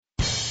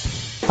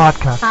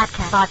Vodka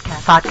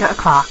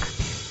o'clock.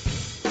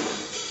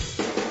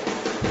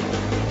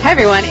 Hi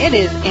everyone, it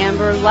is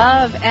Amber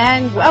Love,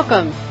 and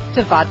welcome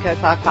to Vodka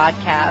O'Clock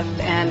Podcast.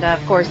 And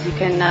of course, you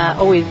can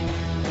always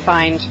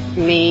find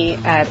me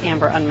at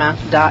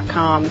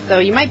amberunmasked.com. So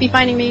you might be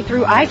finding me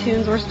through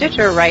iTunes or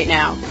Stitcher right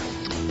now.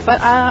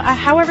 But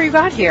however you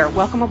got here,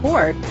 welcome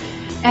aboard.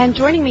 And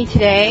joining me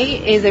today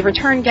is a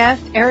return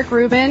guest, Eric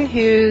Ruben,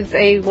 who's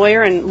a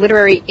lawyer and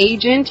literary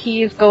agent.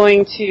 He is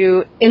going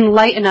to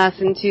enlighten us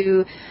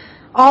into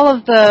all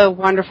of the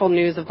wonderful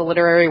news of the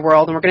literary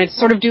world, and we're going to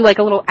sort of do like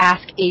a little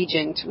Ask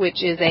Agent,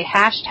 which is a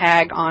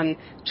hashtag on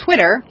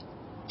Twitter.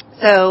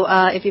 So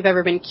if you've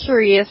ever been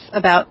curious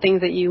about things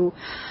that you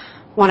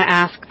want to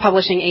ask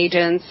publishing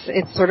agents,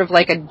 it's sort of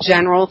like a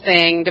general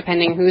thing,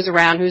 depending who's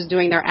around, who's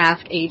doing their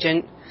Ask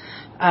Agent.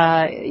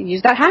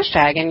 Use that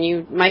hashtag, and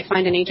you might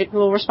find an agent who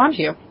will respond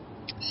to you.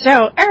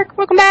 So, Eric,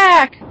 welcome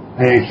back.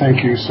 Hey,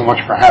 thank you so much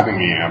for having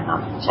me,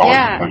 Amber. It's always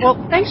a pleasure.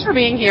 Well, thanks for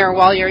being here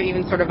while you're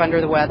even sort of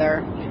under the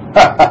weather.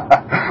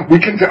 We're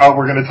going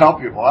to tell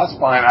people. That's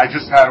fine. I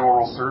just had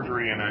oral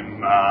surgery, and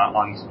I'm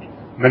on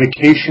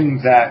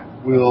medication that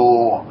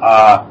will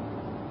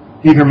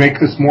either make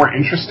this more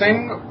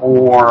interesting,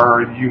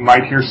 or you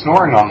might hear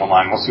snoring on the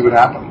line. We'll see what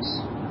happens.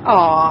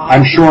 Aww.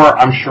 I'm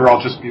sure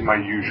I'll just be my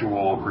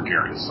usual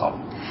gregarious self.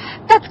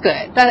 That's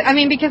good.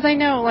 Because I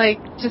know,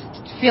 just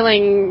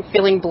feeling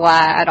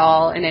blah at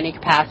all in any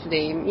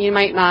capacity,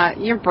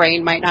 your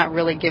brain might not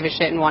really give a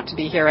shit and want to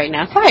be here right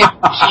now, so I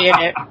appreciate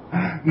it.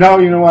 No,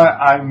 you know what?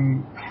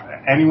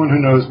 Anyone who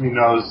knows me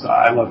knows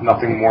I love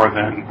nothing more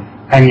than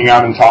hanging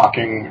out and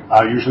talking,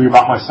 usually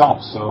about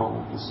myself,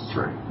 so this is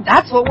great.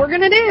 That's what we're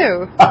gonna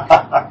do.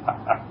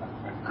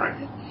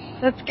 Great.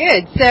 That's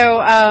good.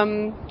 So,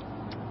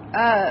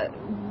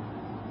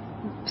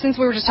 since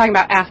we were just talking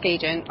about Ask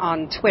Agent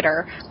on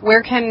Twitter,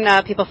 where can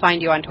people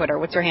find you on Twitter?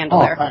 What's your handle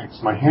there?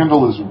 Thanks. My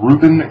handle is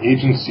Ruben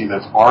Agency.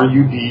 That's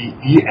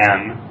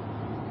R-U-B-E-N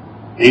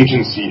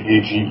Agency,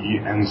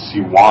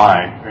 A-G-E-N-C-Y.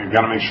 You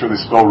got to make sure they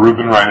spell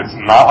Ruben right. It's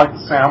not like the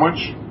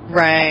sandwich.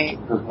 Right.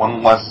 There's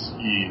one less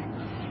E.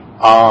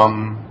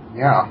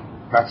 Yeah,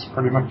 that's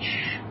pretty much.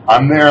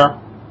 I'm there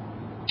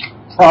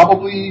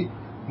probably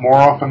more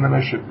often than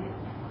I should be.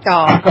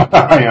 Oh.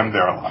 I am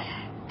there a lot.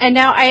 And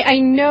now I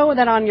know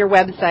that on your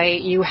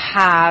website you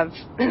have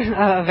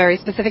a very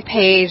specific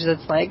page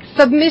that's like,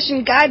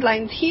 submission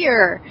guidelines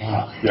here.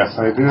 Yes,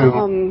 I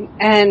do.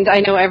 And I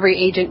know every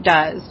agent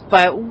does.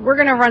 But we're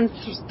going to run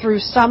through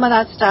some of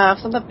that stuff,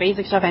 some of the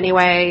basic stuff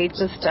anyway.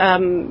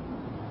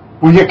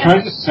 Well, yeah, can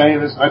I just say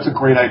this? That's a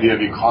great idea,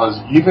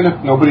 because even if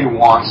nobody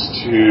wants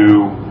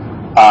to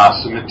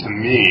submit to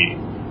me,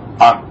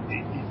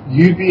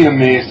 you'd be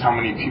amazed how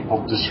many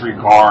people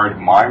disregard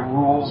my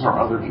rules or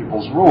other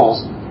people's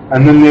rules.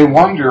 And then they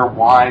wonder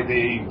why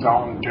they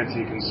don't get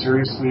taken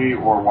seriously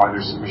or why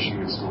their submission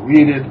gets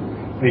deleted.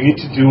 They need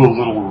to do a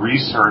little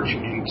research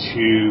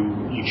into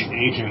each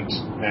agent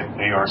that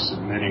they are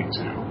submitting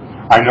to.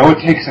 I know it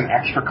takes an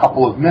extra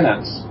couple of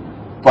minutes,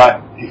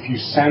 but if you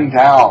send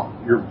out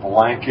your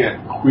blanket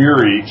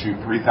query to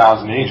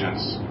 3,000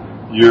 agents,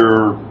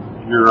 you're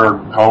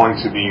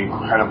going to be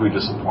incredibly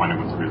disappointed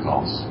with the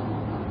results.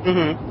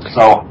 Mm-hmm.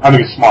 So, I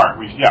think it's smart.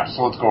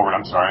 So let's go over it.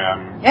 I'm sorry.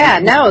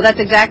 No, that's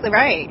exactly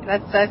right.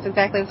 That's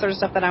exactly the sort of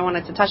stuff that I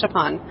wanted to touch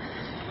upon.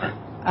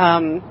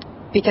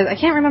 Right. Because I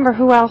can't remember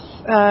who else,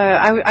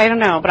 I don't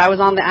know, but I was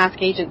on the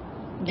Ask Agent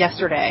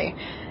yesterday,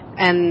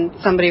 and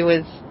somebody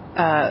was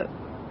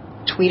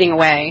tweeting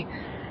away,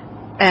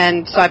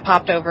 and so I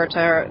popped over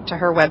to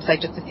her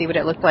website just to see what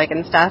it looked like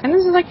and stuff, and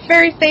this is like the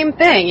very same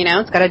thing,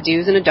 it's got a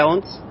do's and a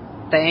don'ts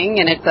thing,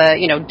 and it's a,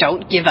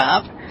 don't give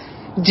up,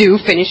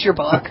 finish your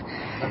book.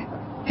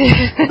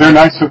 They're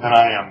nicer than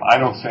I am. I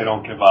don't say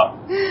don't give up.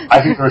 I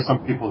think there are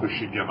some people who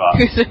should give up.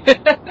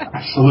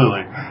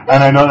 Absolutely.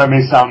 And I know that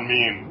may sound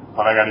mean,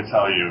 but I got to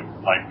tell you,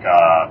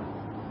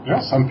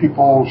 some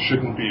people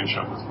shouldn't be in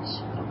show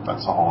business.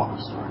 That's a whole other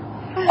story.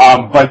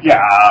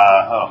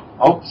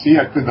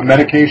 The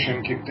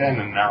medication kicked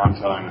in, and now I'm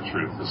telling the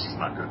truth. This is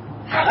not good.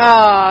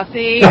 Oh,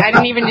 see, I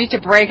didn't even need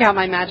to break out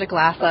my magic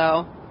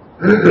lasso.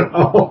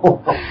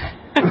 Oh.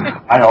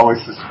 I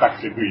always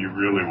suspected who you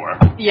really were.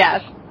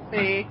 Yes,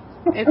 see.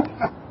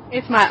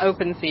 It's my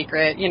open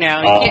secret,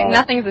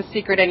 Nothing's a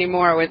secret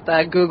anymore with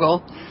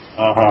Google.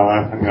 Yeah,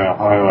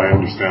 I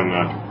understand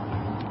that.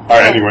 All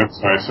right, anyway,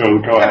 sorry, so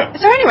go ahead.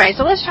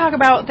 So let's talk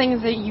about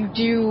things that you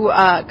do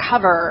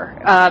cover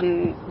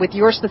with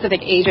your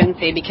specific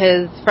agency,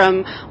 because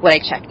from what I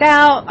checked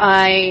out,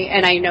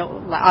 I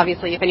know,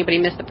 obviously, if anybody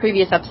missed the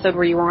previous episode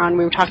where you were on,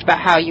 we talked about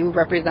how you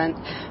represent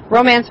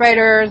romance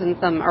writers and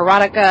some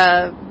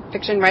erotica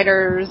fiction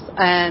writers,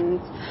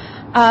 and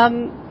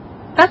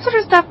that sort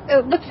of stuff,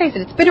 let's face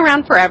it, it's been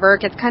around forever.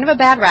 It gets kind of a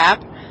bad rap,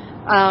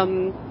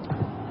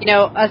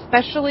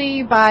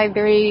 especially by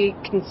very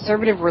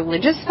conservative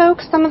religious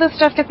folks. Some of the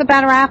stuff gets a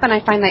bad rap, and I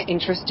find that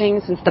interesting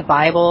since the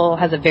Bible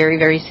has a very,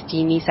 very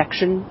steamy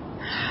section.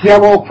 Yeah,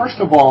 well, first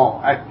of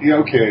all,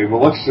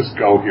 let's just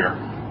go here.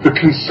 the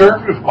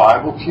conservative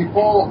Bible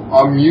people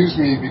amuse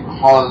me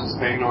because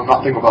they know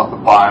nothing about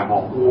the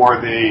Bible, or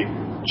they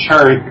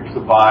cherry-pick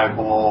the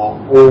Bible,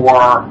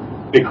 or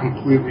they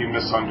completely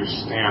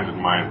misunderstand,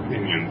 in my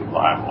opinion, the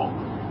Bible.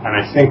 And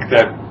I think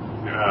that,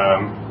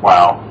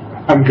 wow,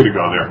 I'm going to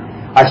go there.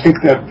 I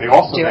think that they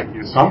also make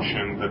the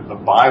assumption that the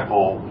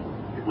Bible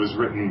was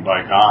written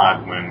by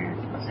God when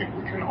I think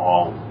we can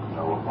all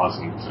know it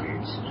wasn't,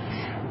 and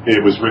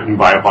it was written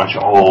by a bunch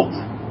of old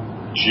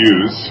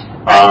Jews.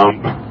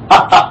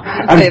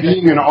 And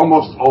being an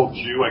almost old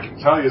Jew, I can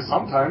tell you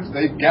sometimes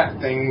they get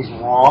things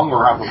wrong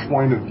or have a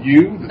point of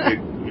view that they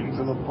put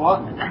into the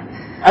book.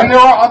 And there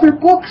are other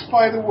books,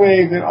 by the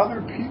way, that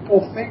other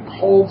people think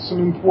hold some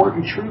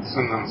important truths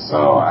in them.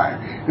 So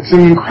it's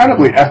an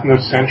incredibly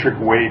ethnocentric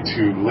way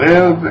to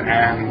live,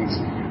 and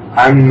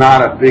I'm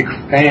not a big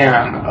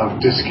fan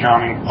of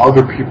discounting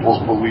other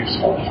people's beliefs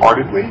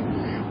wholeheartedly.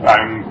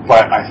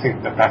 But I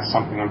think that that's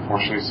something,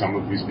 unfortunately, some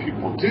of these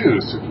people do.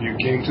 So if you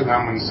came to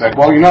them and said,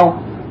 well,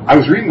 I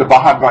was reading the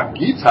Bhagavad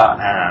Gita,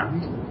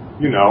 and,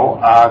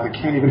 they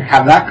can't even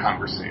have that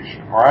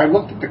conversation. Or I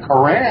looked at the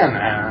Quran,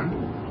 and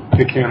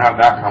they can't have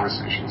that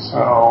conversation.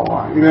 So,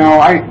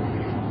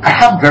 I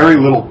have very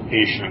little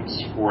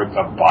patience for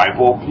the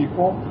Bible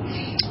people,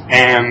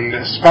 and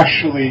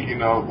especially,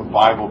 the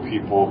Bible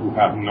people who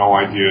have no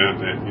idea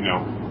that,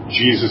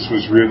 Jesus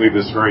was really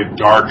this very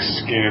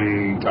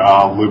dark-skinned,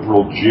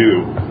 liberal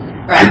Jew.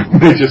 Right.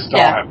 They just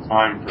don't have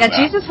time for that.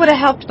 Yeah, Jesus would have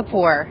helped the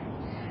poor.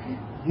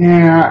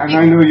 Yeah, and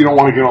I know you don't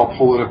want to get all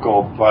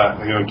political,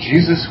 but,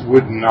 Jesus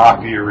would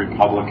not be a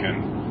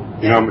Republican.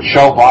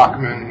 Michelle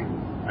Bachmann,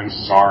 I'm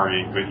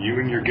sorry, but you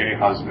and your gay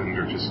husband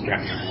are just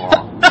getting it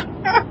wrong.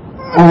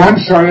 Oh, I'm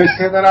sorry, did I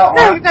say that out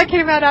loud? No, that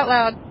came out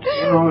loud.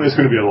 There's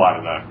going to be a lot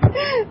of that.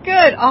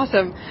 Good,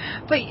 awesome.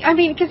 But,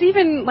 because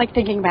even,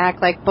 thinking back,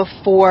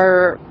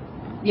 before,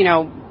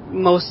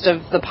 most of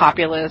the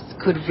populace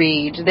could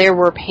read, there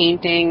were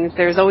paintings,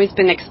 there's always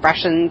been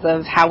expressions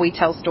of how we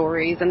tell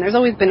stories, and there's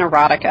always been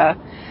erotica.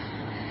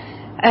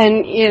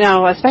 And,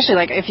 especially,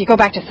 if you go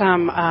back to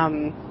some,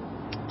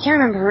 can't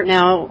remember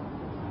now,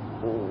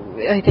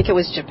 I think it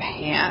was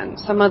Japan.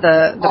 Some of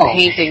the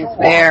paintings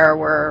there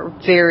were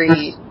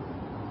very...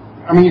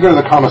 you go to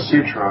the Kama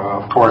Sutra,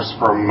 of course,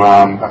 from,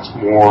 that's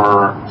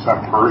more, is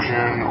that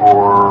Persian,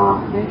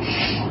 or...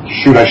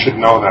 Shoot, I should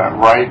know that,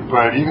 right?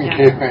 But even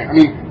cave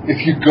painting,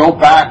 if you go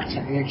back to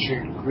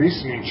ancient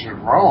Greece and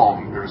ancient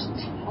Rome, there's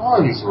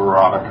tons of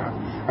erotica.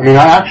 I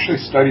actually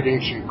studied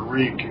ancient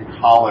Greek in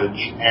college,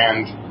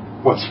 and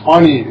what's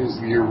funny is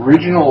the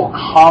original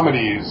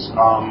comedies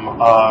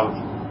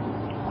of...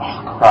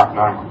 Oh, crap,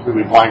 now I'm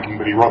completely blanking,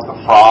 but he wrote The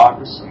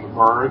Frogs and the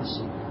Birds.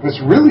 And it's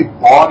really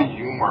bawdy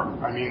humor.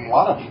 A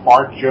lot of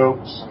fart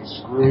jokes and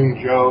screwing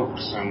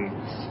jokes. And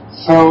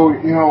so,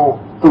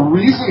 the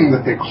reason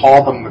that they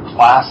call them the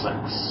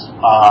classics,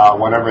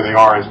 whatever they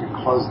are, is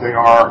because they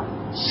are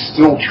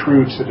still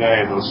true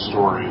today, those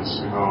stories,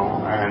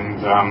 and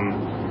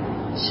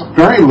so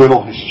very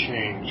little has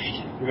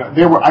changed.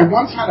 I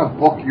once had a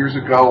book years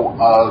ago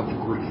of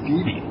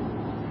graffiti.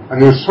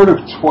 And there's sort of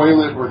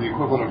toilet, or the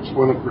equivalent of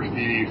toilet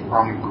graffiti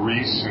from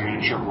Greece and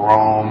ancient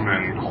Rome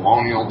and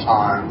colonial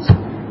times.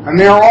 And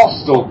they're all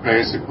still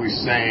basically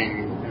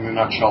saying, in a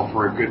nutshell,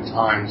 for a good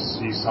time,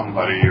 see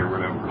somebody or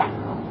whatever.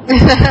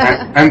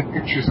 and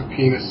pictures of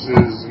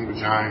penises and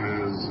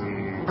vaginas.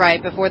 And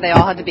right, before they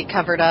all had to be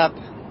covered up.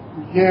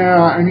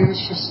 Yeah,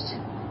 it's just,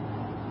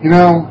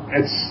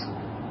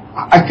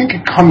 I think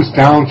it comes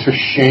down to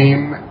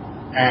shame,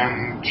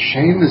 and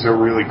shame is a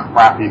really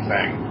crappy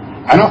thing.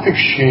 I don't think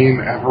shame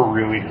ever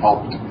really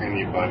helped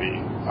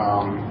anybody.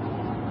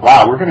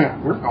 Wow, we're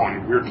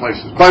going weird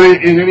places. But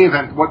in any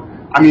event,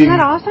 Isn't that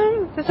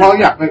awesome?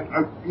 Yeah, but,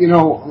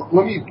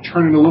 let me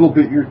turn it a little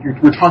bit.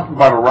 We're talking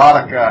about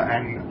erotica,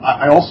 and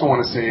I also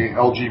want to say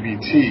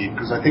LGBT,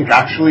 because I think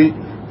actually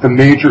the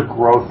major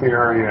growth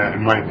area,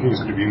 in my opinion, is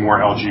going to be more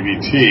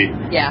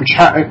LGBT. Yeah.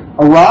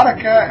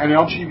 Erotica and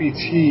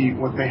LGBT,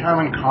 what they have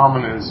in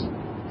common is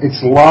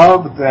it's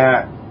love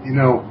that,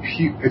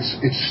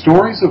 it's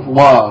stories of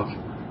love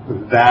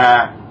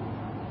that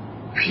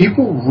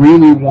people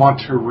really want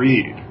to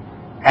read.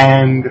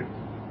 And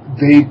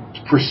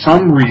for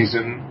some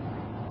reason,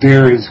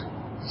 there is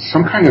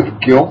some kind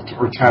of guilt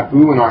or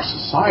taboo in our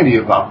society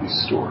about these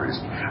stories.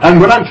 And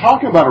when I'm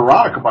talking about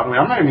erotica, by the way,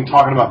 I'm not even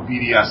talking about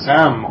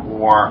BDSM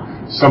or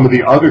some of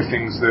the other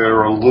things that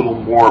are a little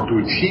more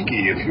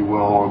boutique-y, if you will,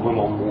 or a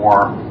little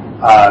more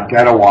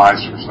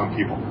ghettoized for some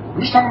people. I'm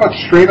just talking about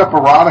straight-up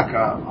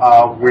erotica,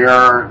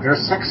 where they're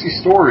sexy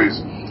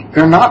stories.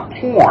 They're not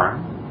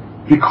porn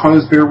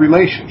because they're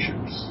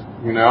relationships,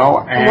 And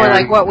more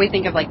like what we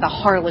think of, the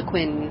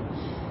Harlequin,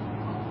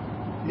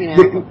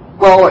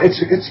 Well,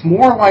 it's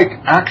more like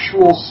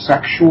actual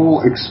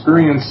sexual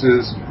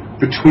experiences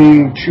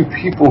between two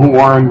people who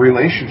are in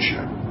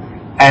relationship.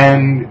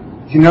 And,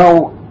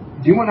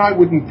 you and I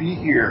wouldn't be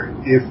here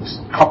if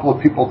a couple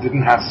of people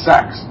didn't have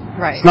sex.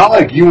 Right. It's not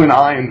like you and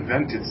I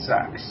invented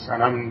sex,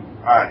 and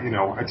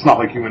it's not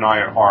like you and I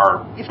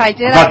are. If I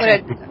did, I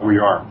would have. We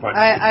are, but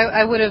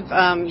I would have.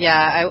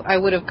 I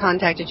would have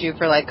contacted you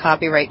for like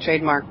copyright,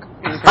 trademark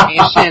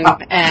information,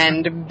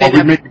 and been.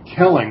 We'd make a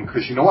killing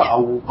because you know what? A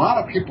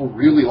lot of people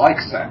really like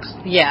sex.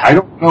 Yeah. I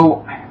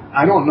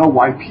don't know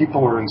why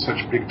people are in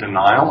such big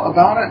denial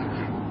about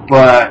it.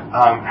 But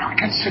I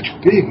get such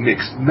big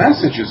mixed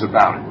messages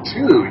about it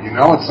too. You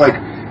know, it's like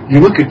you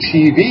look at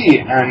TV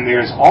and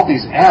there's all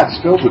these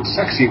ads filled with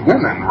sexy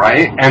women,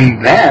 right?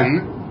 And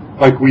then,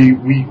 like we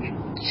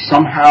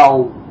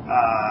somehow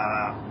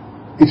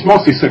it's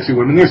mostly sexy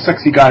women. There's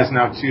sexy guys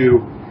now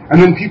too.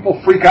 And then people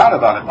freak out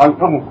about it.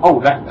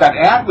 That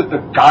ad with the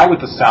guy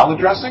with the salad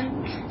dressing.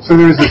 So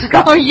there's this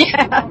guy. Oh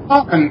yeah.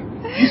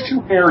 And he's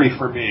too hairy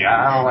for me.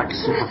 I don't like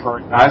super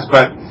furry guys,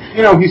 but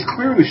you know, he's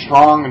clearly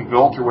strong and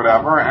built or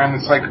whatever. And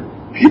it's like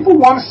people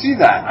want to see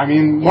that. I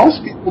mean,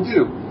 most people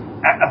do.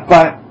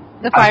 But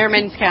the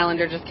fireman's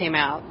calendar just came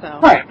out, so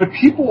right. But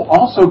people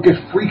also get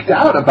freaked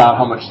out about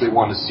how much they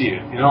want to see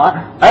it. You know,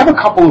 I have a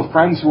couple of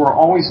friends who are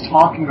always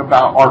talking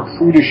about our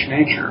prudish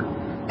nature.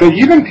 But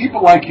even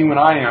people like you and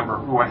I, Amber,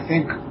 who I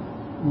think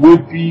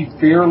would be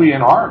fairly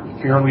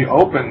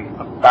open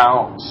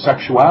about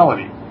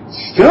sexuality,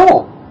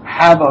 still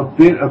have a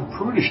bit of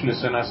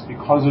prudishness in us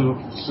because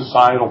of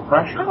societal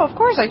pressure. Oh, of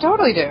course, I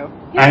totally do.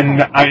 Yeah.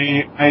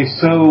 And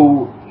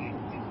so,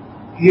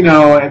 you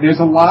know, there's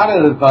a lot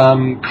of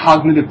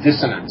cognitive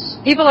dissonance.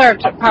 People are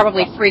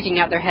probably freaking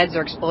out. Their heads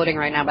are exploding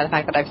right now by the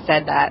fact that I've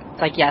said that.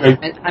 It's like, yes,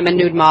 I'm a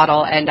nude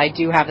model, and I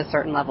do have a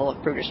certain level of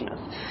prudishness.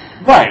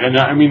 Right, and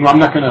I mean, I'm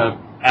not going to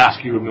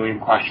ask you a million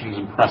questions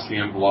and push the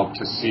envelope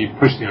to see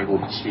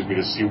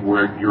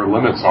where your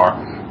limits are.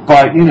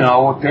 But, you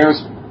know,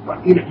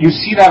 you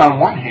see that on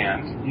one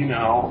hand, you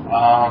know,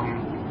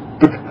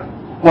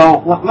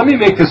 let me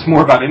make this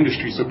more about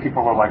industry so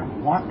people are like,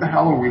 what the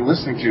hell are we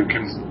listening to?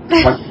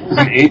 Is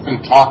an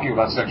agent talking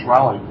about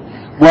sexuality?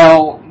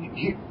 Well,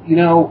 you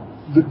know,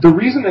 the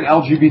reason that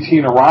LGBT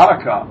and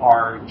erotica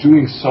are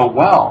doing so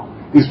well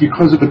is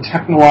because of a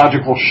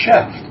technological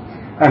shift.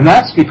 And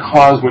that's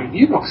because when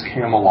ebooks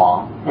came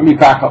along, let me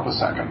back up a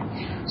second.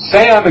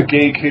 Say I'm a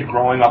gay kid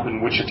growing up in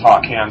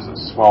Wichita,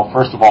 Kansas. Well,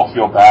 first of all,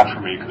 feel bad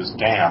for me because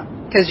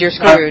damn. Because you're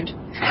screwed.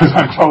 Because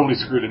I'm totally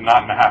screwed and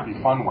not in a happy,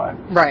 fun way.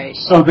 Right.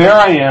 So there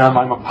I am.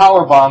 I'm a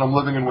power bond. I'm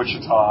living in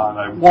Wichita, and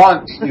I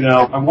want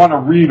to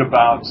read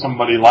about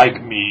somebody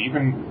like me.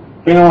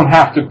 Even they don't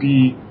have to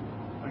be,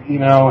 you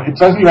know, it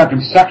doesn't even have to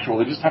be sexual.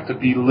 They just have to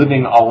be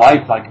living a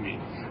life like me.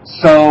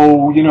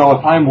 So, you know,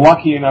 if I'm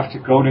lucky enough to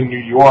go to New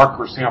York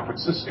or San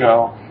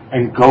Francisco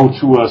and go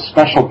to a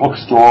special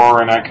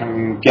bookstore and I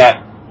can get,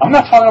 I'm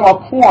not talking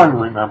about porn,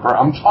 remember,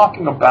 I'm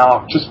talking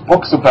about just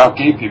books about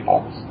gay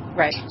people.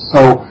 Right.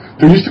 So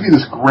there used to be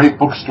this great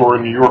bookstore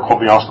in New York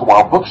called the Oscar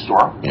Wilde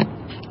Bookstore.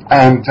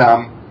 And,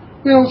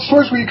 you know,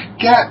 stores where you could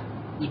get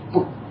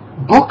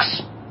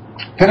books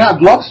that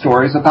had love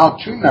stories about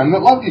two men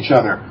that loved each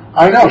other.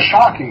 I know,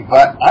 shocking,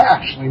 but I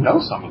actually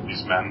know some of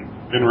these men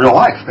in real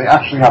life. They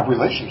actually have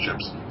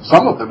relationships.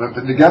 Some of them have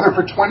been together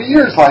for 20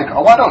 years, like,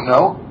 I don't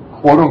know,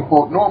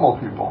 quote-unquote normal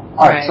people.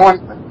 All right, so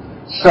anyway.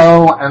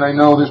 So, and I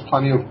know there's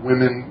plenty of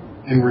women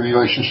in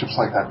relationships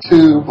like that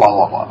too, blah,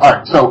 blah, blah. All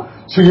right,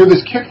 so you're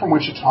this kid from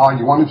Wichita, and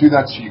you want to do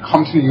that, so you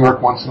come to New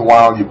York once in a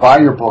while, you buy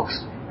your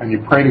books, and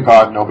you pray to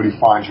God nobody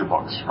finds your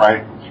books,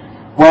 right?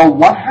 Well,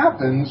 what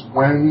happens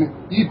when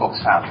ebooks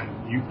happen?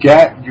 You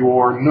get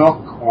your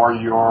Nook or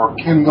your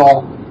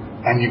Kindle,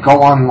 and you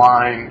go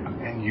online,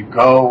 and you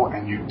go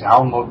and you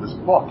download this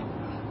book.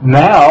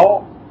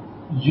 Now,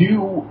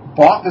 you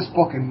bought this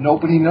book and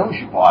nobody knows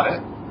you bought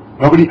it.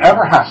 Nobody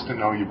ever has to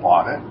know you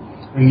bought it.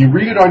 And you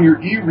read it on your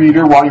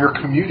e-reader while you're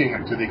commuting.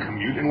 Do they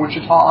commute in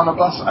Wichita on a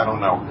bus? I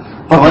don't know.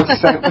 But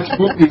let's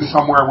move you to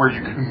somewhere where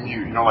you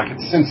commute, you know, like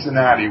it's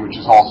Cincinnati, which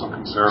is also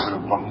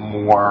conservative but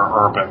more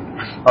urban.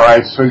 All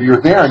right, so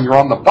you're there and you're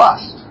on the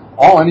bus.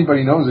 All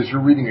anybody knows is you're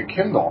reading a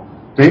Kindle.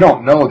 They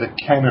don't know that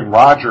Ken and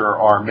Roger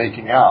are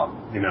making out,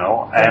 you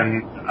know,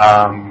 and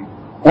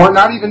or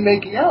not even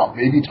making out.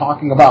 Maybe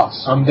talking about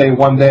someday,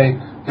 one day,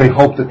 they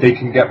hope that they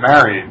can get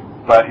married.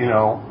 But, you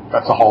know,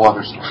 that's a whole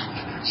other story.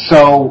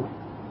 So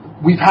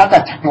we've had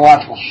that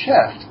technological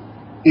shift.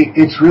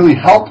 It's really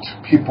helped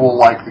people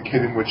like the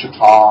kid in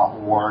Wichita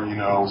or, you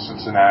know,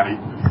 Cincinnati.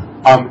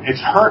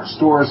 It's hurt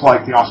stores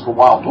like the Oscar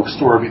Wilde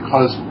bookstore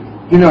because,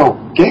 you know,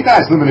 gay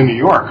guys living in New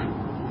York,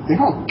 they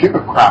don't give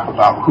a crap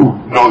about who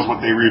knows what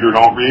they read or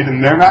don't read,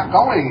 and they're not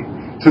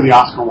going to the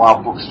Oscar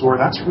Wilde bookstore.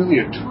 That's really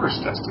a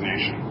tourist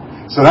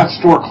destination. So that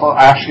store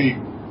actually,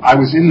 I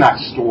was in that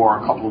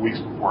store a couple of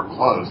weeks before it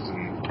closed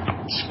and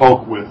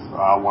spoke with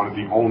one of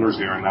the owners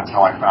there, and that's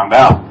how I found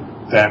out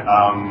that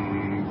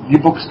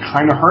ebooks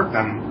kind of hurt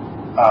them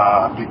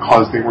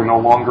because they were no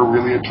longer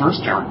really a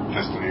tourist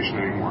destination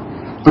anymore.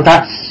 But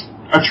that's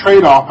a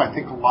trade-off I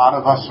think a lot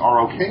of us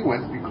are okay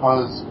with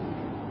because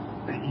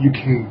you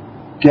can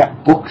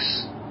get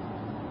books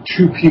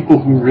to people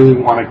who really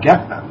want to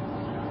get them.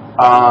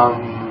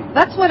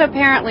 that's what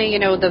apparently,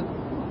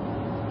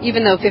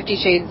 even though 50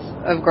 Shades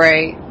of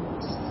Grey,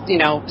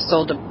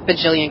 sold a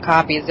bajillion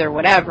copies or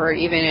whatever,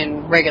 even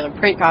in regular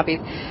print copies,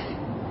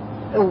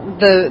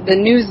 the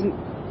news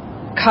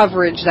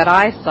coverage that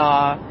I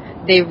saw,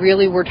 they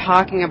really were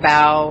talking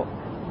about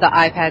the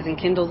iPads and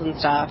Kindles and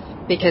stuff,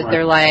 because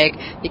they're like,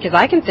 because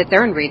I can sit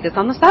there and read this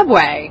on the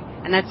subway.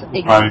 And that's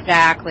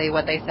exactly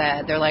what they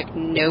said. They're like,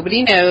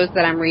 nobody knows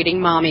that I'm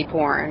reading mommy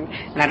porn.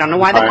 And I don't know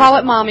why they call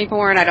it mommy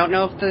porn. I don't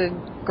know if the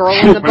girl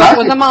in the book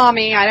was a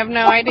mommy. I have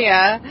no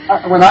idea.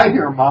 When I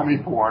hear mommy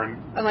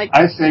porn, I'm like,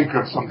 I think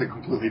of something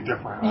completely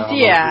different.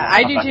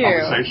 I do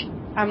too.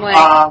 I'm like...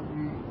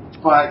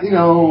 But,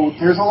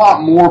 there's a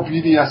lot more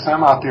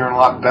BDSM out there and a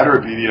lot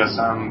better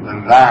BDSM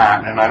than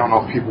that. And I don't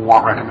know if people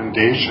want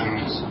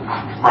recommendations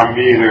from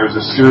me. There's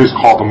a series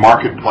called The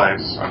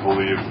Marketplace, I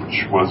believe,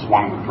 which was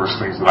one of the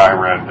first things that I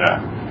read that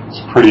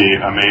is pretty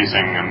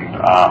amazing. And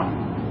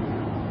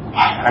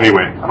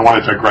anyway, I don't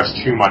want to digress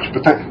too much.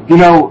 But,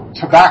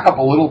 to back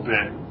up a little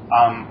bit,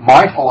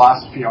 my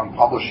philosophy on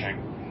publishing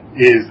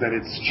is that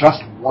it's just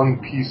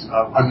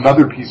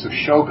another piece of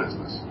show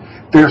business.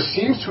 There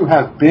seems to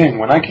have been,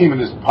 when I came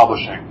into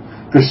publishing,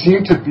 there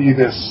seemed to be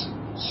this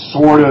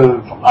sort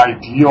of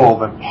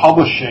ideal that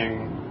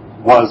publishing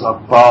was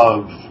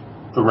above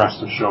the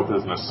rest of show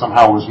business.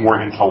 Somehow it was more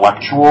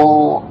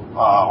intellectual,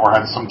 or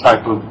had some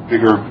type of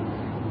bigger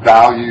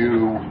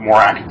value,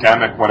 more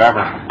academic,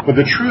 whatever. But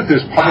the truth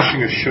is,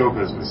 publishing is show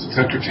business. It's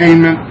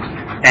entertainment,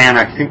 and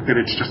I think that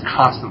it's just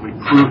constantly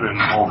proven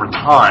over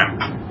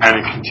time, and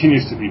it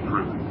continues to be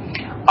proven.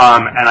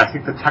 And I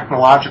think the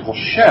technological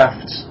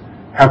shifts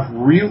have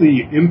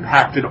really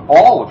impacted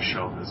all of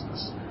show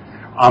business.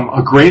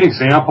 A great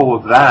example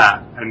of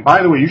that, and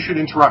by the way, you should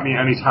interrupt me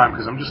anytime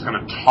because I'm just going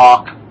to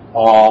talk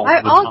all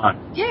the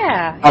time.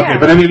 Yeah. Okay,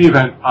 but in any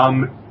event,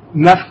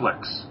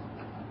 Netflix.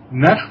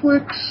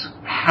 Netflix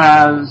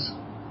has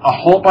a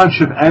whole bunch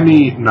of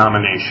Emmy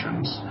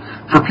nominations.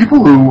 For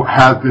people who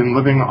have been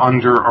living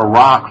under a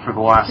rock for the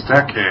last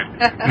decade,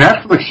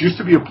 Netflix used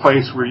to be a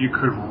place where you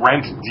could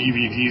rent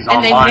DVDs online.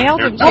 And they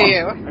mailed them to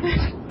you.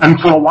 And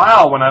for a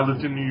while, when I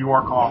lived in New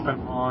York off and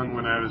on,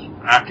 when I was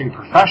acting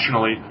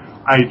professionally,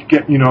 I'd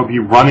be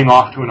running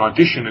off to an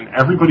audition, and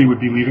everybody would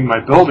be leaving my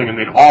building, and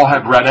they'd all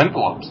have red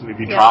envelopes, and they'd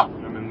be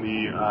dropping them in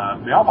the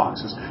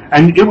mailboxes.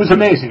 And it was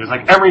amazing. It was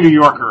like every New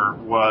Yorker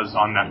was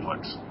on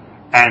Netflix.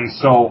 And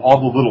so all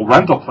the little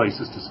rental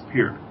places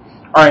disappeared.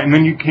 All right, and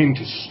then you came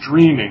to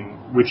streaming,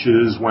 which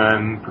is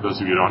when, for those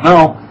of you who don't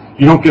know,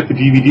 you don't get the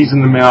DVDs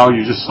in the mail.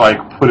 You just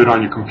put it on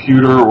your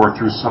computer or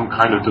through some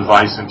kind of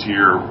device into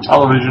your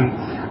television,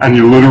 and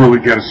you literally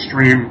get a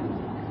stream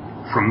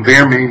from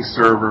their main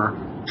server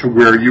to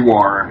where you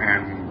are,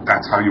 and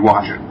that's how you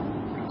watch it.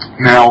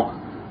 Now,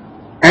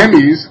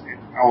 Emmys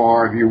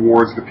are the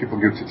awards that people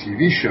give to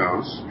TV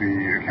shows,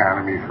 the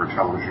Academy for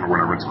Television or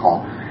whatever it's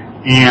called,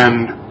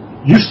 and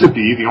used to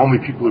be the only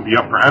people who'd be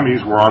up for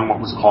Emmys were on what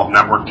was called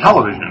network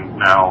television.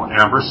 Now,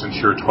 Amber, since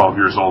you're 12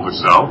 years old or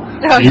so,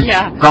 you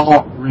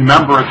don't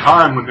remember a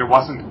time when there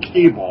wasn't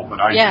cable,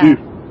 but I do.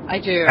 I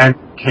do. And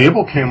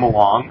cable came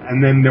along, and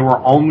then there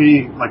were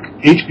only,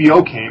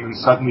 HBO came, and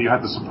suddenly you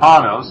had The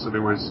Sopranos, so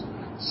there was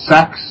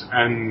sex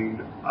and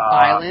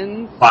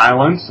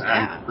violence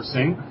and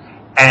cursing,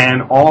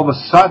 and all of a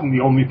sudden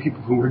the only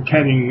people who were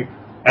getting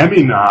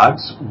Emmy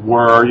nods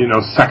were,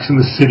 Sex and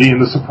the City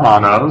and The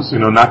Sopranos,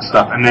 and that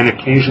stuff, and then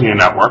occasionally a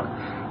network.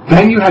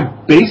 Then you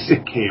had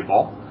basic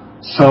cable,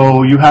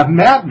 so you have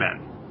Mad Men,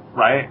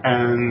 right?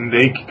 And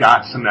they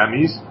got some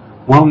Emmys.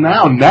 Well,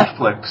 now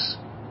Netflix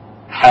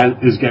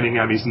is getting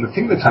Emmys, and the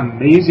thing that's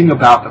amazing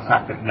about the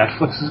fact that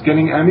Netflix is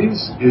getting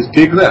Emmys is,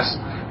 dig this,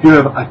 you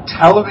have a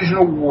television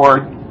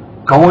award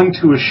going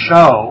to a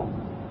show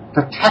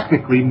that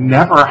technically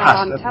never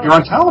has to appear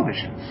on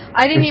television.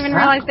 I didn't even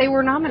realize they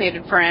were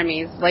nominated for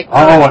Emmys. A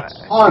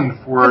ton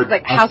for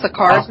House of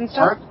Cards and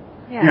stuff.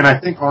 Yeah. And I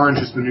think Orange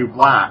is the New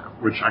Black,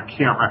 which I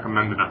can't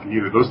recommend enough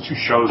either. Those two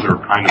shows are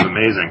kind of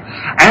amazing,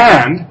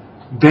 and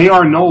they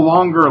are no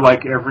longer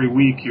like every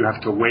week you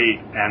have to wait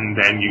and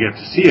then you get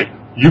to see it.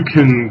 You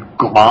can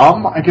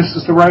glom, I guess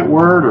is the right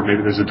word, or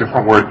maybe there's a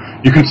different word.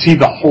 You can see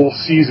the whole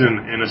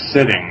season in a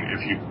sitting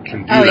if you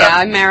can do that. Oh, yeah,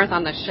 I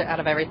marathon the shit out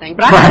of everything.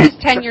 But I'm just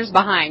 10 years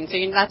behind, so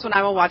that's when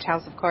I will watch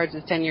House of Cards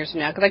is 10 years from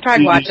now, because I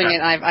tried watching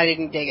it and I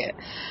didn't dig it.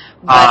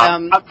 But,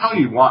 I'll tell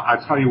you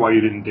why you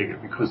didn't dig it,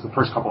 because the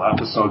first couple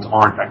episodes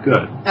aren't that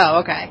good. Oh,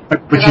 okay.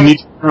 But you need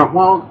to,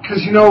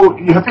 because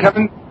you have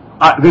Kevin,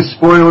 this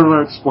spoiler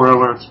alert.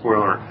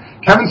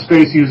 Kevin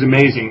Spacey is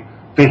amazing.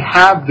 They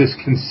have this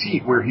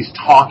conceit where he's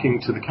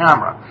talking to the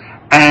camera,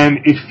 and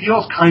it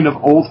feels kind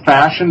of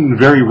old-fashioned and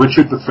very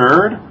Richard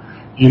III,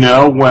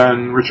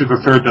 when Richard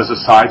III does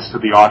asides to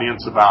the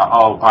audience about,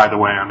 oh, by the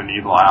way, I'm an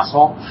evil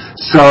asshole.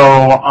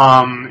 So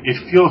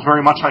it feels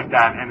very much like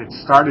that, and it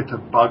started to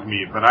bug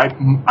me, but I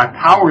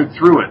powered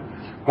through it.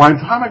 By the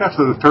time I got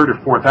to the third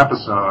or fourth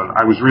episode,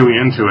 I was really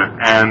into it,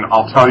 and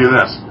I'll tell you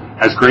this,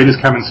 as great as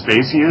Kevin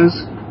Spacey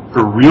is,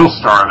 the real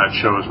star of that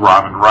show is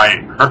Robin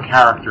Wright. Her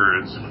character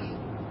is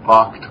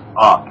fucked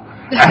up.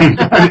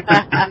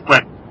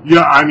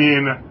 Yeah, I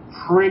mean,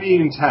 pretty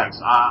intense.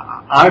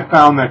 I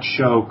found that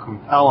show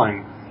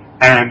compelling,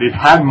 and it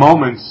had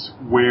moments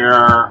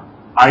where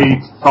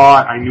I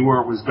thought I knew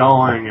where it was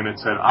going, and it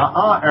said,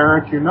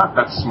 Eric, you're not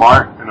that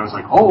smart. And I was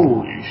like,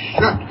 holy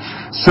shit.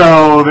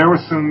 So there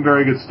was some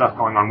very good stuff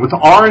going on. With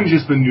Orange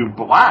is the New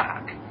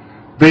Black,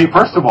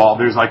 first of all,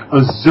 there's like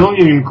a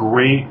zillion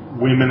great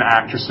women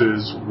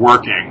actresses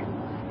working.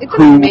 It's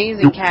an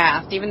amazing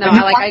cast, even though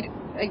I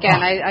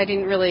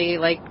didn't really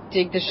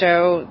dig the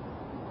show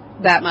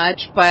that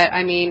much, but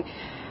I mean,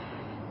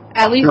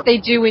 at least they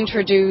do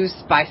introduce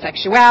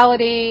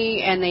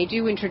bisexuality, and they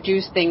do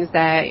introduce things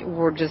that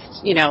were just,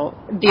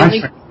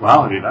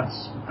 bisexuality,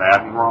 that's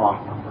bad and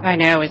wrong. I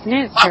know, isn't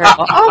it? It's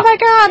terrible. Oh my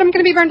god, I'm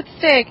going to be burned at the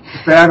stake.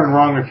 It's bad and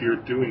wrong if you're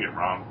doing it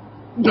wrong.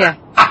 Yeah.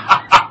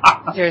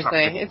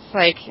 Seriously,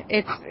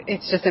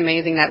 it's just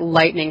amazing that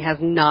lightning has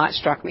not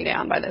struck me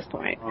down by this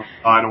point.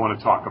 I don't want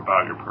to talk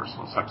about your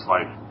personal sex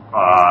life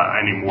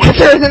anymore.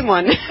 There isn't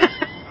one.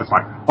 That's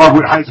fine.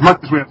 Well, as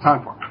much as we have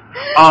time for.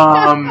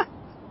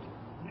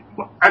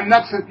 And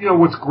that's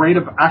what's great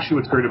about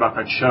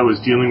that show is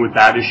dealing with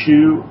that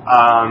issue.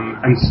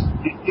 And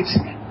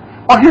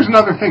here's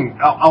another thing.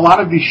 A lot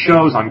of these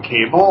shows on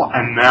cable,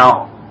 and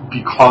now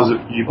because of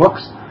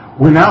ebooks,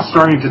 we're now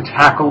starting to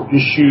tackle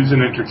issues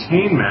in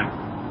entertainment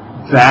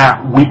that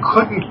we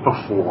couldn't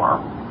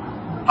before.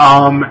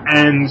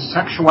 And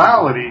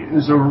sexuality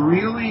is a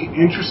really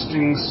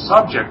interesting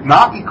subject,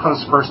 not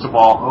because, first of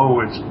all,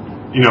 it's,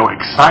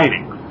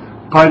 exciting,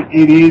 but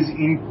it is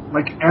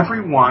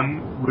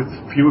everyone, with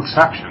few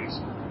exceptions,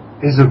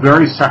 is a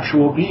very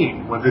sexual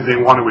being, whether they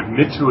want to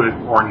admit to it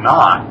or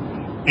not.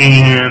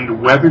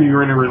 And whether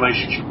you're in a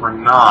relationship or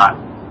not,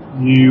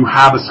 you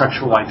have a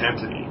sexual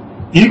identity.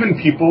 Even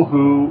people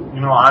who,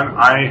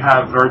 I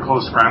have very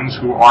close friends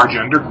who are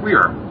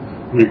genderqueer.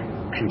 We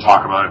can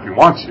talk about it if you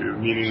want to,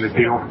 meaning that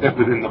they don't fit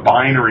within the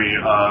binary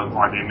of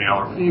are they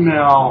male or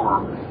female,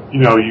 or,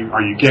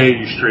 are you gay, are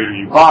you straight, are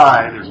you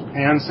bi, there's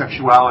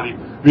pansexuality.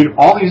 I mean,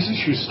 all these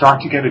issues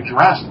start to get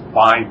addressed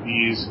by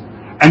these,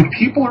 and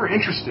people are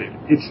interested.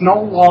 It's no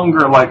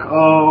longer like,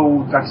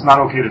 that's not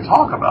okay to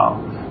talk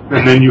about.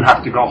 And then you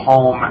have to go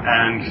home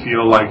and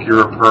feel like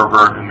you're a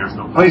pervert and there's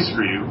no place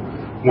for you,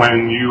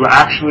 when you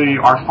actually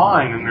are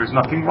fine and there's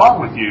nothing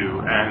wrong with you,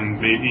 and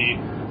maybe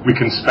we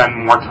can spend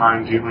more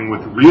time dealing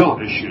with real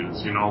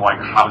issues,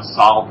 like how to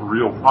solve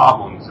real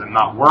problems and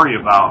not worry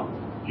about,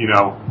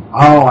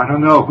 I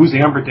don't know, who's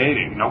Amber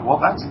dating? Well,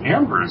 that's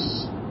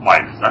Amber's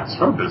life. That's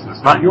her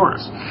business, not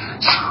yours.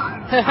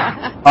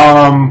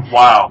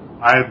 Wow.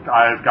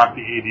 I've got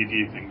the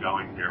ADD thing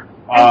going here.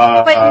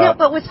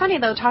 But what's funny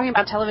though, talking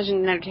about television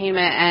and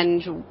entertainment,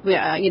 and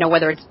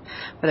whether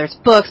it's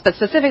books, but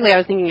specifically I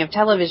was thinking of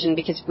television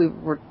because we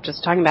were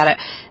just talking about it.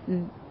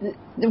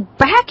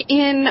 Back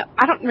in,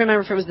 I don't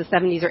remember if it was the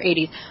 70s or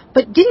 80s,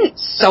 but didn't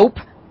Soap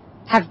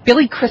have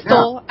Billy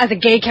Crystal as a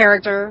gay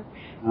character?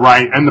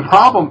 Right, and the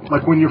problem,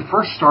 when you're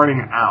first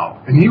starting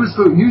out, and he was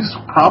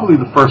probably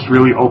the first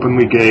really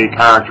openly gay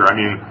character. I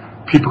mean,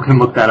 people can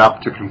look that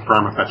up to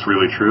confirm if that's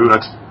really true.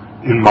 That's,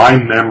 in my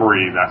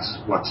memory, that's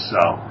what's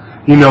so.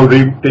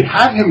 They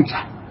had him,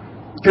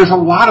 there's a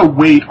lot of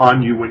weight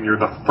on you when you're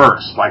the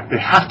first. They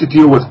have to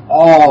deal with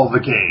all the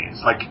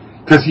gays.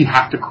 Does he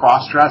have to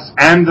cross-dress?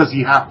 And does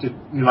he have to,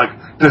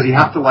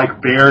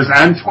 like bears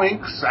and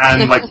twinks?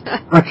 And,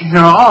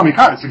 oh my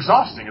god, it's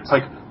exhausting. It's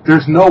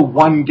there's no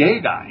one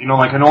gay guy, and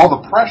all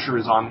the pressure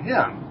is on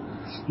him.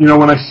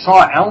 When I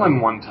saw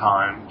Ellen one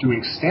time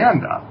doing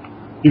stand-up,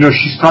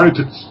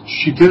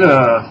 she did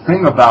a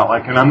thing about,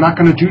 and I'm not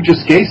going to do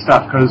just gay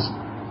stuff because,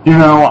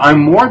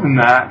 I'm more than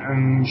that.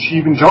 And she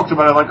even joked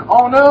about it,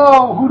 oh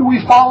no, who do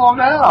we follow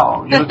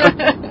now?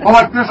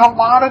 There's a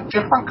lot of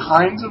different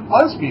kinds of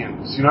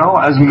lesbians,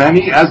 as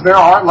many as there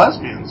are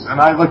lesbians. And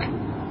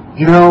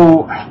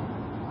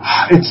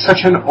it's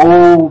such an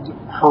old,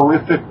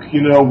 horrific,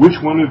 which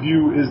one of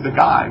you is the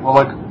guy? Well,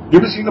 you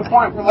ever seen the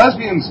point where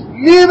lesbians,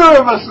 neither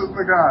of us is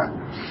the guy.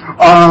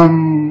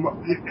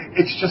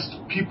 It's just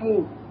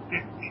people.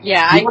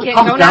 Yeah, I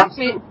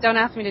can't. Don't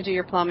ask me to do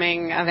your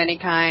plumbing of any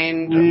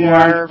kind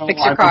or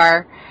fix your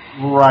car.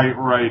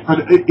 Right.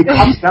 But it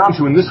comes down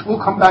to, and this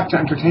will come back to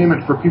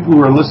entertainment for people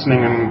who are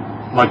listening and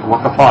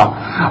what the fuck.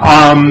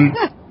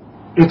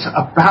 It's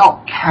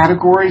about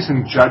categories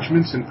and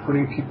judgments and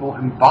putting people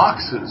in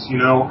boxes.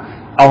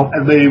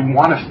 They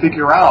want to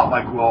figure out,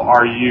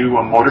 are you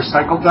a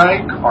motorcycle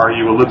dyke? Are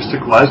you a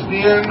lipstick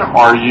lesbian?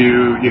 Are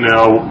you,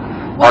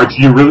 or do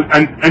you really,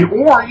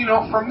 or,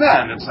 for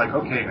men, it's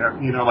okay,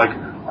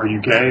 are you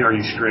gay? Are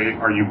you straight?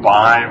 Are you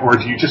bi? Or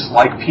do you just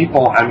like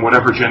people and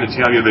whatever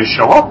genitalia they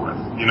show up with,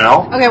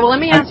 Okay, well, let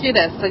me ask you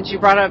this, since you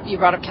brought up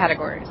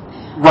categories.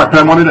 Right,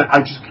 but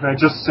can I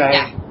just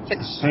say,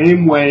 the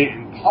same way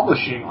in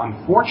publishing,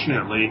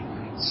 unfortunately,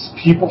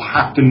 people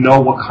have to know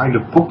what kind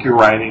of book you're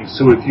writing.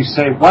 So if you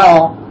say,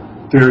 well,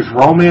 there's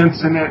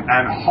romance in it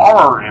and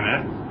horror in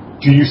it,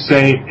 do you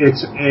say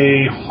it's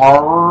a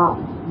horror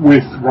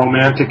with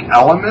romantic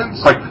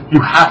elements?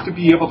 You have to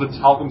be able to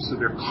tell them so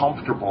they're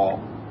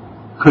comfortable,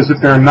 because if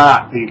they're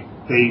not,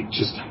 they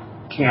just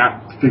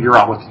can't figure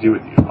out what to do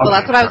with you. Okay. Well,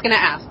 that's what I was going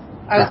to ask.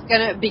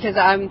 Because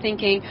I'm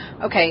thinking,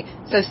 okay,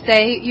 so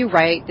say you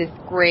write this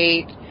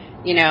great,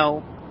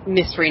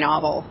 mystery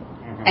novel,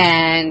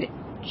 and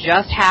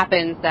just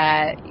happens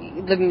that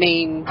the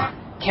main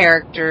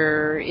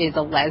character is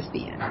a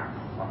lesbian.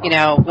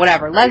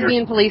 Whatever.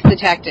 Lesbian police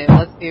detective.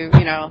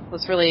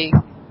 Let's really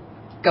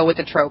go with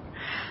the trope.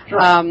 Sure.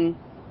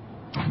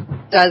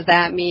 Does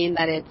that mean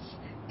that it's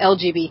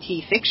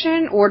LGBT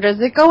fiction, or does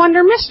it go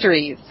under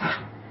mysteries?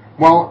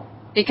 Well,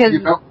 because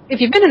if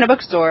you've been in a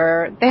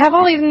bookstore, they have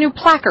all these new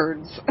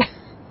placards.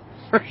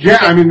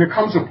 Yeah, there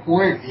comes a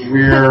point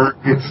where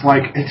it's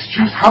like,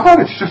 how about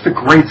it's just a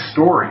great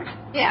story?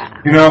 Yeah.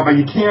 But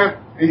you can't,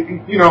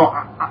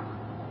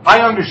 I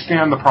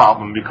understand the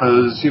problem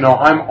because,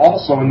 I'm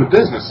also in the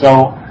business,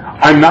 so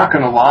I'm not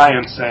going to lie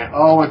and say,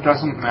 oh, it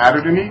doesn't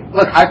matter to me.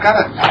 Look,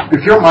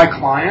 if you're my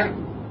client,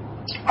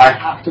 I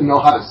have to know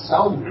how to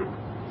sell you.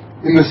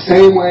 In the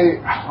same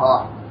way,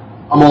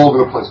 I'm all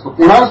over the place, but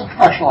when I was a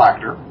professional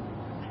actor,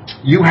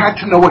 you had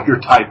to know what your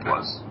type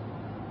was.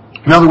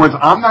 In other words,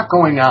 I'm not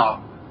going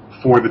out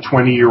for the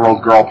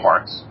 20-year-old girl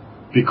parts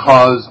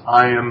because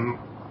I'm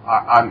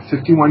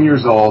 51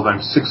 years old, I'm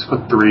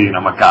 6'3", and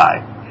I'm a guy.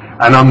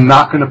 And I'm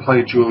not going to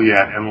play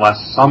Juliet unless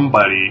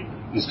somebody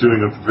is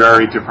doing a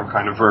very different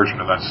kind of version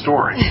of that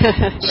story.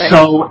 Right.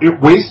 So it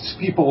wastes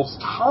people's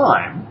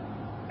time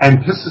and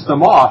pisses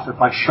them off if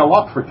I show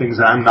up for things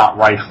that I'm not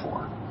right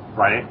for,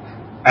 right?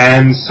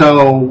 And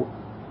so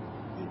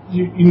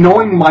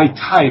knowing my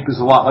type is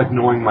a lot like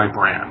knowing my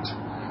brand.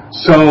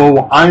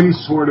 So I'm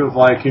sort of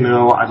like,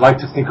 I'd like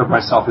to think of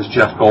myself as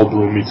Jeff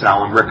Goldblum meets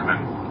Alan Rickman.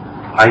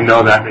 I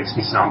know that makes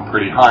me sound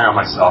pretty high on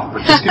myself,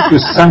 but just gives you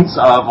a sense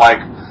of like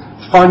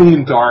funny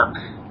and dark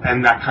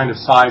and that kind of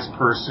size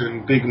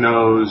person, big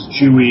nose,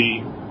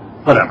 Jewy,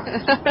 whatever.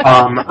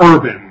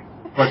 Urban,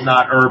 but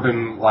not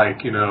urban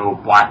like,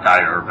 black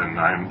guy urban.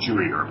 I'm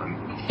Jewy urban.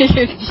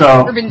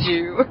 So, urban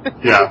Jew.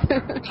 Yeah,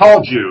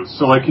 tall Jew.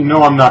 So like,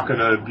 I'm not going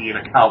to be in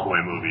a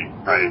cowboy movie,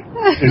 right?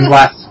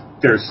 Unless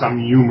there's some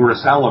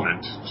humorous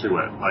element to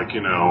it, like,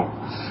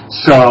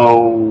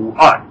 So,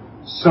 all right.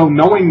 So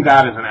knowing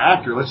that as an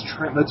actor,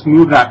 let's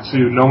move that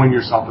to knowing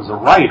yourself as a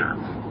writer.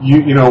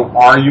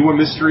 Are you a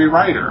mystery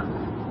writer?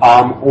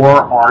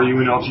 Or are you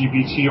an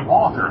LGBT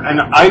author?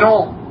 And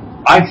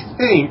I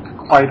think,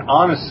 quite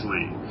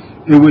honestly,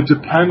 it would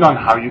depend on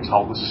how you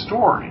tell the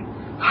story.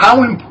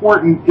 How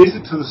important is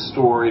it to the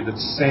story that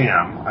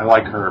Sam, I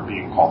like her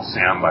being called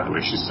Sam, by the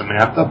way, she's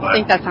Samantha, but... I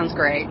think that sounds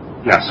great.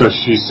 Yeah, so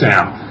she's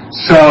Sam.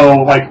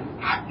 So,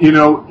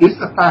 is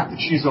the fact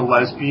that she's a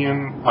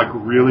lesbian,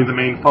 really the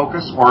main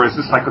focus? Or is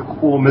this like a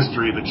cool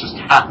mystery that just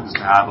happens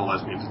to have a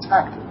lesbian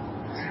detective?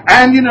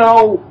 And,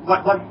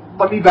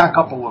 let me back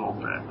up a little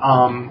bit.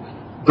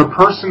 The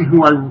person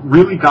who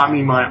really got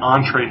me my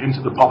entree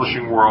into the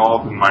publishing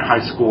world and my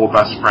high school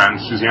best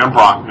friend, Suzanne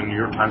Brockman, New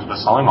York Times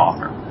bestselling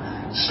author,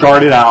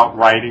 started out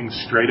writing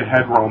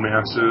straight-ahead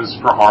romances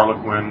for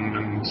Harlequin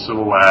and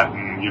Silhouette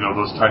and,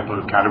 those type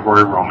of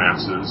category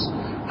romances.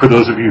 For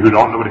those of you who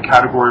don't know what a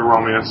category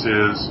romance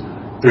is,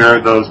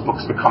 they're those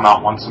books that come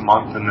out once a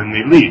month and then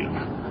they leave,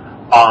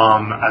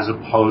 as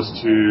opposed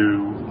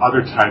to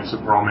other types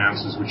of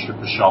romances which hit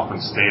the shelf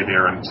and stay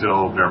there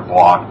until they're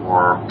bought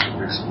or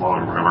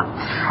explode or whatever.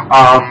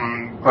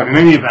 But in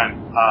any event,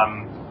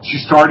 she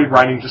started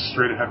writing just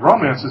straight-ahead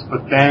romances,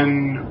 but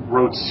then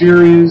wrote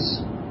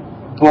series,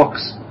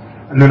 books,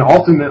 and then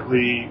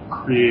ultimately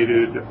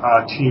created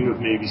a team of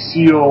Navy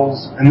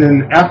SEALs. And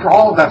then after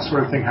all of that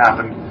sort of thing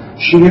happened,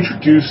 she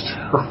introduced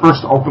her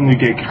first openly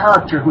gay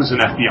character, who was an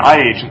FBI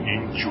agent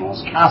named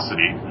Jules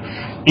Cassidy.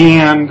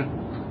 And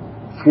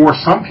for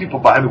some people,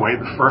 by the way,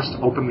 the first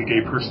openly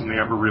gay person they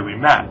ever really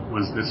met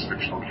was this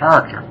fictional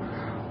character.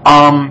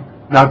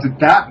 Now, did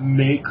that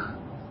make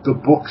the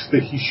books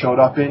that he showed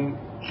up in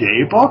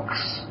gay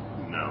books?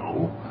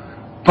 No.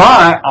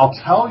 But I'll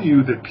tell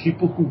you that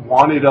people who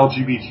wanted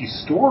LGBT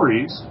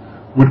stories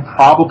would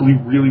probably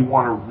really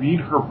want to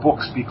read her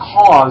books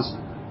because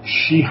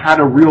she had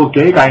a real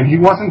gay guy, and he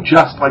wasn't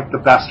just like the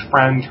best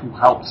friend who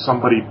helped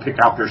somebody pick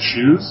out their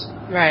shoes.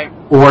 Right.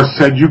 Or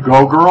said, "You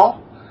go,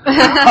 girl."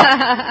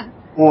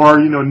 Or,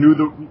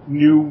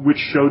 knew which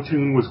show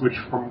tune was which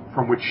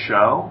from which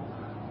show.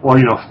 Or,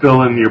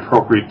 fill in the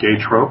appropriate gay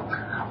trope.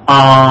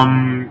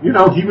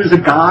 He was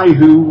a guy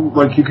who,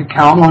 you could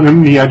count on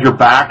him. He had your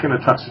back in a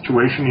tough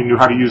situation. He knew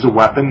how to use a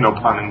weapon, no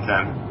pun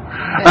intended.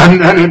 And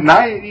then at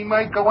night, he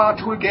might go out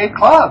to a gay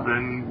club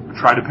and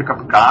try to pick up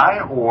a guy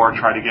or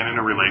try to get in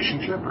a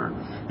relationship. Or,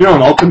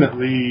 and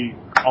ultimately,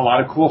 a lot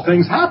of cool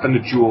things happened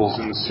to Jules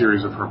in the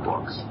series of her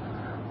books.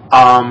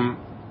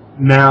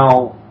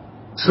 Now,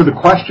 so the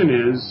question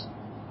is,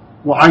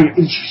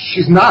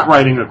 she's not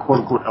writing a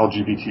quote-unquote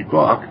LGBT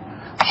book.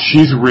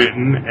 She's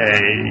written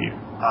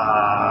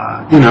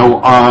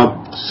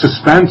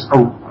suspense,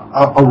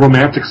 a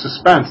romantic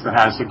suspense that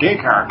has a gay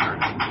character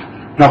in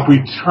it. Now, if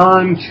we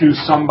turn to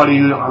somebody,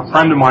 a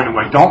friend of mine who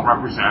I don't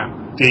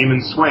represent,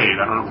 Damon Suede,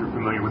 I don't know if you're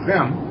familiar with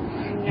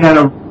him, he had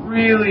a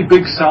really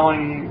big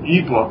selling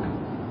ebook,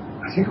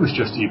 I think it was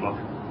just ebook,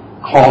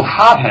 called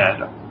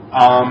Hothead,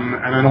 and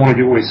I don't want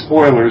to give away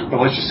spoilers, but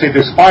let's just say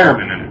there's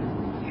firemen in it.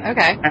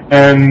 Okay.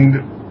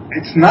 And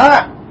it's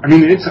not, I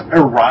mean, it's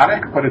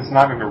erotic, but it's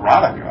not an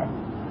erotica.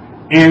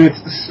 And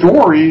it's the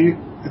story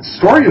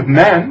of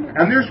men,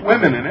 and there's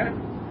women in it,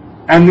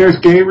 and there's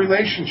gay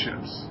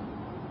relationships.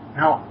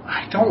 Now,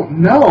 I don't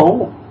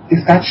know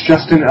if that's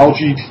just an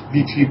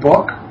LGBT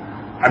book.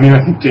 I mean,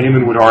 I think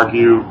Damon would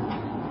argue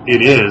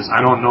it is.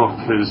 I don't know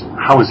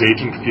how his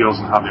agent feels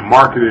and how they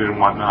market it and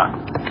whatnot.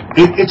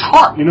 It's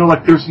hard,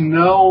 like there's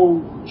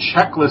no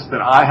checklist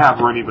that I have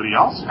or anybody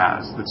else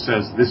has that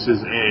says this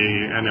is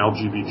an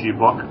LGBT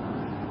book.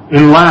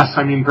 Unless,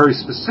 I mean, very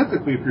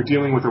specifically, if you're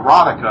dealing with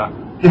erotica,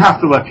 you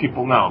have to let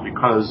people know,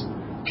 because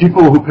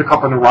people who pick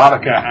up an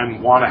erotica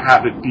and want to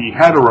have it be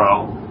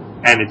hetero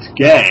and it's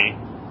gay,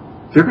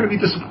 they're going to be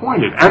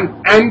disappointed.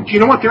 And you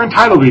know what? They're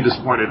entitled to be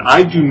disappointed.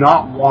 I do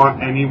not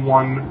want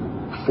anyone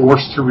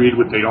forced to read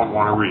what they don't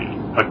want to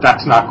read. But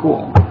that's not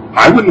cool.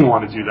 I wouldn't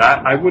want to do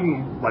that. I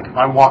wouldn't, like, if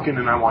I walk in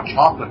and I want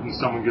chocolate and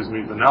someone gives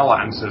me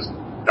vanilla and says,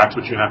 that's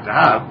what you have to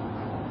have,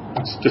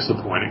 that's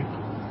disappointing.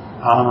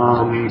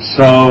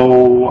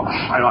 So,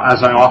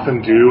 as I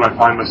often do, I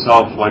find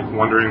myself, like,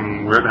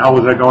 wondering, where the hell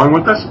was I going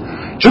with this?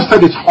 Just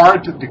that it's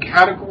hard to, the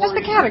categories. Just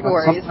the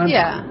categories,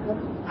 yeah.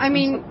 I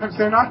mean, sometimes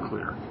they're not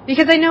clear.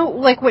 Because I know,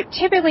 like, what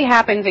typically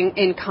happens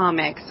in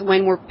comics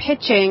when we're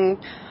pitching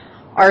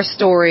our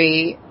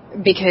story,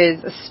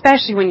 because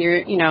especially when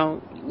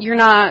you're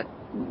not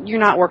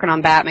working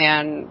on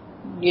Batman,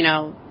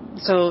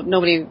 so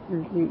nobody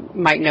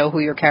might know who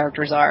your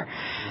characters are.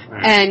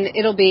 Right. And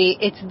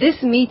it's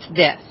this meets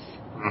this.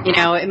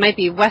 Mm-hmm. It might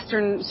be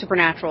Western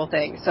supernatural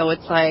thing. So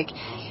it's like,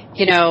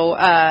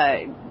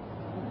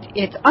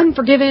 it's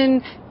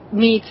Unforgiven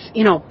meets,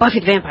 Buffy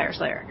the Vampire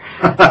Slayer.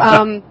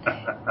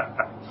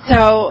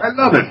 So I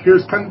love it.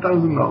 Here's $10,000.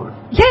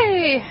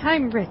 Yay!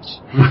 I'm rich.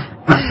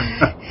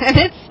 And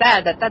it's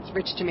sad that that's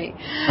rich to me.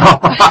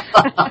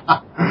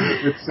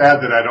 It's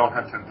sad that I don't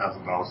have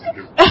 $10,000 to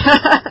do.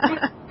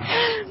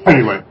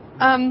 Anyway.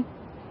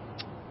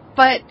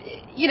 But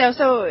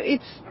so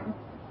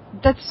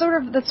that's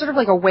sort of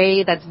like a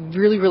way that's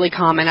really, really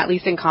common, at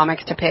least in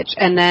comics, to pitch,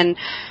 and then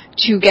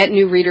to get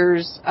new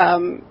readers.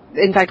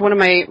 In fact, one of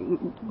my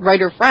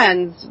writer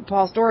friends,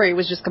 Paul Story,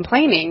 was just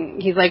complaining.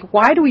 He's like,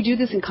 why do we do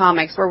this in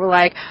comics where we're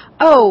like,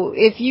 why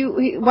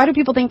do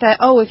people think that,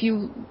 if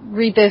you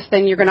read this,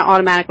 then you're going to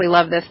automatically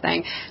love this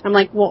thing? And I'm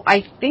like, well,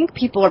 I think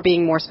people are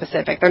being more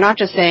specific. They're not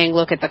just saying,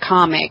 look at the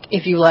comic.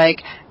 If you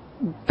like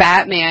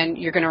Batman,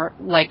 you're going to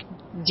like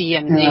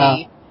DMZ.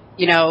 Yeah.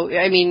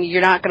 I mean,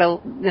 you're not going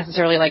to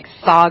necessarily like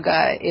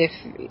Saga if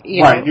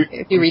you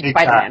read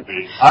Spider-Man.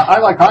 I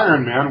like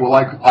Iron Man. Well,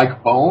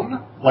 like Bone.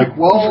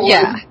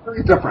 Yeah. It's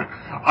very different.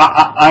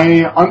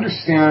 I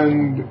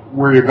understand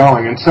where you're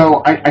going, and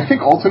so I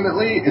think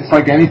ultimately it's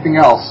like anything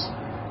else.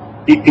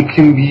 It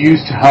can be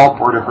used to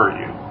help or to hurt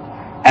you,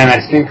 and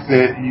I think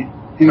that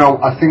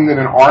a thing that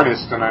an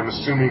artist, and I'm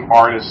assuming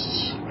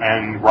artists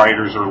and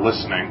writers are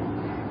listening.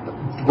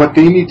 What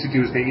they need to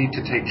do is they need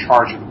to take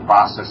charge of the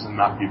process and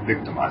not be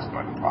victimized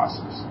by the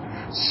process.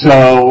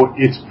 So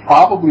it's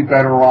probably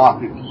better off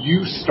if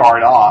you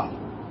start off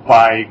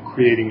by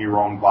creating your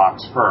own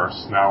box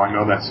first. Now, I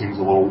know that seems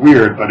a little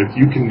weird, but if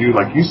you can do,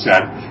 like you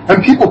said,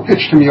 and people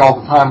pitch to me all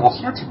the time all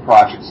sorts of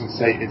projects and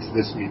say it's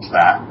this meets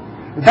that,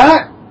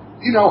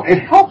 it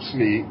helps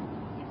me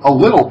a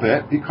little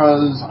bit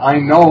because I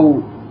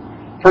know,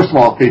 first of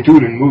all, if they do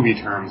it in movie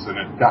terms, then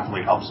it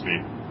definitely helps me.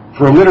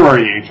 For a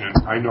literary agent,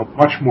 I know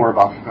much more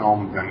about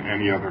film than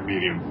any other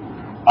medium.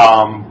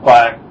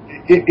 But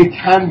it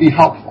can be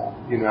helpful,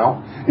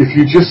 If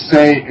you just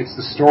say it's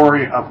the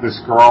story of this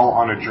girl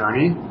on a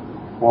journey,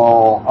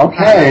 well,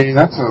 okay,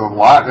 that's a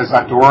lot. Is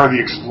that Dora the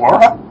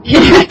Explorer?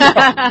 Is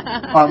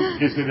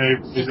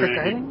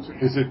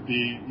it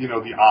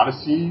the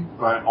Odyssey,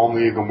 but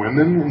only the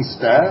women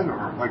instead?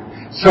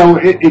 So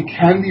it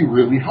can be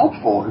really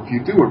helpful if you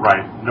do it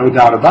right, no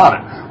doubt about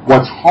it.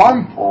 What's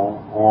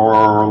harmful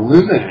or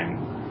limiting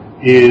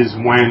is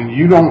when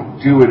you don't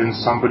do it and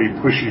somebody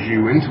pushes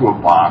you into a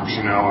box.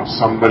 If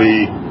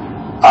somebody,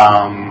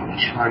 I'm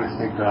trying to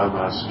think of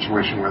a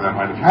situation where that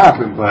might have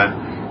happened, but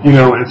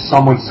if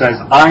someone says,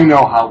 I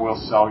know how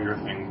we'll sell your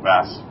thing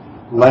best,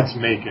 let's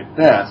make it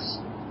this.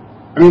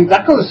 I mean,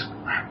 that goes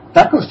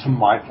to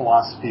my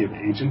philosophy of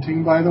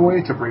agenting, by the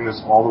way, to bring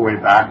this all the way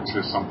back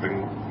to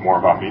something more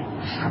about me.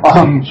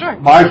 Sure.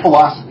 My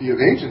philosophy of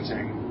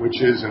agenting,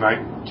 which is, and I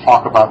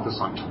talk about this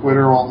on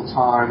Twitter all the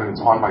time, and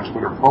it's on my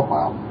Twitter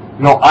profile,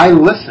 I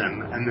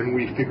listen, and then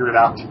we figure it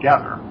out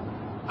together.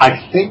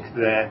 I think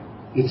that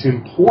it's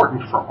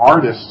important for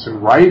artists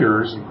and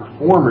writers and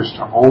performers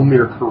to own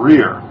their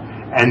career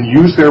and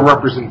use their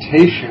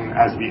representation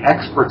as the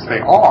experts they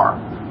are,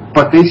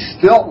 but they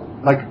still,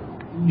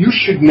 you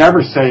should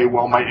never say,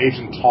 well, my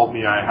agent told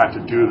me I had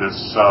to do this,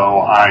 so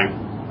I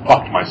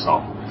fucked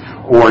myself.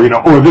 Or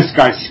this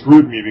guy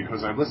screwed me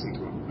because I listened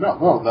to him.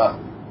 No,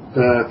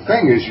 the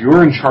thing is,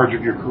 you're in charge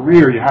of your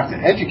career, you have to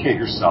educate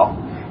yourself,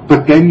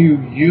 but then you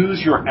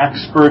use your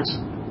experts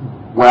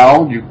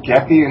well, you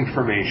get the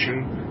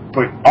information,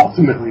 but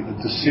ultimately the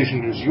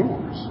decision is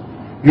yours.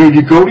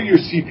 You go to your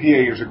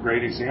CPA. Here's a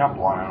great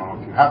example. I don't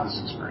know if you have this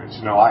experience.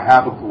 I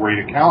have a great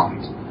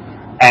accountant,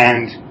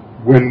 and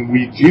when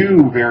we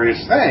do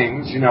various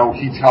things, he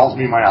tells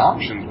me my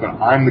options, but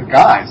I'm the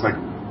guy. It's like,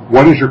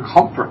 what is your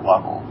comfort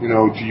level?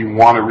 Do you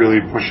want to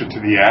really push it to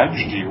the edge?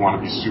 Do you want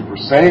to be super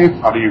safe?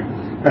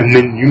 And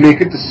then you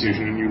make a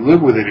decision and you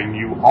live with it and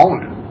you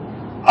own it.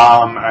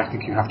 I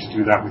think you have to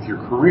do that with your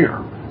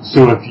career.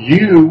 So if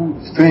you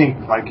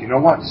think, like,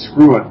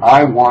 screw it,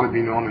 I want to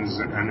be known as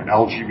an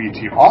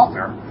LGBT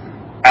author,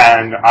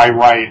 and I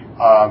write,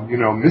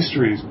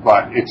 mysteries,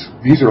 but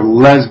these are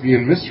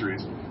lesbian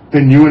mysteries,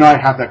 then you and I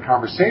have that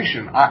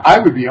conversation. I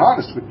would be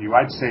honest with you.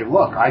 I'd say,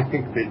 look, I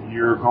think that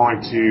you're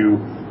going to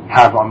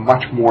have a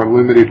much more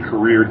limited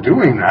career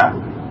doing that,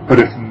 but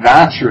if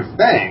that's your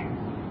thing,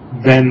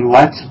 then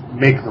let's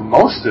make the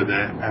most of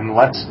it, and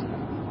let's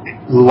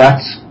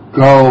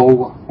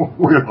go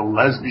where the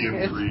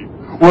lesbians read,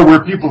 or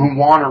where people who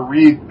want to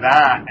read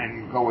that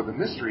and go with a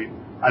mystery,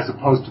 as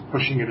opposed to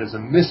pushing it as a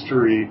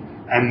mystery,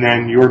 and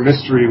then your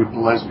mystery with the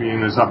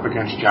lesbian is up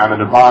against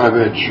Janet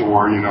Ivanovich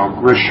or,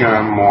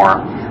 Grisham or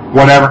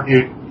whatever.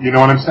 You know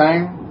what I'm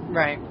saying?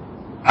 Right.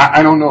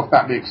 I don't know if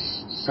that makes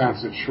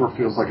sense. It sure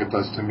feels like it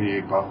does to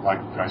me, but like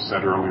I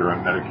said earlier,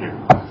 I'm medicated.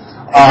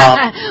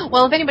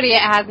 Well, if anybody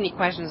has any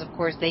questions, of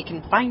course, they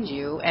can find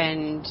you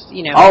and,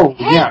 Oh,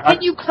 hey, yeah.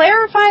 Can you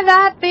clarify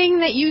that thing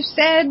that you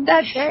said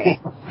that day?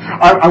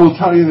 I will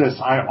tell you this.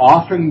 I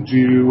often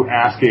do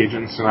ask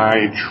agents, and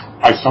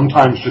I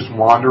sometimes just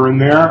wander in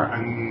there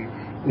and,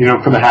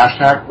 for the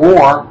hashtag,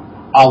 or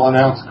I'll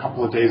announce a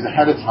couple of days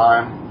ahead of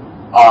time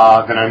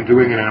that I'm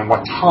doing it and at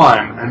what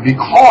time. And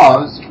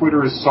because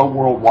Twitter is so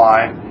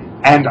worldwide,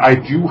 and I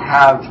do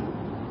have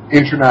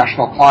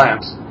international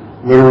clients,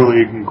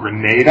 literally in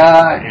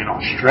Grenada, in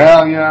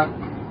Australia,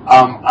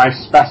 I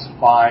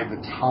specify the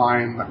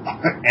time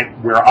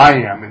where I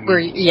am in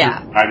the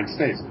United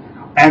States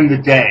and the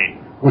day.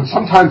 What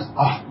sometimes,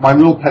 my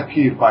little pet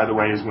peeve, by the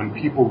way, is when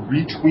people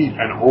retweet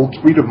an old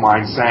tweet of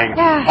mine saying,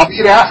 I'll be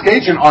at Ask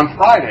Agent on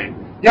Friday.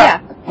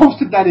 I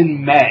posted that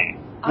in May.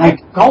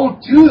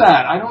 Don't do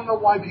that. I don't know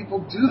why people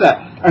do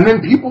that. And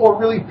then people are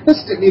really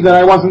pissed at me that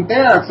I wasn't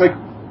there. It's like,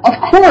 of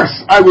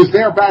course I was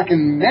there back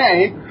in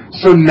May.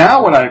 So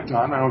now what I've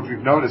done, I don't know if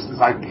you've noticed, is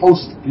I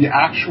post the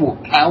actual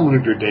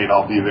calendar date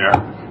I'll be there.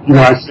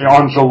 I say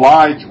on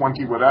July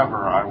 20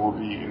 whatever, I will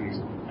be in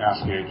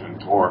Ask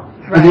Agent.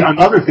 And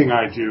another thing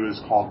I do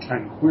is called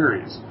 10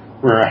 Queries,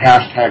 where a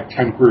hashtag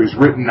 10 Queries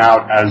written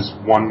out as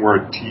one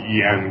word,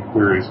 TEN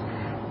queries.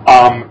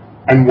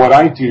 And what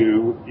I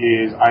do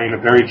is I, in a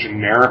very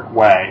generic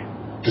way,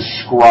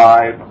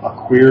 describe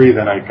a query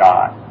that I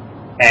got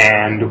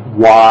and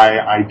why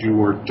I do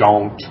or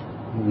don't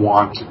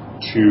want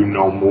to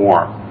know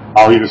more.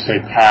 I'll either say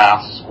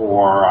pass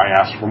or I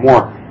ask for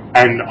more.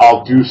 And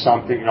I'll do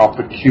something, I'll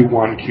put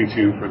Q1,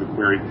 Q2 for the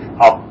query.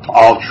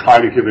 I'll try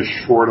to give a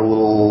short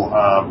little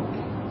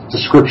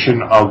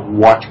description of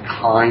what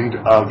kind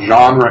of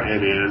genre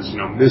it is,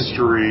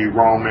 mystery,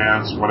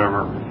 romance,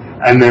 whatever.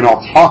 And then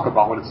I'll talk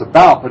about what it's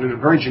about, but in a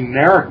very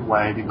generic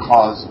way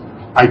because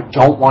I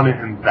don't want to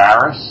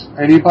embarrass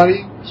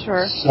anybody.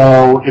 Sure.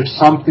 So if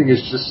something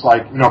is just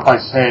like, if I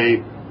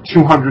say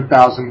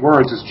 200,000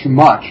 words is too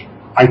much,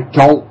 I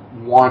don't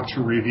want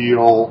to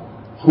reveal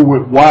who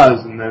it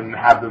was and then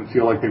have them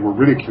feel like they were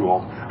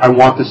ridiculed. I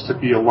want this to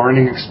be a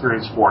learning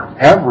experience for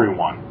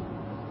everyone.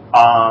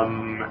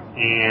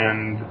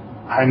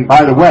 And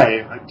by the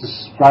way,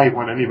 despite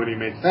what anybody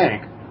may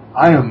think,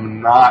 I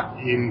am not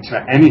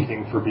into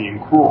anything for being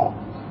cruel.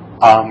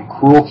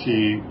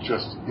 Cruelty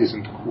just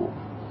isn't cool.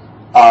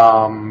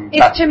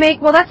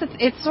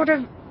 It's sort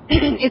of,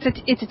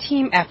 it's a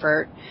team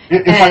effort.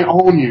 If I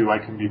own you, I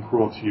can be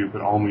cruel to you,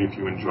 but only if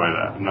you enjoy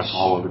that, and that's a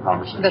whole other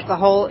conversation. That's a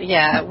whole,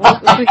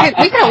 well, we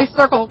can always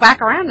circle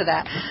back around to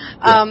that.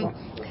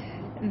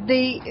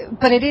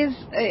 But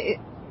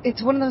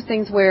it's one of those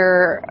things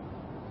where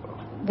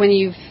when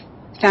you've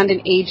found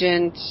an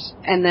agent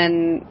and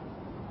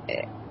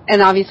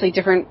obviously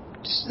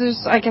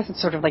I guess it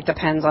sort of like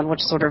depends on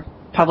which sort of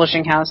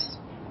publishing house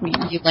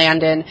you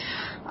land in.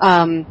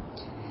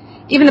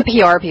 Even the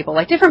PR people,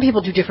 like different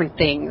people do different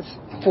things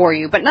for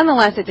you, but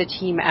nonetheless it's a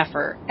team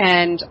effort.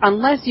 And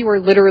unless you are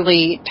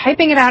literally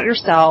typing it out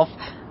yourself,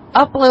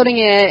 uploading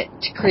it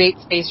to create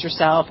space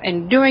yourself,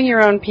 and doing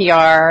your own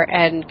PR,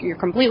 and you're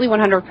completely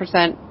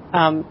 100%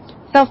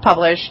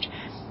 self-published,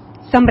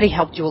 somebody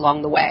helped you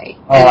along the way.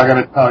 Oh, I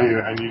gotta tell you,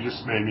 and you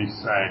just made me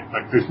say,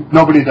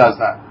 nobody does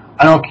that.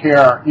 I don't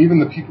care. Even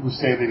the people who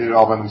say they did it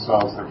all by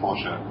themselves, they're full of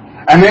shit.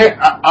 And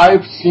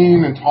I've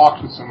seen and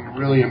talked with some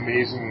really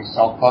amazing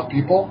self-pub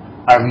people.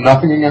 I have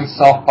nothing against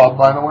self-pub,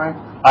 by the way.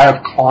 I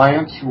have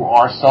clients who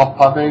are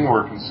self-pubbing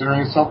or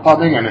considering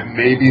self-pubbing, and it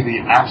may be the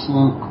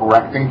absolute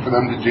correct thing for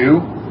them to do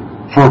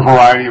for a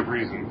variety of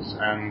reasons.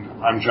 And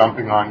I'm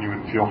jumping on you,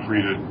 and feel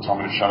free to tell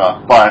me to shut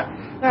up. But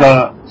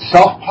the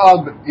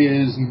self-pub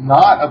is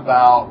not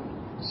about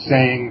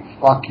saying,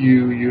 fuck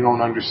you, you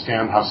don't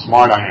understand how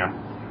smart I am.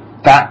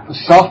 That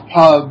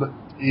self-pub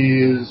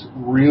is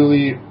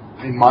really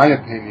in my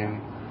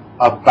opinion,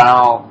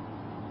 about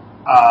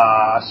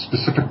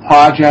specific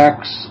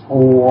projects,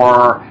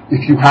 or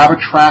if you have a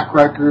track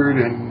record.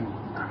 And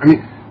I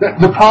mean,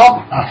 the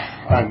problem,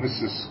 and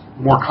this is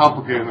more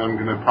complicated than I'm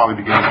going to probably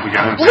begin to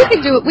get into.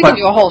 Well, we can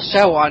do a whole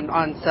show on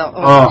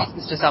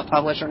to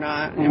self-publish or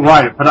not. Anyway.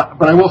 Right,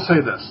 but I will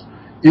say this: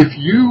 if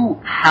you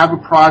have a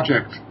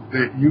project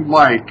that you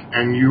like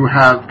and you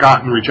have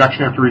gotten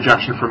rejection after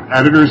rejection from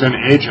editors and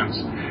agents,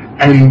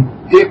 and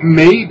it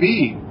may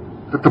be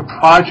that the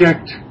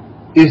project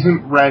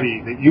isn't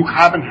ready, that you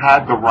haven't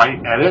had the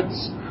right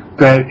edits,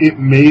 that it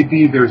may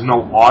be there's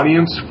no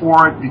audience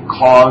for it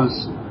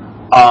because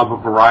of a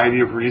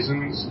variety of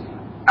reasons,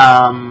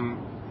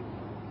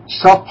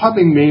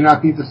 self-pubbing may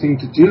not be the thing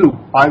to do,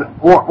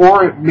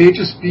 or it may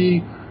just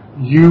be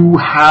you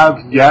have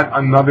yet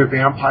another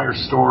vampire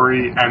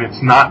story and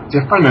it's not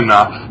different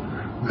enough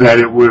that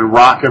it would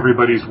rock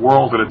everybody's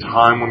world at a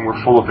time when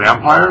we're full of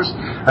vampires.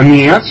 And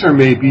the answer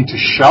may be to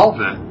shelve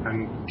it,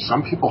 and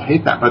some people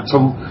hate that, but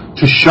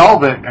to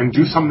shelve it and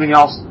do something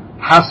else,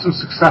 have some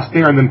success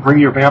there, and then bring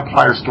your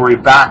vampire story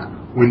back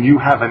when you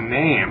have a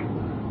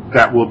name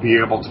that will be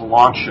able to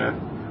launch it.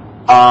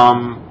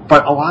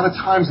 But a lot of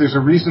times there's a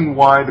reason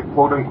why the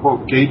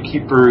quote-unquote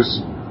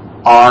gatekeepers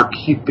are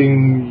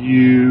keeping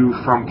you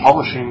from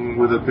publishing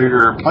with a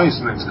bigger place,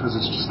 and it's because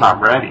it's just not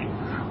ready,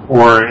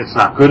 or it's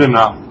not good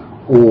enough,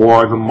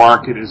 or the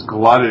market is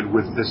glutted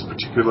with this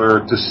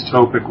particular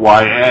dystopic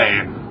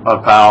YA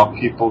about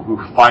people who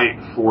fight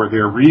for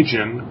their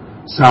region.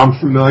 Sound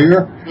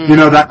familiar? Mm-hmm. You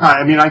know, that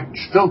kind. I mean, I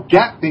still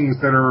get things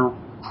that are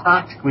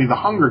practically the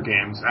Hunger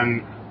Games,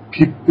 and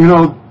you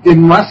know,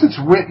 unless it's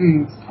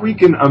written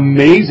freaking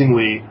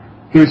amazingly,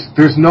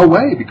 there's no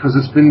way, because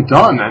it's been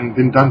done and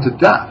been done to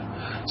death.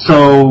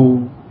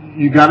 So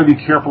you got to be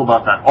careful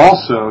about that.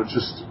 Also,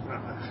 just,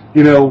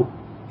 you know,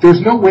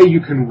 there's no way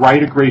you can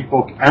write a great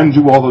book and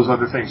do all those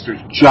other things.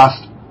 There's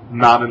just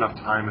not enough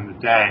time in the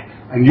day,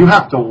 and you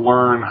have to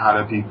learn how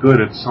to be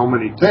good at so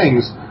many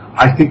things.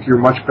 I think you're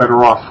much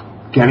better off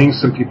getting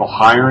some people,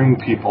 hiring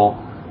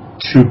people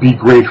to be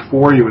great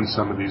for you in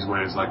some of these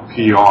ways, like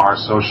PR,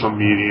 social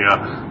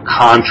media,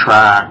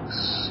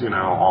 contracts, you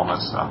know, all that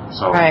stuff.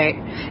 So right.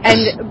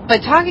 But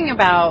talking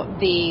about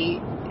the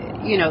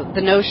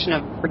notion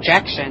of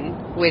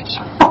rejection, which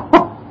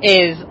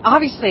is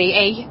obviously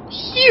a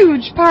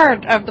huge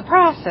part of the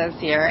process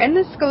here, and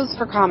this goes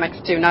for comics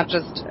too, not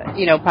just,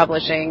 you know,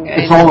 publishing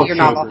your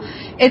novel.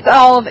 It's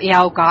all of,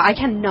 oh God,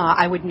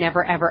 I would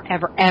never, ever,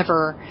 ever,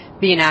 ever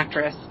be an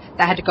actress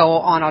that had to go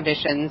on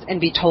auditions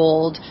and be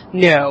told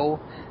no.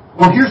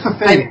 Well, here's the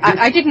thing.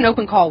 I did an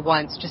open call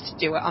once just to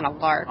do it on a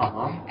lark,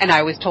 and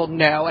I was told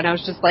no, and I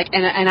was just like,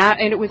 and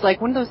it was like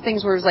one of those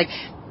things where it was like,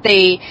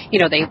 they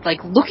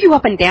like look you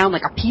up and down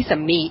like a piece of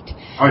meat,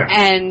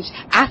 and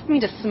asked me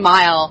to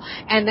smile,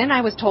 and then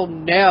I was told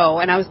no,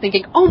 and I was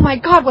thinking, oh my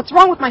God, what's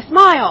wrong with my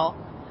smile?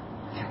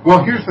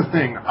 Well, here's the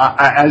thing.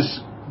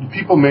 As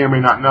people may or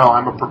may not know,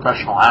 I'm a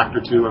professional actor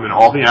too. I'm in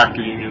all the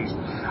actor unions.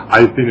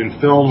 I've been in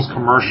films,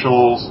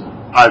 commercials.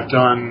 I've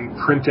done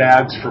print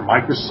ads for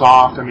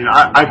Microsoft. I mean,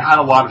 I've had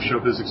a lot of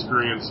showbiz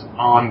experience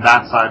on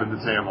that side of the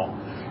table.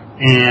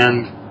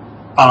 And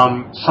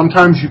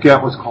sometimes you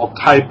get what's called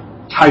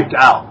typed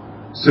out.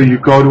 So you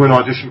go to an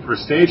audition for a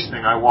stage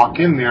thing. I walk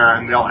in there,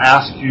 and they'll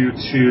ask you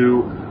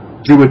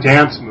to do a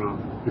dance move.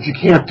 If you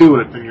can't do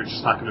it, then you're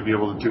just not going to be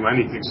able to do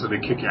anything, so they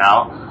kick you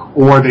out.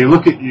 Or they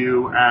look at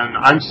you, and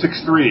I'm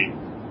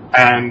 6'3",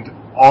 and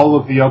all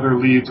of the other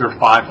leads are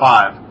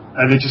 5'5",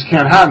 and they just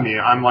can't have me.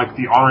 I'm like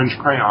the orange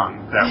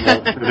crayon that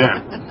won't fit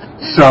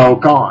in. So,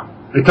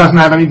 gone. It doesn't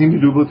have anything to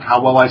do with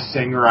how well I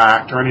sing or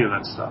act or any of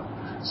that stuff.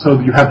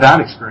 So you have that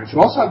experience. You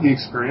also have the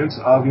experience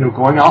of, you know,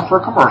 going out for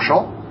a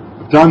commercial.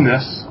 I've done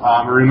this.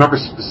 I remember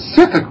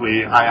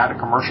specifically I had a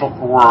commercial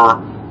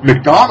for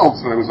McDonald's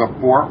that I was up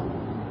for.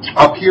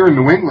 Up here in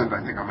New England,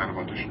 I think I might have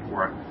auditioned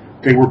for it.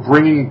 They were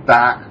bringing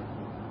back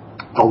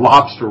the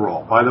lobster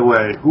roll. By the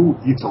way, who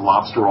eats a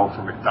lobster roll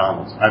from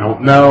McDonald's? I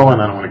don't know,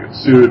 and I don't want to get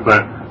sued,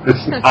 but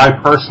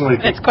I personally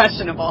think it's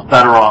questionable.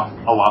 Better off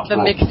a lobster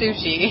roll. The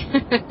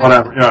McSushi.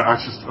 Whatever. Yeah,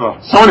 it's just.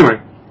 So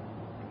anyway,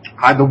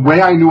 the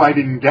way I knew I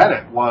didn't get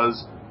it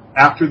was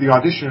after the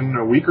audition,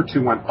 a week or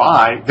two went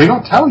by. They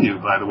don't tell you,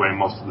 by the way,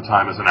 most of the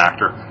time as an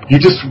actor.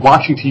 You're just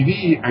watching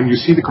TV and you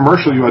see the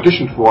commercial you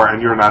auditioned for, and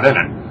you're not in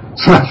it.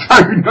 So that's how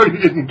you know you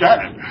didn't get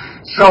it.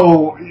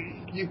 So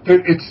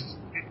it's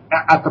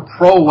at the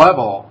pro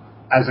level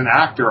as an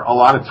actor. A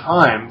lot of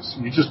times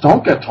you just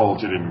don't get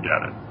told you didn't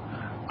get it.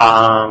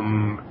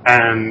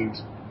 And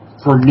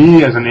for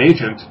me as an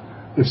agent,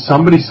 if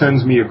somebody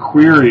sends me a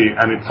query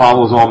and it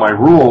follows all my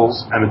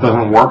rules and it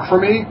doesn't work for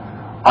me,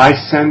 I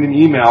send an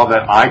email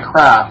that I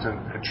craft,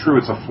 and true,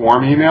 it's a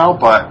form email,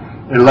 but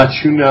it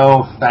lets you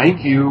know,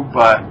 thank you,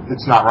 but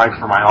it's not right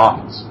for my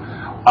office.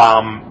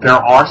 There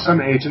are some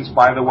agents,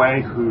 by the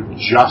way, who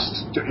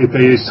just, if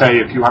they say,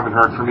 if you haven't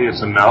heard from me,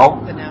 it's a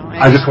no.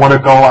 I just want to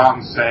go out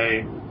and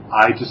say,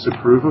 I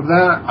disapprove of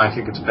that. I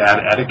think it's bad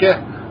etiquette.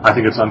 I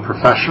think it's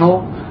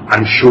unprofessional.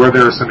 I'm sure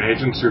there are some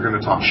agents who are going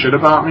to talk shit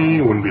about me.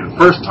 It wouldn't be the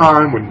first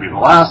time, wouldn't be the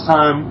last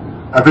time.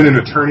 I've been an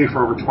attorney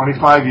for over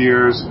 25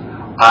 years.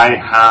 I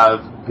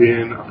have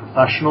been a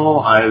professional.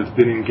 I've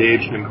been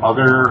engaged in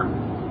other,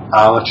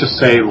 let's just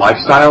say,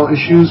 lifestyle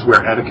issues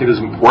where etiquette is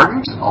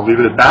important. I'll leave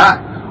it at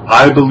that.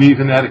 I believe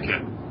in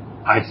etiquette.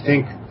 I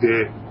think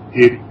that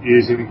it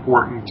is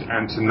important,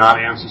 and to not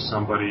answer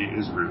somebody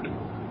is rude.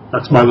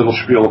 That's my little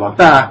spiel about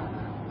that.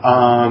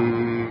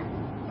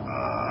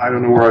 I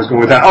don't know where I was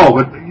going with that. Oh,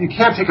 but you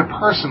can't take it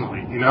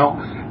personally, you know?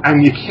 And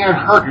you can't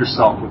hurt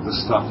yourself with this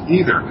stuff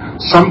either.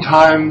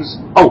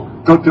 Sometimes,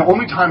 the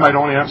only time I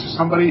don't answer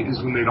somebody is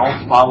when they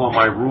don't follow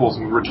my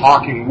rules. And we were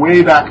talking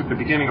way back at the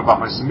beginning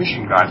about my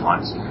submission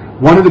guidelines.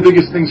 One of the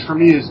biggest things for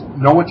me is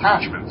no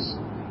attachments.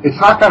 It's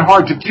not that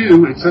hard to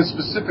do. It says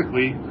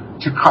specifically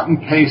to cut and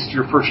paste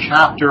your first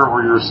chapter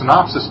or your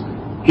synopsis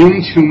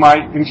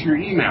into your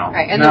email.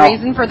 Right, and now, the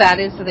reason for that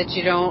is so that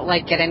you don't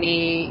get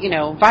any,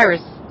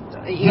 virus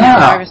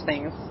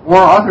things. Or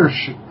other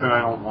shit that I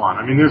don't want.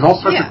 I mean, there's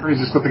all sorts of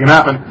crazy stuff that can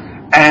happen.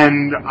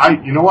 And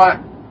you know what?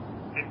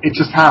 It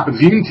just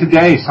happens. Even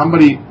today,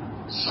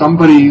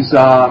 somebody's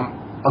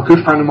a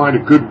good friend of mine,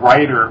 a good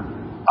writer,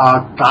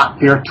 got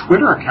their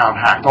Twitter account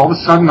hacked. All of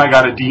a sudden, I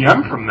got a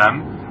DM from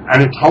them,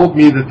 and it told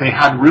me that they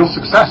had real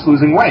success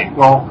losing weight.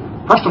 Well,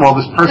 first of all,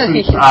 this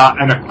person's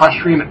an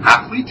equestrian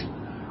athlete,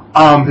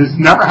 has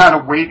never had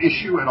a weight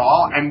issue at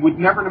all, and would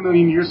never in a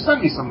million years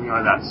send me something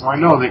like that. So I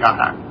know they got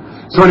hacked.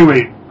 So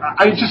anyway,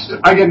 I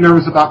get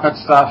nervous about that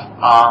stuff.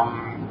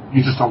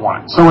 You just don't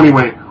want it. So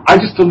anyway, I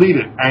just delete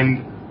it.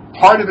 And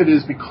part of it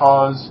is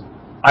because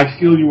I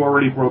feel you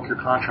already broke your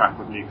contract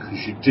with me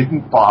because you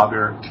didn't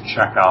bother to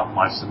check out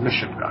my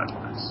submission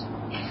guidelines.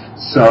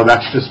 So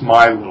that's just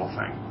my little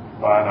thing.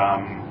 But,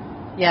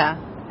 yeah.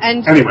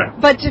 And anyway.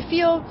 But to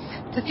feel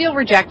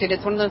rejected,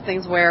 it's one of those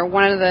things where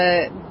one of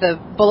the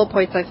bullet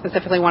points I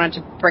specifically wanted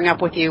to bring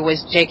up with you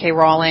was J.K.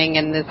 Rowling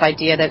and this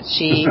idea that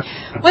she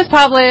was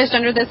published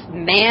under this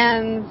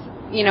man's,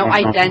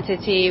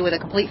 identity with a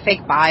complete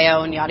fake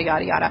bio and yada,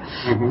 yada, yada.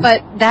 Mm-hmm.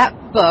 But that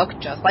book,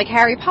 just like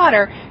Harry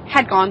Potter,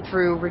 had gone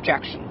through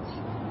rejections.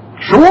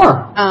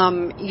 Sure.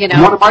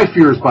 One of my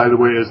fears, by the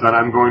way, is that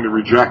I'm going to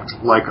reject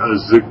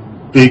a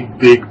big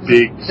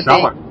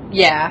seller.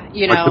 Yeah,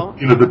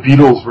 the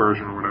Beatles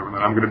version or whatever.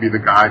 That I'm going to be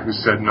the guy who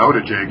said no to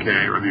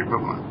JK or the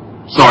equivalent.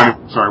 Sorry,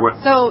 what?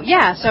 So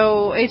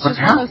it's just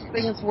one of those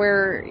things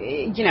where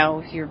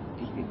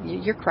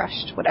you're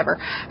crushed, whatever.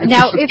 It's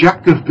now, a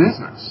subjective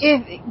business.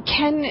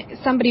 Can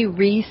somebody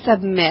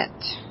resubmit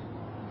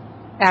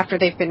after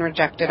they've been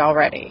rejected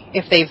already?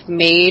 If they've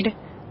made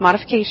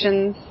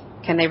modifications,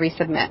 can they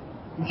resubmit?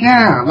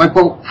 Yeah,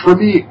 for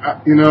me,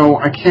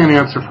 I can't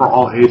answer for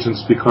all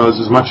agents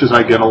because as much as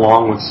I get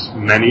along with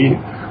many,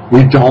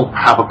 we don't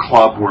have a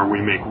club where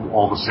we make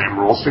all the same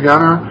rules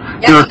together.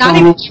 Yeah, not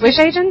even Swish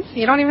agents?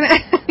 You don't even...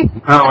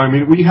 No, I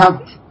mean, we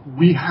have,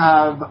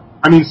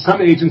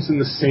 some agents in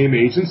the same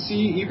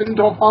agency even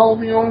don't follow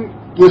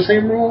the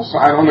same rules.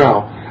 I don't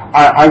know.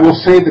 I will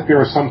say that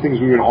there are some things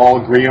we would all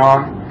agree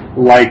on,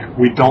 like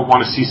we don't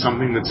want to see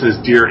something that says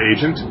Dear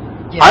Agent.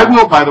 Yeah. I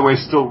will, by the way,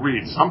 still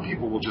read. Some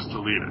people will just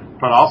delete it,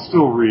 but I'll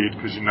still read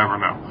because you never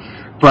know.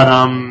 But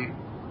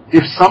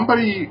if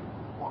somebody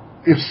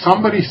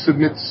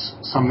submits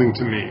something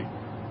to me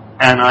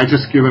and I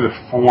just give it a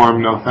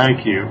form, no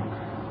thank you,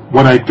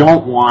 what I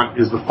don't want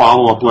is the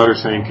follow-up letter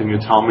saying, can you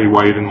tell me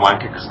why you didn't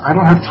like it? Because I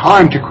don't have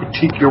time to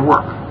critique your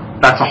work.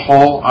 That's a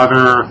whole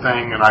other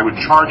thing, and I would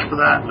charge for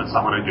that, and that's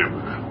not what I do.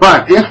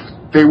 But if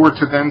they were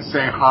to then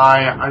say,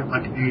 hi,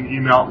 like in an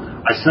email,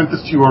 I sent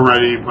this to you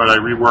already, but I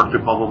reworked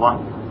it, blah, blah, blah.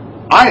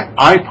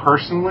 I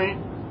personally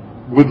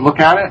would look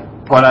at it,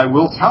 but I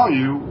will tell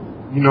you,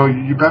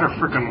 you better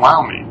frickin'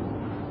 wow me.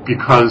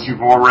 Because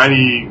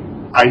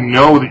I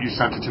know that you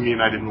sent it to me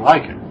and I didn't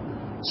like it.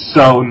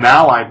 So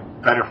now I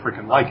better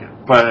frickin' like it.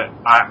 But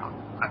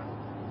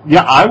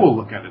I will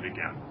look at it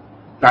again.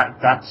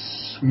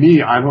 That's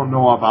me. I don't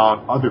know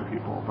about other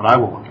people, but I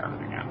will look at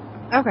it again.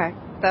 Okay.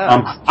 So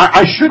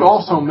I should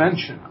also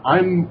mention,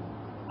 I'm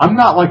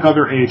not like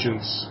other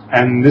agents,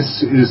 and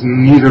this is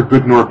neither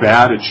good nor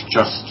bad, it's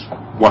just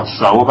what's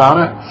so about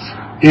it,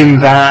 in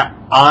that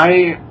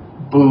I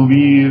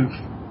believe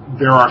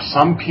there are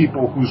some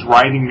people whose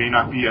writing may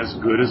not be as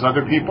good as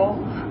other people,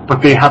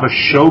 but they have a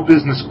show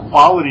business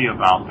quality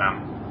about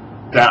them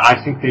that I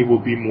think they will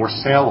be more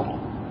saleable,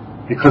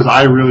 because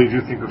I really do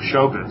think of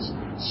showbiz.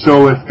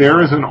 So if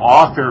there is an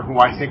author who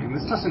I think, and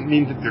this doesn't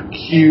mean that they're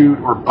cute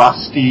or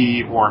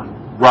busty or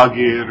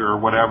rugged or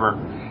whatever,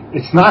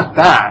 it's not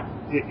that.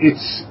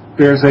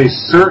 There's a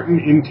certain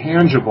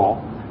intangible,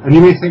 and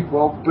you may think,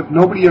 well, but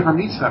nobody ever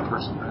meets that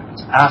person.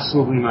 It's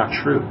absolutely not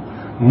true.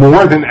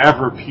 More than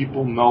ever,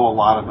 people know a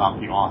lot about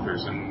the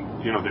authors, and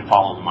they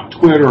follow them on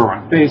Twitter or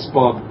on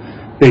Facebook.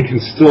 They can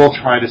still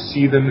try to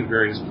see them in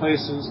various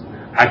places.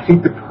 I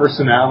think the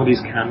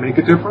personalities can make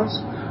a difference,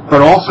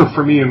 but also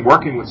for me in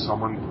working with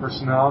someone,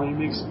 personality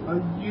makes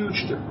a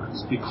huge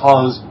difference,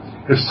 because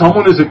If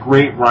someone is a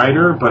great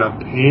writer but a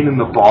pain in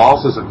the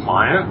balls as a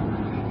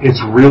client,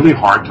 it's really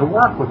hard to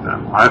work with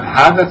them. I've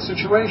had that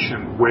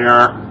situation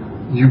where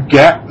you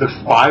get the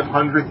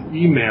 500th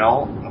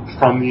email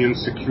from the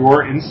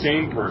insecure,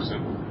 insane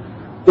person,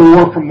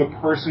 or from the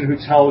person who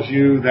tells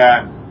you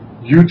that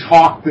you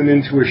talked them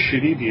into a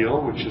shitty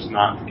deal, which is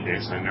not the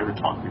case. I never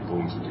talk people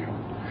into a deal.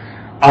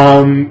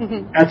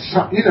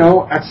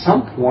 At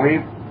some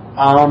point,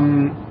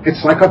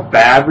 it's like a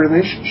bad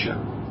relationship.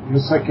 And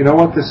it's like, you know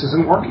what, this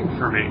isn't working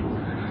for me.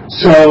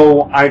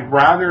 So I'd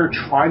rather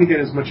try to get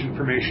as much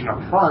information up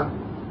front.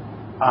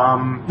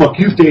 Look,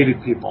 you've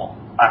dated people.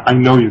 I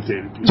know you've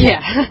dated people.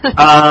 Yeah.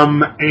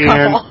 And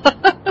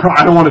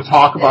I don't want to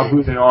talk about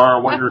who they are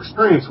or what your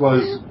experience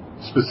was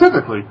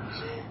specifically.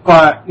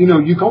 But,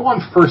 you go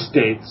on first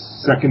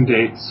dates, second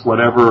dates,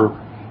 whatever,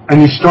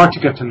 and you start to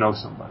get to know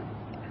somebody.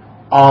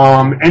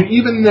 And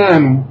even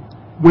then,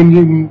 when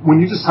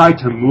you decide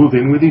to move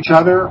in with each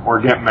other or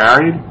get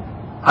married,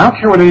 I don't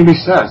care what anybody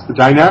says. The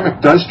dynamic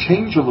does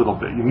change a little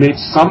bit. You made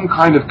some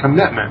kind of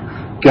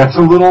commitment. Gets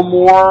a little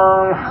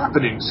more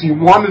happening. So you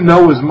want to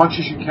know as much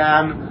as you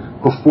can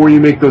before you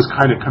make those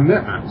kind of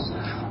commitments.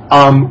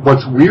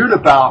 What's weird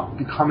about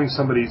becoming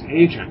somebody's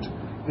agent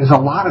is a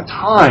lot of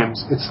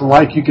times it's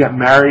like you get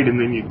married and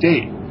then you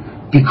date.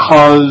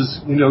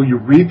 Because, you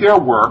read their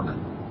work.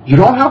 You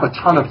don't have a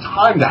ton of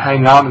time to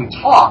hang out and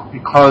talk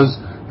because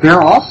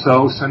they're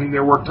also sending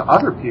their work to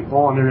other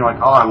people, and then you're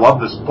like, oh, I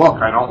love this book.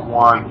 I don't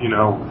want,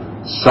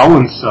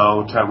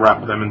 so-and-so to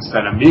rep them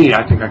instead of me.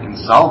 I think I can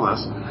sell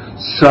this.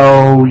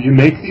 So you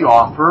make the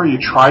offer, you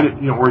try to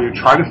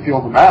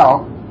feel them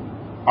out,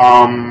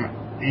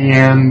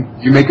 and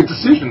you make a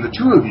decision, the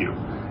two of you.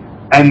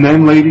 And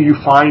then later you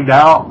find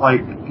out,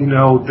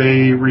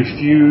 they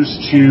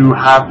refuse to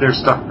have their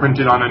stuff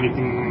printed on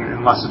anything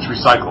unless it's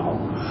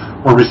recyclable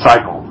or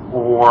recycled.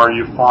 Or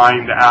you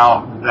find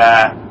out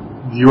that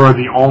you're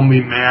the only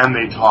man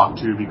they talk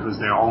to because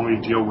they only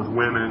deal with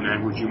women,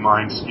 and would you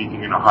mind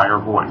speaking in a higher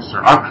voice?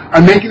 Or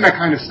I'm making that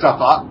kind of stuff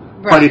up,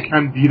 right. But it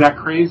can be that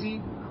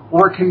crazy,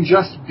 or it can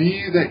just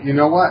be that,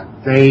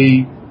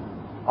 they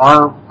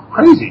are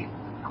crazy.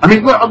 I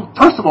mean,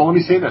 first of all, let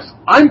me say this.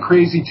 I'm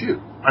crazy too.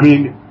 I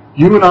mean,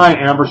 you and I,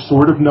 Amber,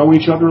 sort of know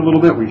each other a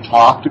little bit. We've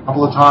talked a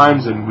couple of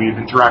times, and we've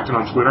interacted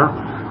on Twitter.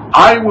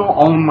 I will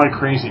own my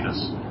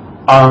craziness.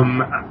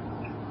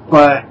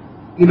 But,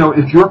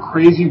 if your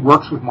crazy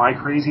works with my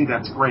crazy,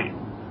 that's great.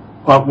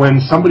 But when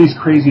somebody's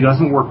crazy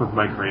doesn't work with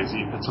my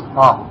crazy, it's a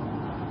problem.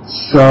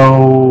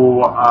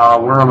 So,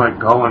 where am I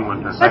going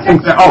with this? I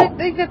think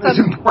it's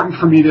important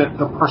for me that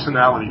the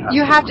personality has to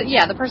work.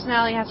 Yeah, the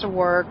personality has to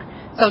work.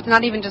 So it's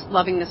not even just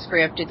loving the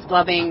script, it's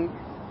loving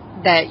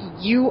that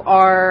you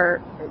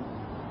are,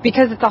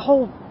 because it's a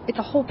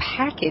whole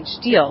package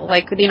deal.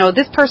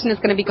 This person is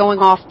going to be going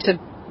off to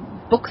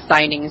book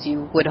signings,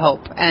 you would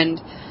hope,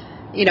 and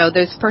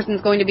this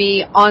person's going to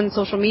be on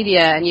social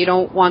media, and you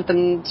don't want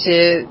them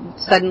to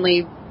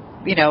suddenly,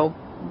 be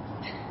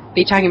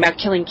talking about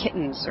killing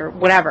kittens or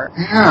whatever.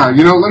 Yeah,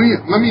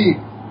 let me,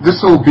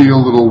 this will be a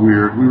little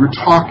weird. We were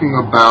talking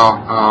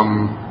about,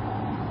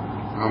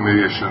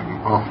 maybe I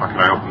shouldn't. Oh, fuck it,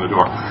 I opened the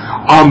door.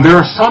 There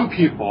are some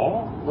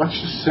people, let's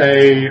just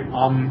say,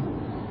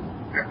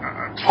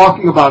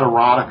 talking about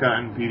erotica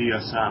and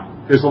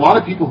BDSM. There's a lot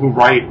of people who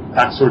write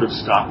that sort of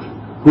stuff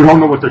who don't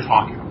know what they're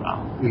talking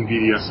about in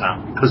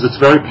BDSM, because it's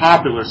very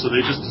popular, so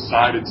they just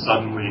decided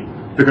suddenly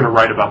they're going to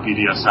write about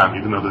BDSM,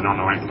 even though they don't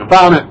know anything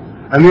about it,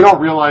 and they don't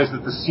realize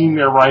that the scene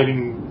they're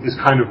writing is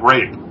kind of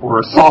rape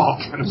or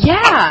assault. And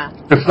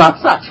it's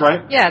not sex,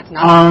 right? Yeah, it's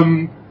not.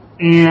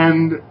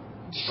 And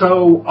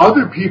so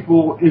other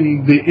people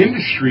in the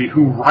industry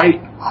who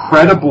write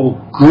credible,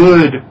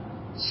 good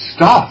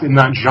stuff in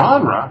that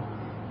genre,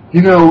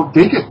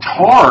 they get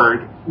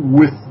tarred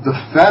with the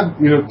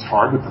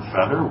tarred with the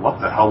feather? What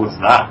the hell was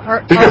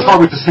that? They get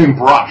tarred with the same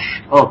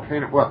brush. Oh,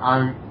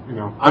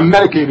 I'm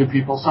medicated,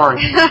 people,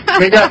 sorry.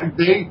 they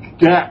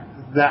get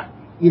that,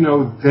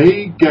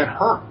 they get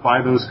hurt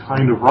by those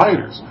kind of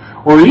writers.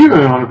 Or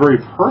even on a very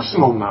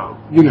personal note,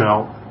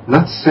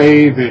 let's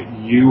say that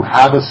you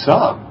have a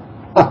sub.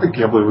 I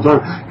can't believe it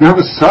was you have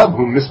a sub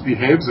who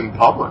misbehaves in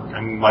public,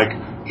 and,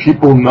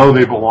 people know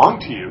they belong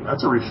to you.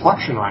 That's a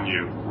reflection on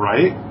you,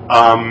 right?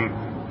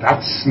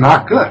 That's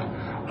not good.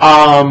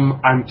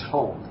 I'm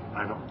told.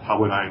 How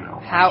would I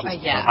know?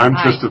 I'm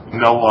just a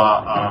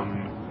vanilla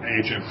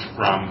agent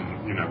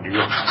from New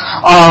York.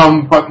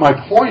 But my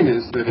point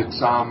is that it's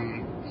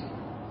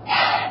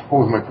what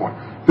was my point?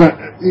 That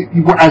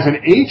as an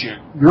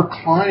agent, your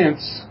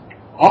clients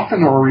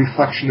often are a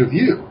reflection of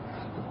you,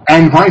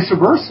 and vice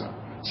versa.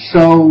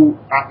 So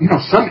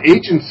some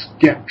agents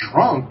get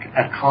drunk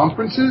at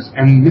conferences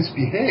and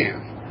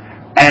misbehave,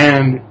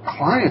 and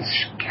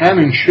clients can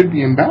and should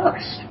be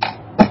embarrassed.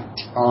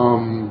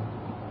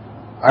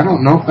 I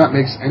don't know if that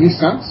makes any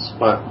sense,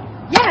 but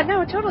yeah,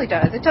 no, it totally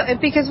does.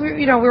 Because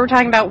we were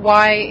talking about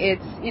why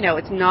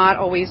it's not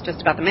always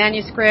just about the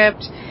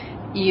manuscript.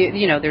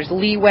 There's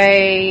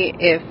leeway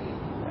if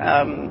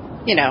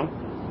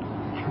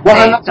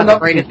that's not the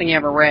greatest thing you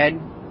ever read.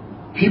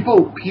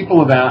 people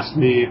have asked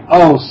me,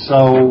 oh,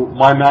 so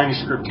my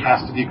manuscript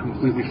has to be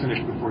completely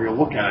finished before you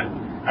look at it.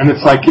 And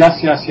it's like, yes,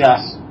 yes,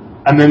 yes.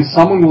 And then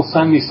someone will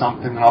send me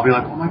something, and I'll be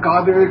like, oh my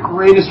God, they're the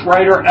greatest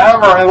writer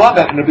ever. I love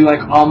it. And it'll be like,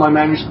 oh, my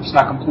manuscript's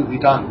not completely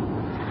done.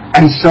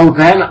 And so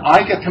then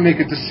I get to make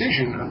a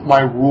decision if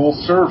my rule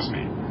serves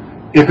me.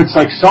 If it's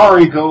like,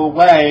 sorry, go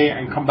away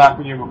and come back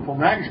when you have a full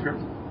manuscript.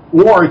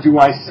 Or do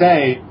I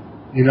say,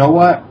 you know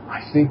what,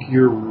 I think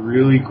you're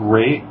really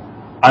great.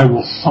 I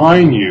will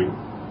sign you,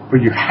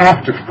 but you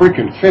have to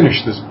freaking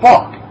finish this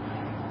book.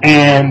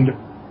 And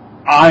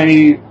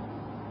I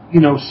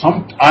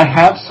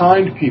have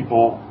signed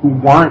people who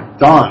weren't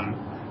done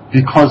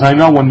because I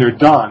know when they're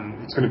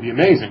done, it's going to be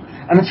amazing.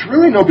 And it's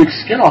really no big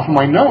skin off of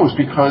my nose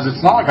because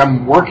it's not like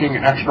I'm working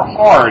extra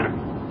hard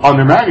on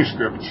their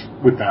manuscript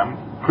with them,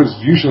 because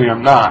usually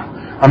I'm not.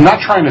 I'm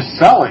not trying to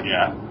sell it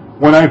yet.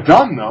 What I've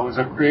done, though, is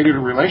I've created a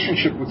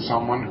relationship with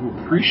someone who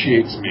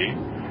appreciates me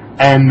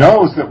and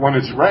knows that when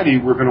it's ready,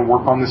 we're going to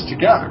work on this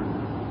together.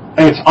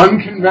 And it's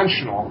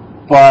unconventional,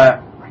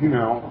 but,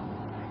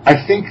 I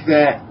think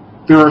that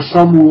there are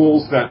some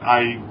rules that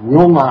I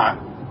will not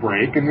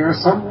break, and there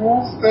are some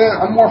rules that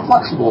I'm more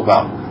flexible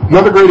about.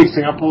 Another great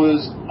example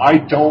is I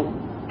don't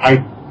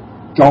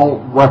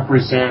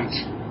represent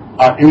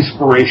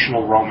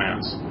inspirational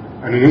romance.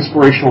 And an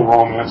inspirational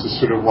romance is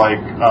sort of like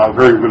a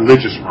very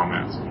religious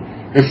romance.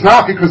 It's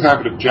not because I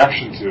have an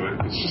objection to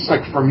it. It's just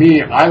like, for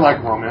me, I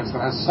like romance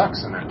that has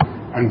sex in it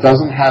and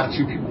doesn't have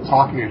two people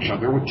talking to each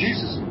other with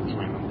Jesus in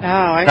between them.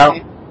 Oh, I now,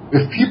 see.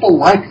 If people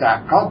like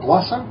that, God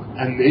bless them,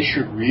 and they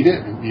should read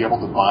it and be able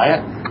to buy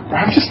it. But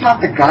I'm just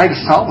not the guy to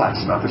sell that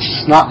stuff. It's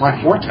just not my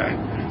forte.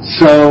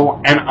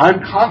 So, and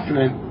I'm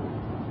confident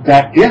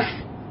that if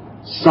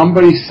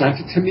somebody sent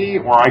it to me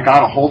or I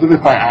got a hold of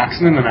it by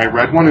accident and I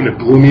read one and it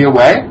blew me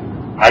away,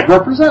 I'd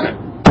represent it.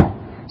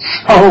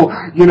 So,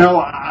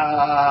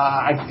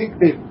 I think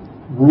that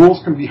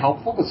rules can be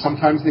helpful, but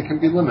sometimes they can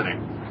be limiting.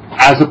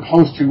 As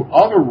opposed to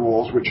other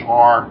rules, which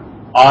are,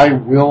 I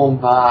will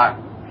not,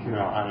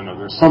 I don't know,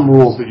 there's some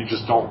rules that you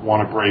just don't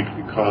want to break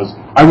because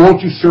I won't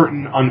do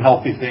certain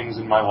unhealthy things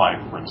in my life,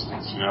 for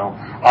instance,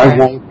 I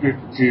won't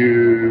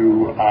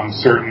do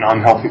certain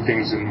unhealthy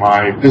things in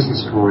my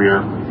business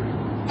career.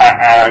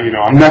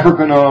 I'm never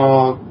going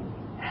to,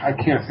 I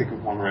can't think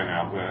of one right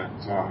now, but,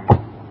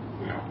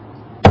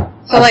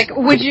 So,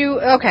 would you,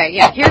 okay,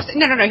 yeah,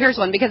 here's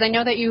one, because I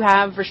know that you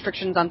have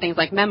restrictions on things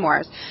like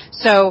memoirs.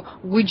 So,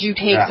 would you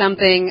take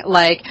something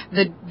like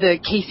the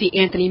Casey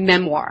Anthony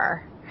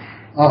memoir?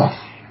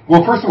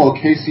 Well, first of all,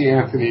 Casey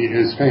Anthony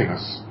is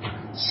famous.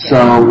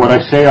 So what I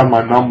say on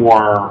my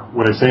memoir,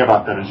 what I say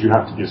about that is you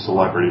have to be a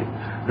celebrity.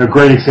 And a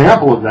great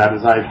example of that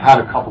is I've had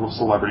a couple of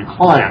celebrity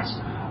clients.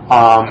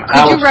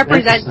 Could you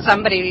represent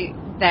somebody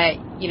that,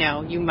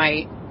 you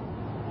might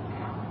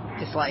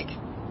dislike?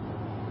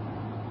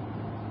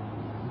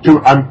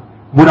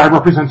 Would I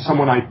represent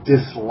someone I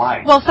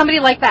dislike? Well, somebody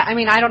like that. I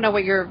mean, I don't know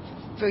what you're...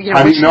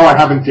 I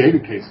haven't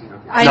dated Casey.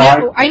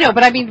 I know,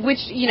 but I mean,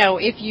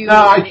 if you... No,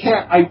 I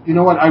can't, you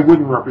know what, I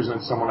wouldn't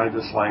represent someone I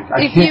dislike.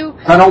 I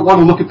don't want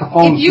to look at the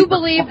phone. If you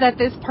believe that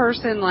this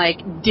person,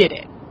 did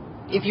it.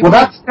 Well,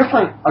 that's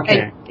different,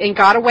 okay. And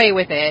got away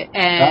with it,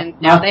 and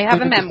now they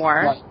have a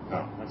memoir.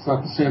 No, that's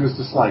not the same as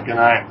dislike, and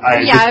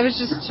I was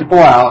just... People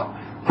out.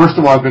 First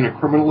of all, I've been a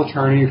criminal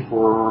attorney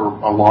for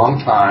a long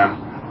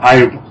time.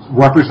 I've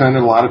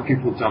represented a lot of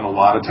people who've done a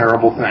lot of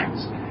terrible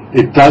things.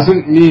 It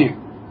doesn't mean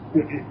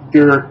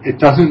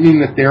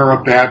that they're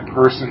a bad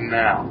person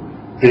now.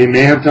 They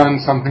may have done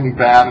something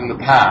bad in the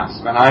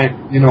past. And I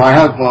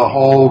have a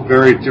whole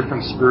very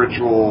different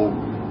spiritual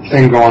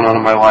thing going on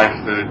in my life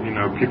that,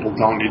 people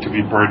don't need to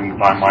be burdened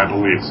by my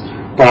beliefs.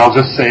 But I'll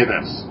just say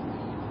this.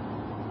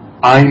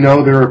 I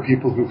know there are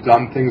people who've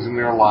done things in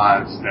their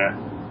lives that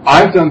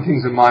I've done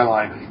things in my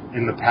life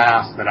in the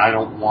past that I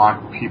don't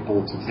want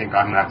people to think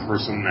I'm that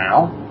person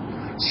now.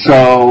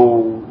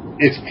 So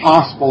it's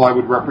possible I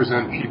would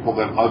represent people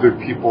that other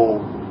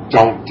people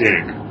don't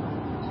dig.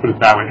 Let's put it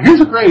that way.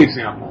 Here's a great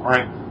example, all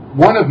right?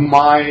 One of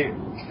my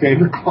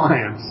favorite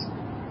clients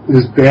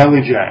is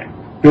Bailey J.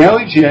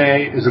 Bailey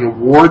J is an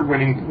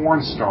award-winning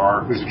porn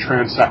star who's a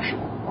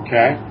transsexual,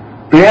 okay?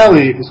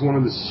 Bailey is one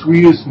of the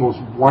sweetest,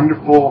 most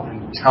wonderful,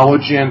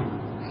 intelligent,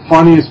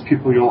 funniest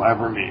people you'll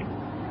ever meet.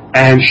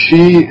 And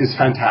she is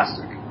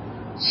fantastic.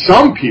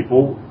 Some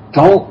people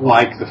don't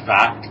like the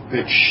fact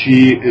that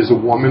she is a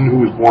woman who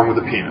was born with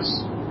a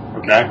penis.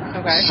 Okay?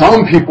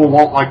 Some people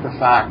won't like the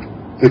fact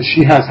that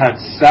she has had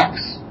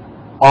sex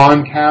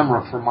on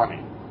camera for money.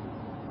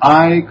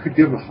 I could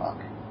give a fuck.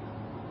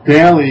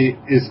 Bailey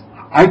is,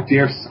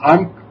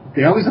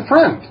 Bailey's a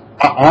friend.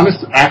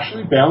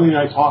 Actually, Bailey and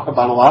I talk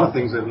about a lot of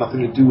things that have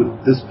nothing to do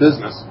with this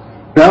business.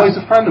 Bailey's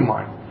a friend of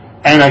mine.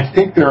 And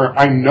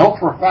I know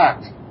for a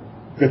fact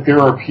that there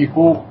are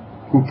people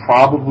who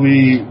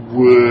probably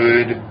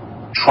would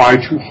try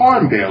to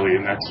harm Bailey,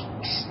 and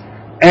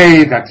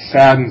that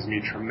saddens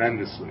me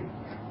tremendously.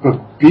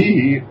 But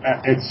B,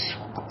 it's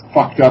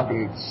fucked up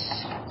and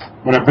it's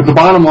whatever. But the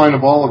bottom line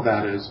of all of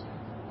that is,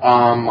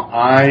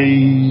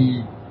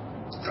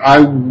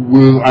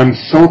 I'm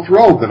so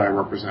thrilled that I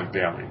represent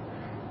Bailey.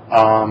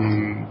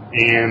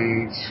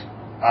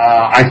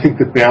 I think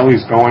that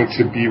Bailey's going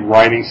to be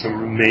writing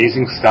some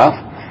amazing stuff.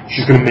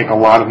 She's going to make a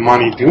lot of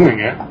money doing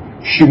it.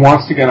 She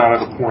wants to get out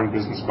of the porn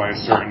business by a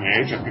certain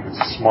age. I think it's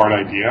a smart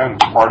idea, and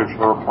part of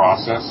her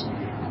process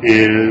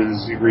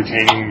is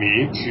retaining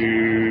me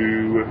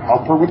to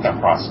help her with that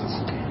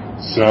process.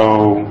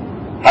 So,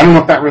 I don't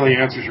know if that really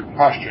answers your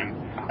question.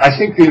 I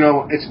think,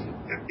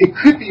 it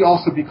could be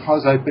also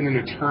because I've been an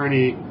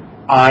attorney.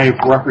 I've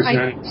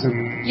represented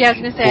some... Yeah, I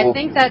was going to say, I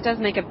think that does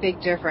make a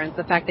big difference,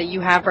 the fact that you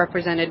have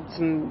represented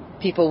some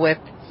people with,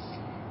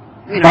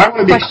 if I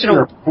want to be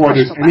clear before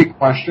there's any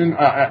question,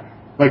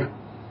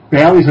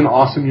 Bailey's an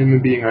awesome human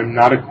being. I'm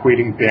not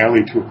equating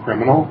Bailey to a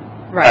criminal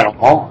at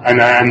all, and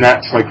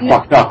that's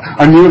fucked up.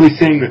 I'm merely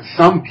saying that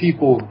some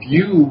people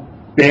view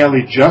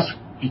Bailey just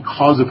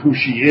because of who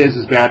she is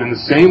as bad, in the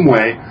same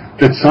way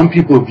that some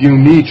people view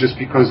me just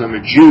because I'm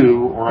a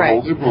Jew or I'm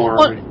a liberal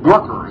or a New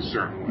Yorker a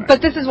certain way.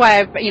 But this is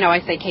why I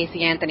say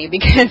Casey Anthony,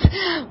 because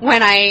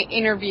when I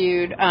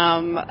interviewed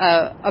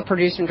a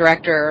producer and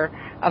director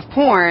of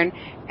porn,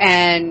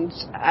 and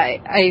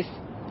I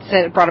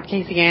brought up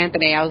Casey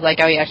Anthony, I was like,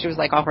 oh yeah, she was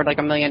offered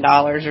 $1 million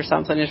or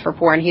something just for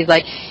porn. He's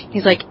like,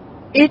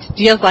 it's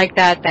deals like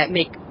that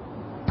make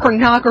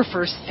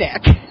pornographers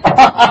sick.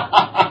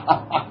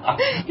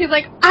 He's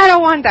like, I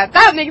don't want that.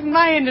 That makes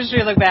my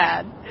industry look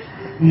bad.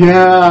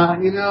 Yeah,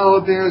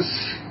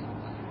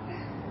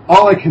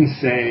 all I can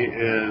say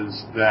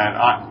is that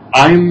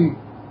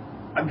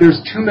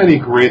there's too many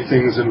great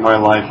things in my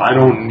life. I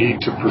don't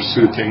need to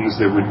pursue things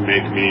that would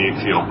make me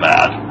feel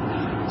bad.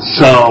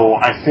 So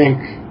I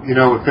think,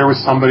 if there was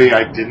somebody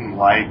I didn't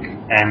like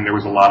and there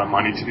was a lot of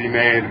money to be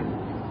made,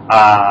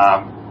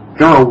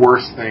 there are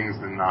worse things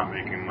than not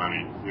making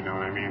money. You know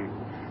what I mean?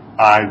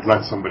 I'd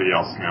let somebody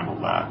else handle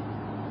that.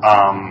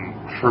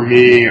 For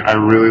me, I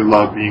really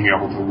love being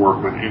able to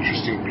work with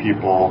interesting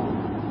people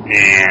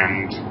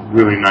and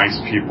really nice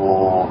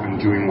people and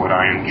doing what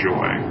I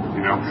enjoy,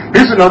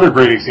 Here's another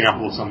great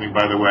example of something,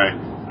 by the way.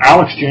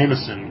 Alex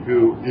Jameson,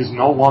 who is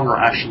no longer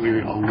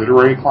actually a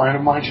literary client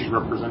of mine. She's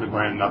represented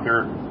by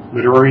another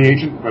literary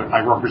agent, but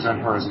I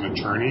represent her as an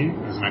attorney,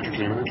 as an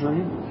entertainment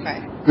attorney.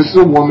 Okay. This is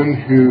a woman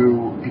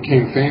who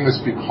became famous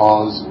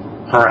because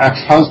her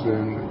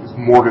ex-husband is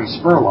Morgan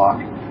Spurlock,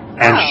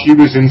 and she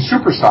was in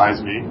Super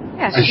Size Me,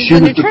 and she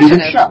was the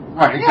vegan chef.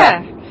 Right,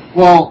 exactly. Yeah.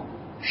 Well,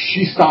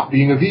 she stopped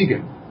being a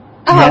vegan.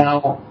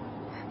 Now,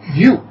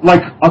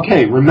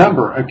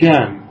 remember,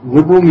 again,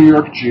 liberal New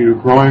York Jew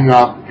growing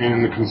up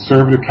in the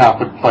conservative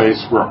Catholic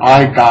place where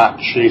I got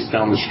chased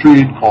down the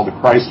street, called a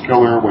Christ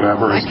killer,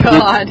 whatever. Oh, my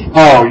God.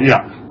 Oh,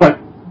 yeah. But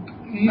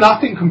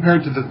nothing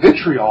compared to the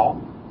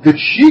vitriol that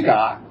she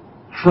got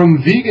from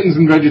vegans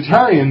and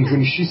vegetarians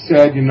when she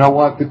said, you know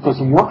what, this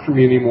doesn't work for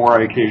me anymore,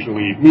 I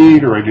occasionally eat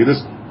meat or I do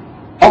this.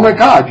 Oh my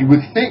God, you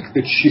would think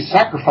that she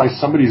sacrificed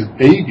somebody's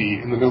baby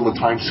in the middle of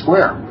Times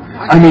Square.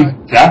 I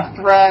mean, death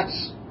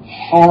threats,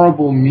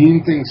 horrible,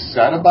 mean things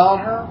said about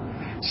her.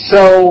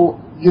 So,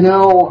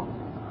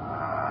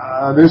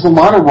 there's a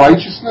lot of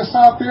righteousness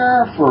out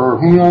there for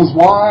who knows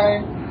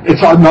why.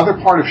 It's another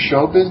part of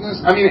show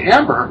business. I mean,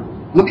 Amber,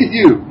 look at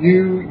you.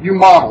 You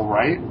model,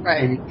 right?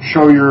 Right. And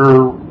show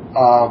your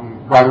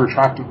rather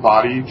attractive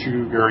body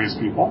to various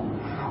people.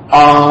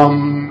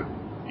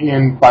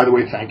 And by the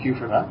way, thank you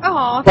for that.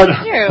 Oh,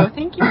 thank you.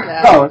 Thank you for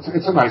that. No,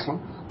 it's a nice one.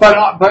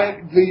 But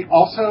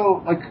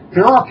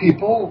there are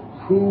people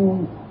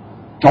who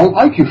don't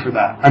like you for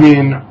that. I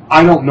mean,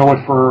 I don't know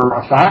it for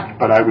a fact,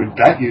 but I would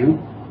bet you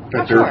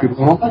that there are people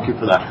who don't like you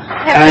for that.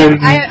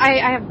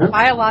 I have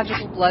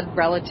biological blood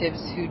relatives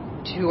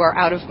who are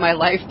out of my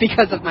life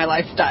because of my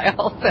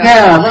lifestyle. So.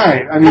 Yeah,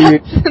 right. I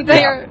mean,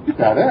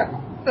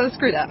 so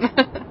screw them.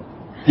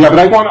 Yeah, but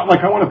I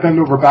want to bend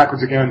over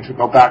backwards again to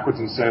go backwards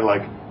and say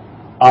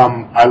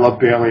I love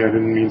Bailey. I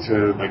didn't mean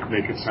to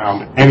make it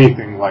sound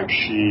anything like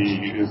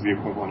she is the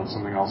equivalent of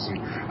something else. And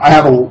I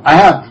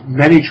have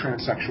many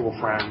transsexual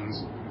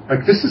friends.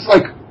 This is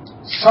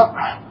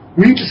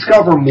we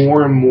discover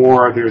more and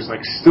more. There's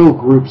still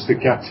groups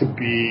that get to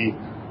be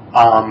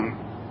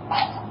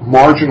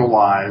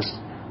marginalized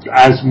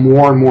as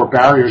more and more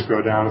barriers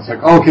go down. It's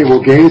okay, well,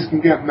 gays can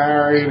get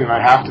married, and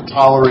I have to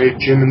tolerate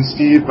Jim and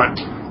Steve, but.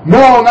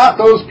 No, not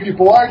those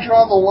people. I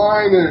draw the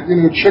line at,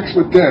 chicks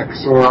with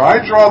dicks, or I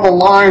draw the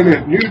line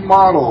at nude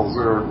models,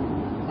 or,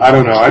 I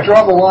don't know, I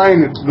draw the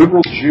line at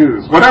liberal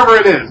Jews. Whatever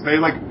it is,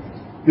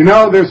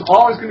 there's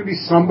always going to be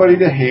somebody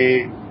to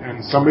hate, and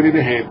somebody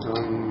to hate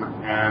them,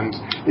 and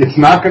it's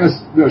not going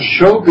to,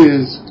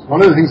 showbiz,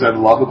 one of the things I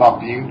love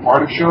about being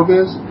part of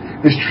showbiz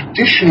is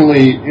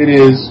traditionally it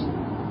is,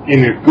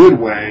 in a good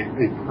way,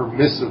 a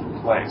permissive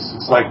place.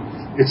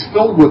 It's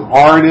filled with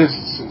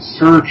artists and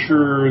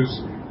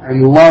searchers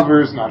and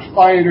lovers, not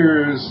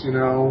fighters, and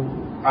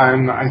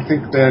I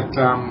think that,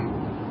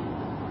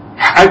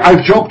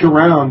 I've joked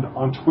around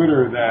on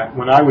Twitter that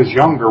when I was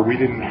younger, we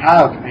didn't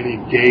have any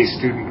gay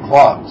student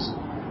clubs.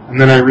 And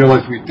then I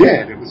realized we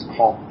did. It was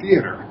called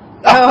theater.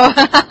 Oh.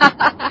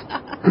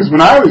 Because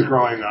when I was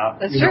growing up,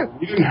 That's true.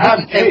 We didn't have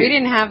we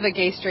didn't have the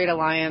Gay Straight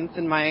Alliance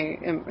in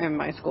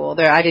my school.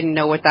 There, I didn't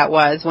know what that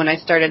was when I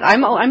started.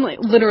 I'm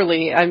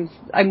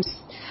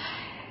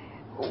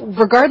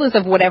regardless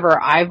of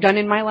whatever I've done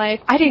in my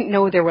life, I didn't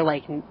know there were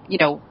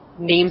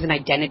names and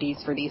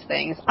identities for these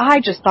things. I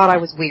just thought I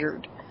was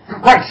weird.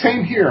 Right,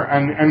 same here,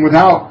 and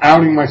without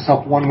outing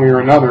myself one way or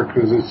another,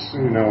 because it's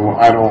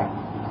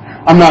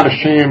I'm not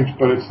ashamed,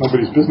 but it's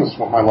nobody's business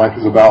what my life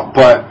is about.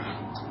 But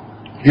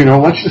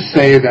let's just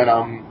say that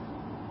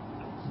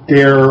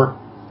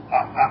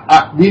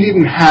we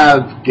didn't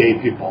have gay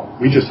people.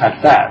 We just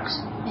had fags.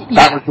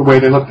 That was the way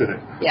they looked at it.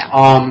 Yeah.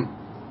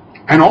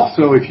 And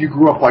also, if you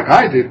grew up like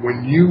I did, I'm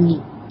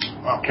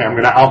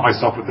going to out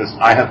myself with this.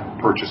 I have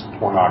purchased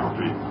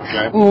pornography.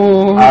 Okay.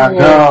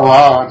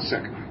 I'm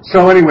sick.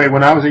 So anyway,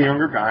 when I was a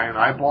younger guy and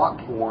I bought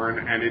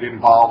porn and it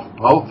involved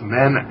both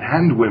men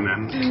and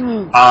women,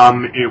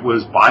 it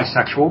was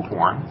bisexual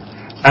porn.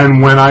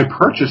 And when I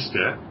purchased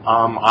it,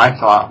 I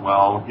thought,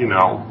 well,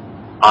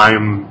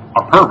 I'm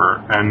a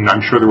pervert. And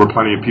I'm sure there were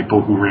plenty of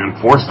people who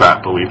reinforced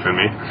that belief in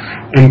me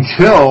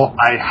until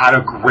I had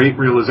a great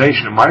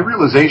realization. And my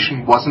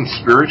realization wasn't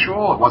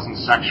spiritual, it wasn't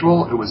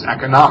sexual, it was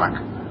economic.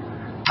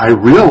 I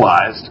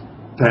realized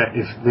that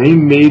if they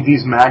made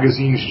these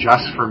magazines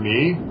just for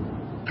me,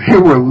 they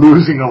were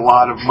losing a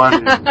lot of money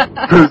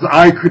because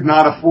I could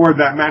not afford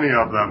that many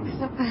of them.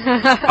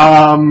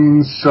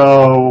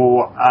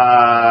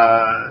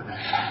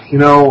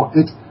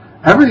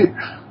 If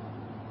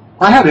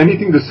I had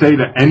anything to say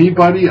to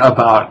anybody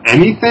about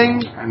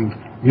anything, and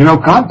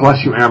God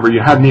bless you, Amber,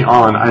 you had me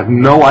on. I have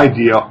no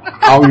idea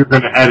how you're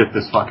going to edit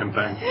this fucking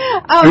thing.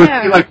 Oh, it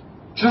would be like,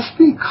 just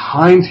be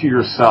kind to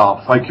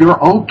yourself. Like, you're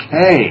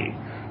okay,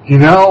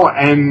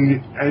 and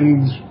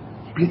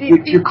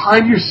if you're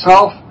kind to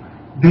yourself,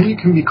 then you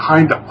can be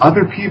kind to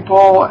other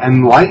people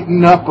and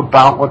lighten up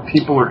about what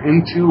people are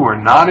into or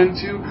not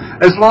into,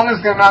 as long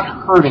as they're not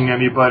hurting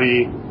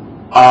anybody.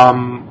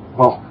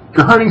 If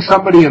you're hurting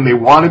somebody and they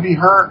want to be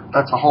hurt,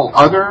 that's a whole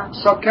other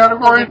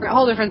subcategory.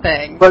 Whole different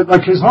thing. But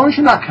as long as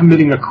you're not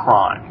committing a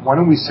crime, why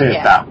don't we say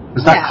it that way?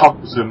 Because that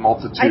covers a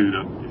multitude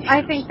of issues.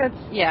 I think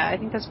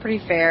that's pretty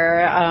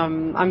fair.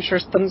 I'm sure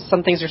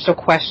some things are still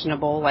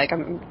questionable. Like,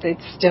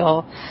 it's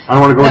still. I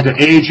don't want to go into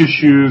age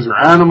issues or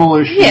animal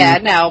issues. Yeah,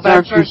 no, but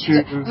I'm sure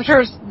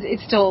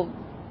it's still.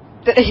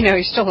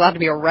 You're still allowed to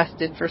be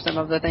arrested for some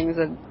of the things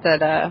that.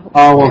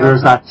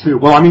 There's that too.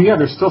 Well,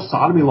 there's still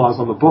sodomy laws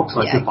on the books.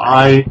 Like if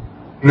I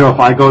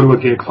go to a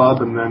gay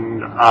club and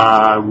then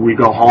we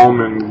go home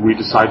and we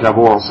decide to have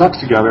oral sex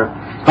together.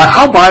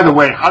 But by the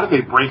way, how do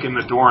they break in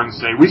the door and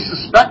say, we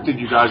suspected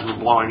you guys were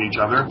blowing each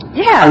other?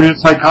 Yeah.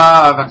 It's like,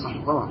 that's...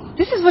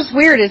 This is what's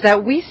weird, is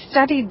that we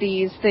studied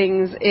these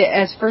things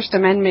as First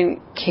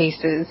Amendment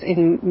cases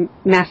in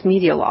mass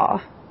media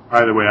law.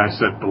 By the way, I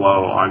said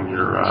blow on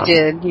your...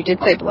 You did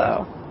say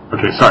blow.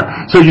 Okay,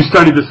 sorry. So you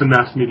studied this in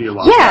mass media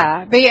law?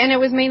 Yeah, and it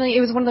was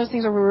one of those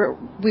things where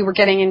we were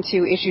getting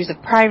into issues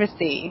of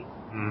privacy.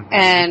 Mm-hmm.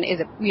 And is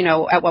it,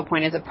 at what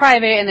point is it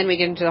private? And then we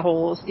get into the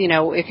whole,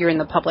 if you're in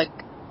the public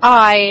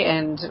eye,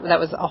 and that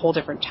was a whole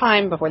different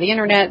time before the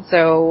internet,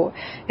 so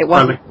it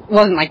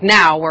wasn't like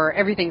now where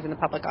everything's in the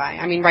public eye.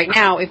 Right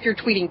now, if you're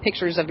tweeting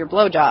pictures of your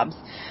blowjobs,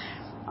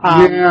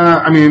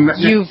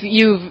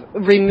 you've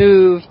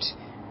removed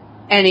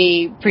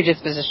any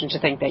predisposition to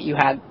think that you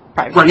had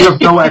privacy. Right, you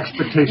have no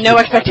expectations. No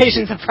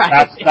expectations of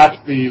privacy.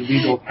 That's the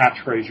legal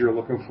catchphrase you're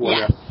looking for.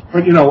 Yes.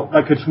 Yeah.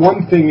 But it's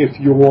one thing if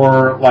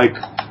you're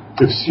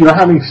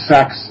having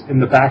sex in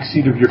the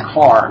backseat of your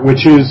car,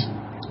 which is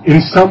in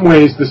some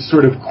ways this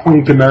sort of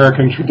quaint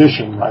American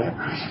tradition, right?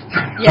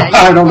 Yeah.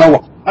 I don't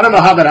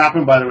know how that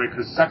happened, by the way,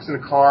 because sex in a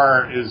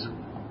car is,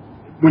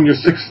 when you're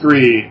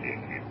 6'3",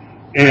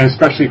 and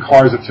especially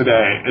cars of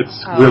today,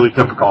 it's really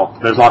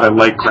difficult. There's a lot of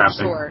leg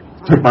cramping. Sure.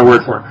 Take my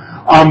word for it.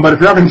 But if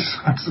you're having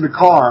sex in a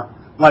car,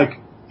 in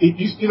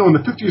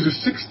the 50s or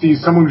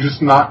 60s, someone would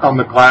just knock on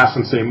the glass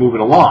and say, move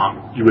it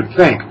along, you would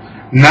think.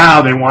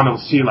 Now they want to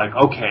see,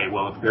 okay,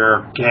 well, if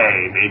they're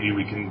gay, maybe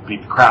we can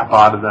beat the crap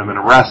out of them and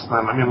arrest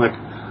them.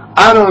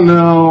 I don't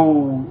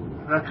know.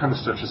 That kind of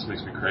stuff just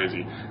makes me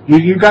crazy.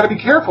 You've got to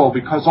be careful,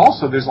 because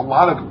also there's a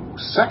lot of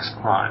sex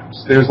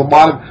crimes. There's a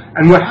lot of,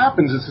 and what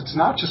happens is it's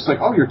not just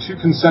you're two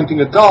consenting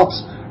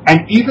adults,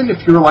 and even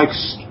if you're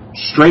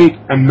straight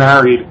and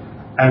married,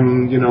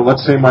 and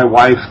let's say my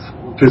wife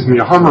gives me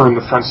a Hummer in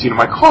the front seat of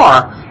my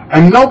car,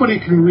 and nobody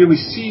can really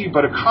see,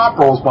 but a cop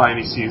rolls by and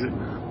he sees it.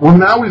 Well,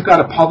 now we've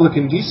got a public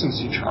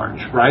indecency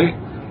charge, right?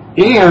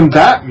 And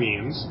that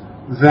means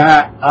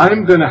that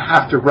I'm going to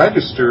have to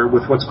register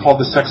with what's called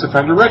the Sex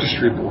Offender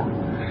Registry Board.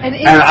 And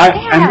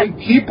then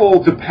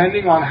people,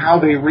 depending on how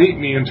they rate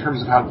me in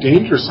terms of how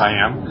dangerous I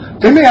am,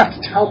 they may have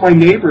to tell my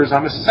neighbors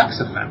I'm a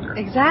sex offender.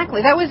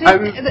 Exactly. That was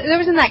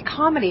in that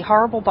comedy,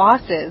 Horrible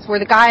Bosses, where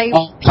the guy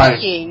was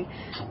peeking.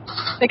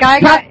 The guy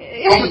got...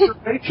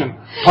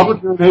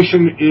 Public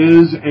urination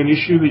is an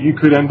issue that you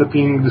could end up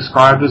being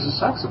described as a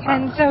sex offender.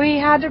 And so he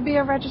had to be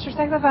a registered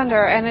sex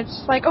offender, and it's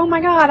just oh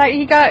my God,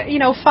 he got,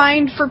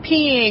 fined for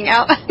peeing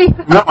out.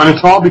 No, and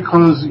it's all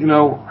because,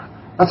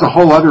 that's a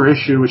whole other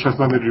issue which has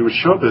nothing to do with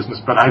show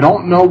business. But I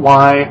don't know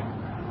why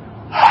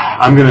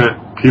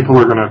people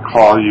are gonna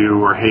call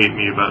you or hate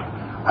me, but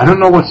I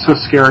don't know what's so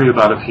scary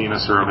about a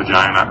penis or a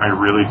vagina. I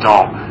really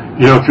don't.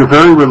 You know, if you're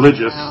very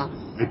religious,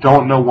 I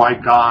don't know why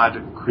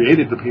God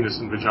created the penis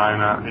and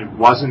vagina. It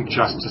wasn't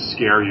just to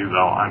scare you,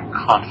 though. I'm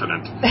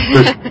confident.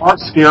 There's far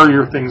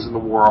scarier things in the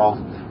world.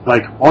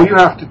 Like, all you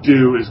have to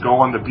do is go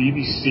on the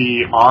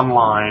BBC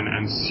online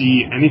and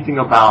see anything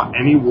about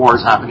any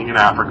wars happening in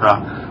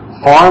Africa.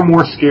 Far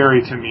more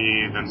scary to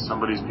me than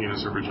somebody's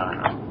penis or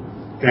vagina.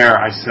 There,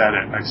 I said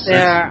it. I said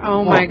there.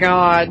 Oh my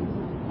God.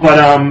 But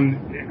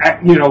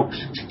you know,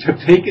 to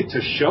take it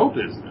to show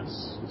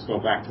business, let's go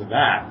back to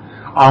that.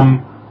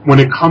 When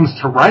it comes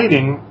to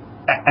writing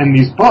and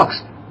these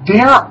books,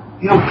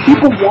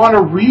 people want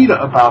to read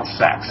about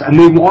sex, and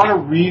they want to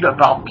read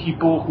about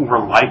people who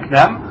are like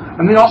them,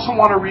 and they also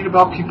want to read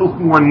about people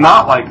who are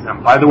not like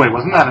them. By the way,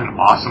 wasn't that an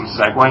awesome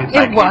segue?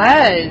 It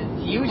was.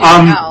 You did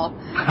well.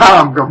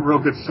 I'm a real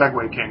good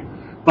segue king.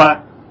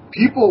 But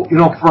people, you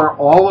know, for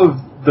all of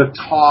the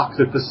talk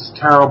that this is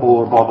terrible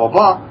or blah, blah,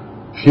 blah,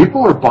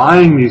 people are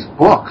buying these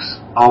books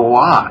a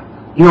lot.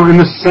 You know, in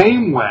the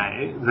same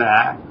way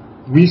that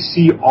we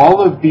see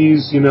all of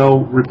these, you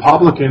know,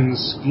 Republicans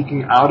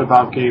speaking out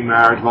about gay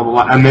marriage, blah,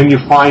 blah, blah, and then you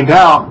find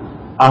out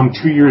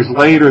 2 years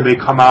later they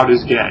come out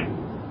as gay,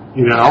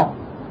 you know?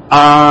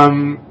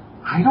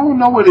 I don't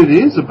know what it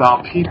is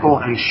about people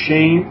and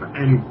shame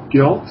and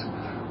guilt,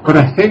 but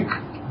I think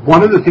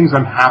one of the things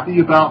I'm happy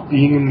about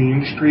being in the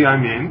industry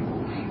I'm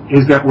in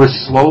is that we're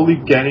slowly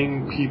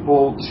getting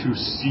people to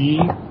see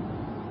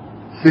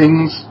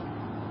things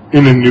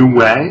in a new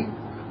way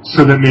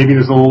so that maybe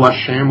there's a little less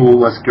shame, a little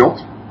less guilt.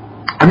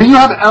 I mean, you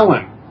have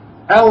Ellen.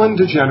 Ellen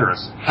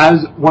DeGeneres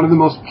has one of the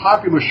most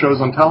popular shows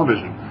on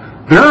television.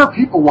 There are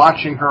people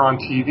watching her on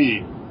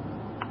TV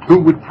who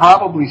would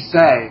probably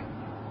say,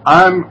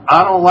 I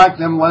don't like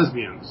them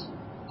lesbians,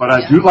 but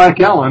I do like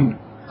Ellen.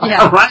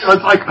 Yeah. Right?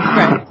 It's like,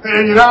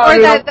 you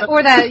know.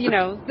 Or that, you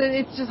know,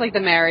 it's just like the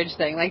marriage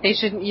thing. Like,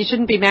 you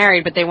shouldn't be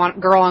married, but they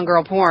want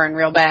girl-on-girl porn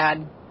real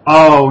bad.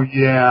 Oh,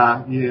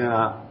 yeah.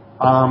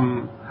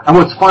 And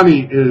what's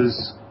funny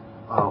is,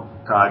 oh,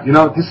 God, you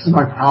know, this is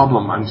my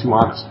problem, I'm too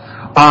honest.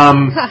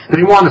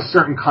 They want a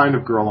certain kind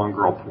of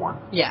girl-on-girl porn.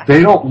 Yeah.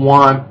 They don't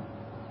want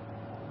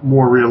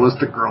more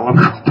realistic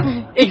girl-on-girl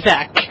porn.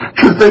 Exactly.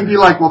 Because they'd be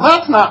like, well,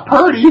 that's not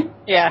pretty.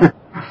 Yeah.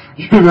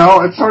 You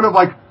know, it's sort of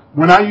like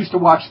when I used to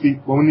watch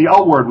when the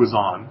L Word was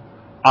on,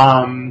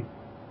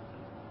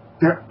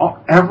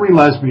 every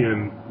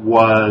lesbian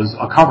was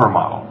a cover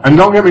model. And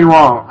don't get me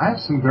wrong, I have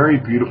some very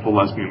beautiful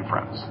lesbian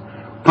friends.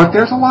 But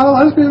there's a lot of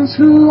lesbians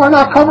who are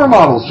not cover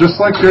models, just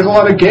like there's a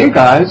lot of gay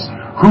guys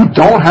who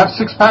don't have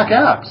six-pack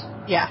abs.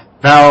 Yeah.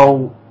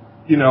 Now,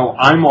 you know,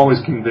 I'm always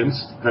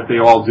convinced that they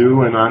all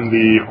do, and I'm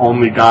the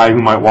only guy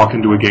who might walk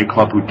into a gay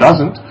club who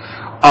doesn't.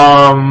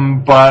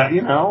 But,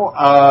 you know,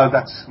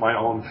 that's my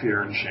own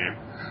fear and shame.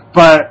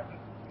 But,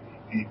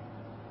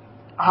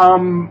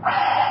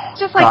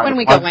 just like when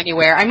we go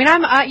anywhere. I mean,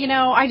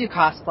 I do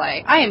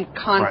cosplay. I am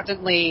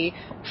constantly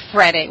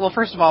fretting. Well,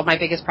 first of all, my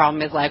biggest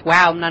problem is like,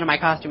 wow, none of my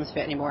costumes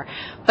fit anymore.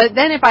 But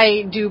then if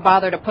I do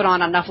bother to put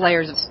on enough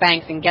layers of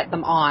Spanx and get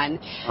them on,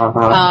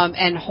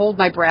 and hold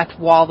my breath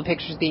while the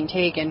picture's being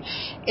taken,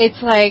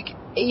 it's like,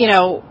 you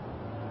know,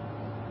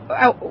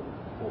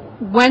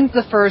 when's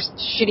the first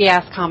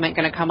shitty-ass comment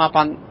going to come up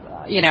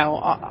on, you know,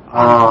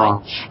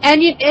 online?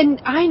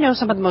 And I know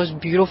some of the most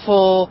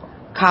beautiful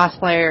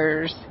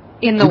cosplayers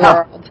in the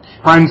world.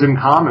 Friends in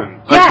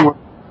common. Yeah.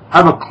 I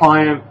have a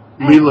client,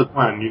 Leela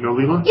Glenn. You know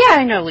Leela? Yeah,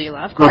 I know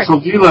Leela, of course. So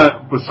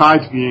Leela,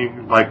 besides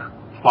being like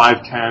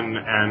 5'10"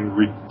 and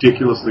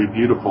ridiculously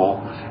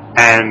beautiful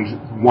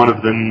and one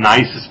of the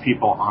nicest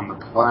people on the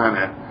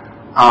planet,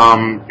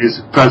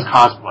 does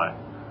cosplay.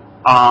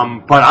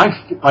 But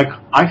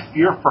I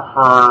fear for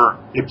her.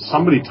 If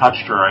somebody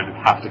touched her, I'd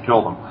have to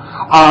kill them.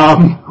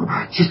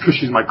 Just because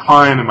she's my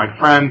client and my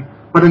friend.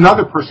 But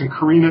another person,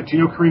 Karina, do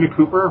you know Karina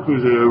Cooper,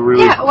 who's a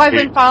really... Yeah, I've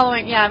been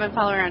following her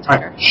on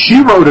Twitter.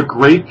 She wrote a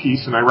great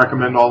piece, and I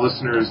recommend all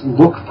listeners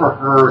look for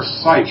her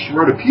site. She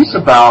wrote a piece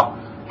about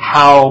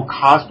how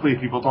cosplay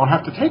people don't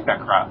have to take that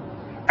crap.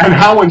 And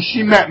how when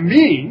she met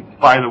me,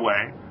 by the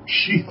way,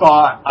 she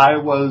thought I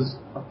was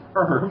a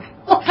perv.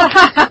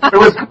 It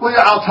was completely...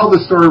 I'll tell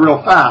this story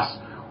real fast.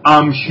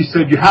 She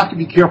said, you have to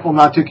be careful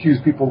not to accuse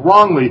people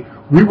wrongly.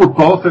 We were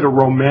both at a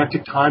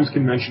Romantic Times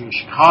convention in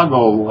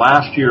Chicago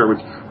last year.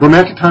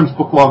 Romantic Times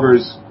Book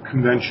Lovers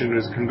Convention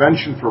is a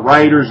convention for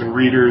writers and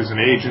readers and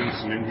agents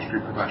and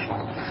industry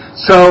professionals.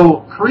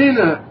 So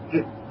Karina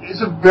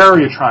is a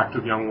very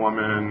attractive young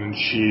woman, and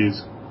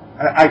she's,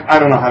 I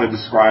don't know how to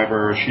describe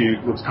her. She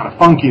looks kind of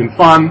funky and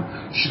fun.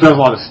 She does a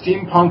lot of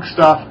steampunk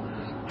stuff.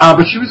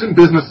 But she was in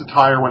business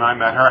attire when I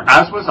met her,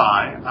 as was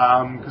I,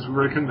 because we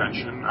were at a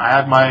convention.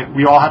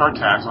 We all had our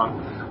tags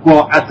on.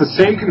 Well, at the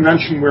same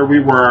convention where we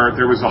were,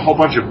 there was a whole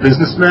bunch of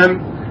businessmen,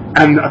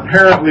 and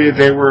apparently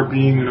they were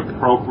being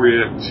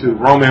inappropriate to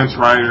romance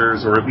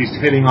writers, or at least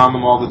hitting on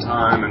them all the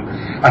time. And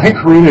I think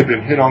Karina had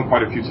been hit on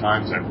quite a few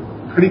times at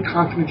pretty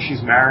confident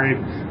she's married,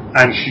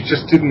 and she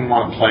just didn't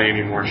want to play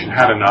anymore. She'd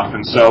had enough.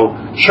 And so,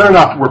 sure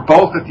enough, we're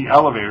both at the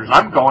elevators.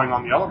 I'm going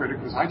on the elevator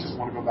because I just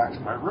want to go back to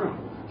my room.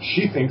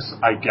 She thinks,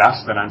 I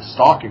guess, that I'm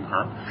stalking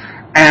her.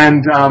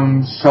 And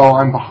so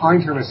I'm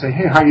behind her, and I say,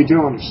 hey, how you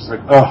doing? And she's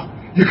like, ugh.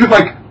 You could,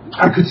 like,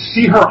 I could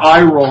see her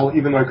eye roll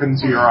even though I couldn't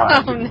see her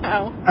eyes. Oh,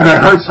 no. And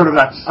I heard sort of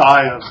that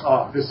sigh of,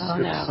 oh, this is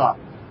going to suck.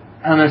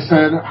 And I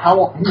said,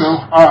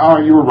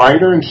 are you a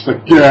writer? And she's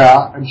like,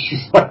 yeah. And she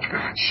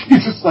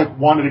just like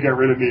wanted to get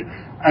rid of me.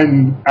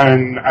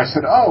 And I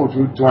said, oh,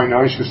 do I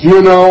know you? She goes,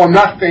 you know, I'm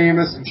not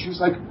famous. And she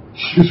was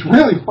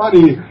really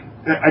funny.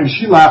 And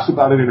she laughs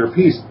about it in her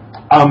piece,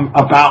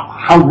 about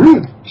how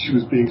rude she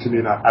was being to me.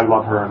 And I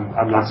love her, and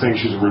I'm not saying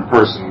she's a rude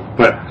person.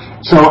 But,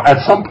 so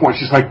at some point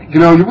she's like, you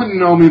know, you wouldn't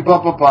know me, blah,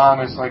 blah, blah.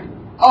 And I was like,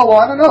 oh, well,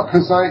 I don't know,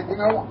 because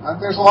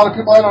there's a lot of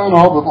people I don't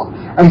know, blah,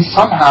 blah. And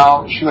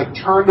somehow she like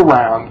turned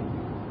around,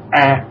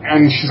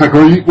 and she's like,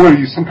 what are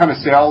you, some kind of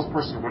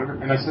salesperson or whatever?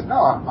 And I said, no,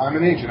 I'm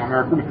an agent. I'm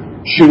Eric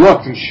Ruben. She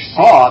looked, and she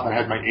saw that I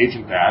had my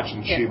agent badge,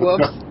 and she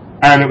looked up,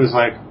 and it was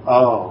like,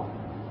 oh,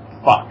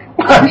 fuck.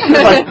 She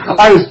was like,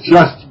 I was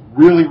just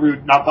really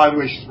rude. Not, by the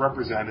way, she's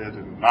represented,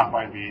 and not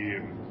by me,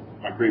 and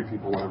by great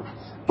people, whatever.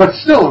 But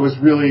still, it was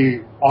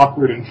really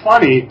awkward and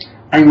funny,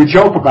 and we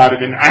joke about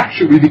it, and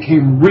actually we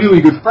became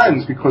really good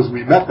friends because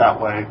we met that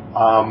way.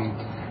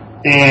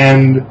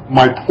 And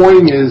my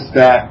point is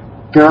that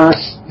there are,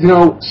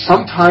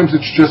 sometimes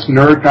it's just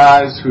nerd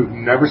guys who've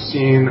never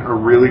seen a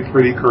really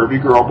pretty curvy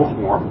girl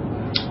before.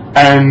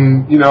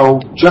 And,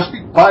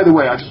 by the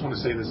way, I just want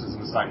to say this as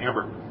an aside,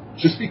 Amber,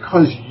 just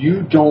because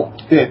you don't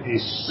fit a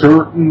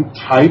certain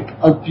type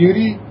of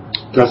beauty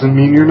doesn't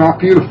mean you're not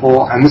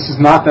beautiful. And this is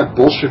not that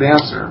bullshit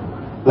answer.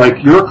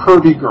 Like, you're a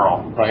curvy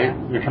girl, right?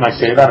 Can I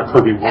say that? A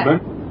curvy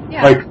woman?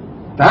 Yeah. Like,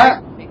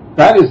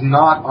 that is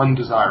not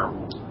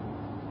undesirable.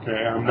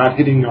 Okay, I'm not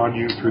hitting on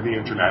you through the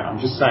internet. I'm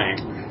just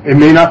saying, it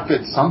may not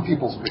fit some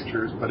people's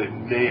pictures, but it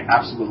may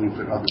absolutely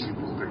fit other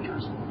people's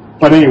pictures.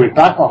 But anyway,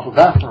 back off of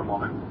that for a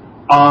moment.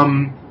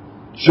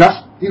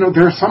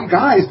 There are some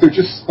guys, they're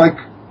just like,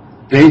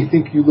 they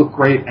think you look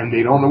great and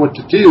they don't know what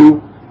to do,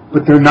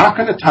 but they're not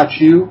going to touch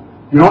you.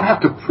 You don't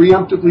have to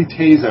preemptively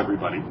tase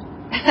everybody.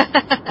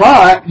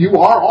 But you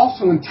are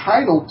also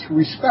entitled to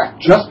respect.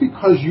 Just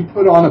because you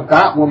put on a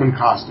Batwoman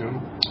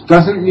costume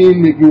doesn't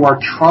mean that you are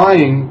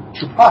trying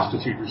to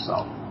prostitute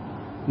yourself.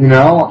 And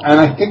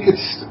I think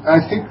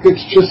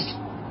it's just,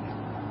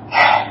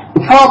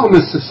 the problem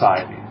is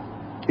society.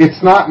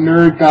 It's not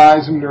nerd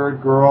guys and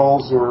nerd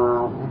girls,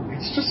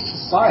 it's just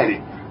society.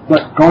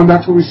 But going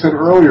back to what we said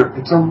earlier,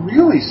 it's a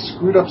really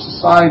screwed up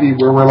society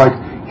where we're like,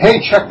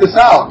 hey, check this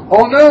out.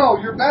 Oh no,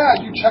 you're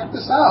bad, you check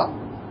this out.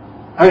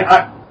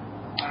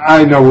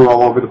 I know we're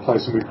all over the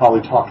place and we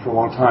probably talked for a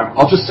long time.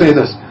 I'll just say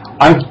this.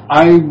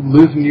 I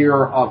live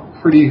near a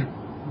pretty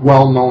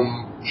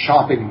well-known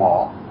shopping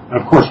mall. And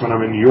of course, when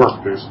I'm in New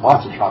York, there's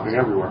lots of shopping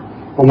everywhere.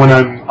 But when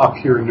I'm up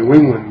here in New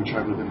England, which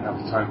I live in half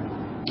the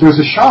time, there's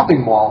a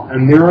shopping mall,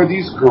 and there are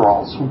these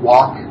girls who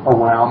walk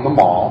around the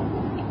mall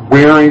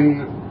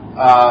wearing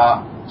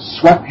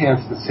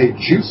sweatpants that say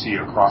 "juicy"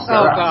 across their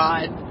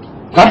ass.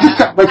 Oh,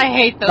 God. I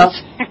hate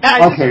those.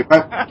 Okay,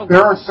 but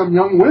there are some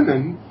young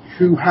women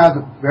who have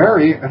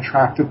very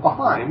attractive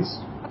behinds,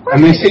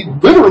 and they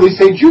literally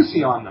say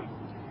 "juicy" on them.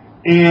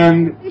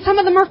 And some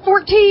of them are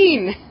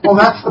 14. Well,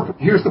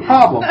 here's the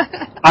problem.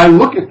 I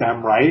look at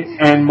them, right,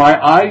 and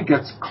my eye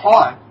gets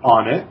caught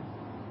on it,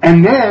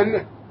 and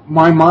then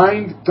my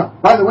mind,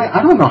 by the way,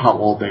 I don't know how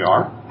old they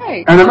are.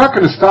 Right. And I'm not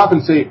going to stop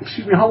and say,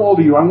 excuse me, how old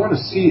are you? I want to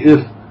see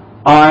if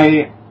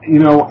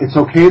it's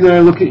okay that I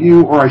look at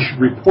you, or I should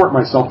report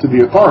myself to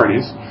the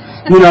authorities.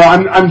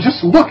 I'm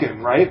just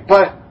looking, right?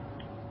 But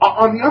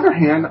on the other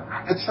hand,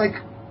 it's like,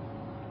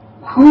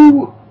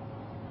 who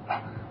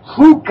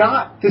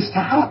got this to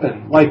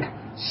happen? Like,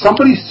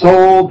 somebody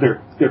sold,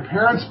 their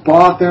parents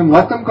bought them,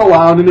 let them go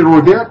out in it,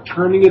 or they're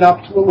turning it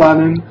up to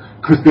 11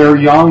 because they're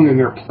young and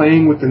they're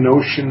playing with the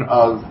notion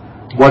of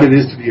what it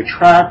is to be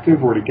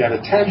attractive or to get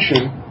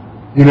attention,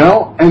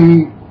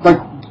 and like,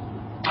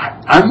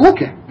 I'm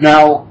looking.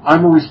 Now,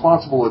 I'm a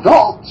responsible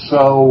adult,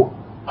 so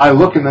I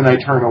look and then I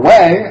turn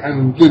away,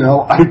 and,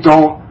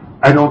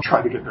 I don't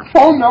try to get their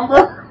phone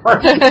number or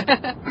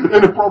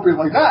inappropriate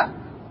like that.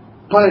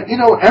 But,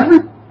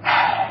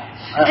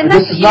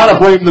 this is not a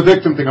blame the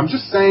victim thing. I'm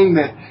just saying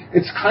that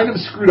it's kind of a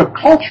screwed up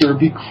culture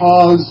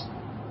because,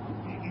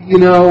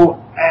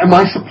 am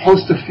I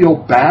supposed to feel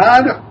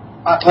bad?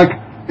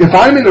 If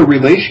I'm in a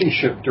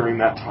relationship during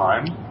that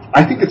time,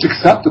 I think it's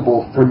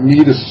acceptable for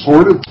me to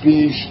sort of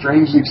be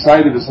strangely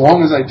excited as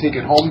long as I take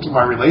it home to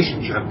my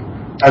relationship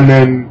and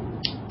then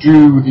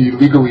do the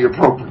legally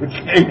appropriate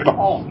thing at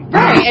home.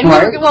 Right, and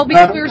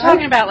because we were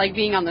talking about like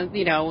being on the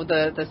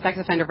the sex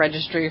offender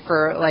registry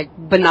for like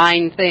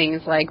benign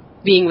things like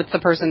being with the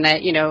person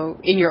that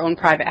in your own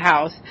private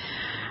house.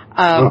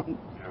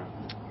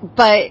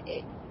 But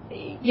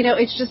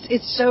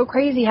it's so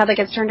crazy how that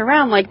gets turned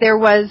around. Like there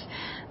was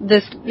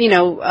this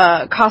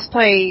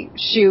cosplay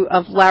shoot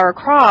of Lara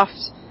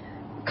Croft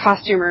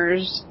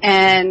costumers,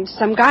 and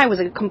some guy was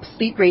a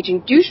complete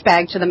raging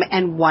douchebag to them,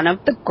 and one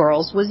of the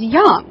girls was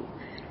young.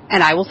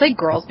 And I will say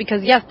girls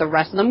because, yes, the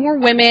rest of them were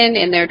women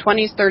in their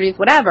 20s, 30s,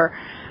 whatever,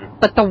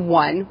 but the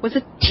one was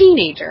a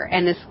teenager,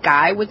 and this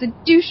guy was a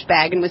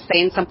douchebag and was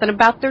saying something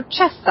about their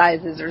chest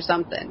sizes or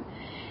something.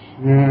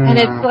 And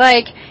it's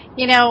like,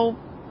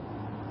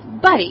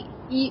 buddy,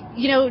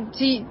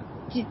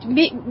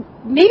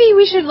 maybe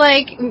we should,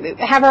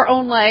 have our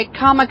own,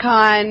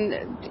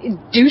 Comic-Con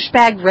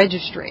douchebag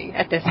registry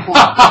at this point.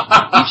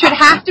 You should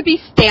have to be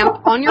stamped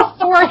on your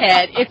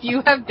forehead if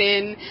you have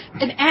been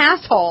an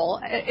asshole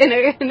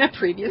in a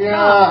previous con.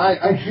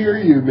 I hear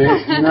you,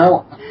 man.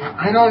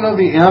 I don't know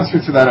the answer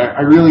to that.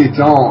 I really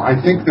don't. I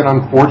think that,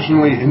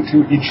 unfortunately,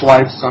 into each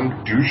life,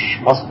 some douche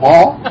must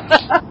fall.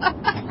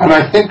 And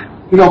I think,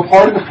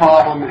 part of the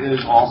problem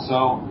is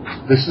also,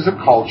 this is a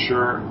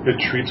culture that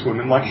treats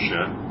women like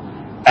shit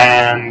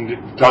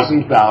and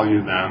doesn't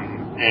value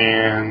them,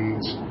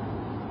 and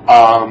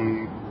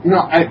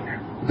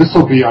this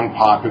will be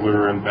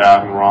unpopular and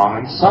bad and wrong,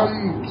 and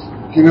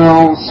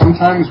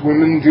sometimes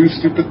women do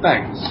stupid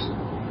things.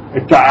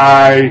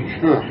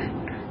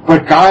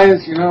 But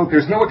guys,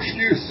 there's no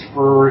excuse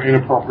for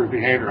inappropriate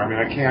behavior. I mean,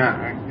 I can't,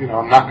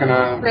 I'm not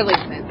gonna... Really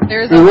isn't.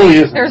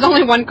 Isn't. There's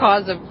only one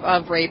cause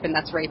of rape, and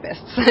that's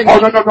rapists.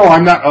 No,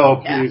 I'm not,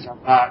 please,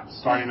 I'm not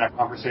starting that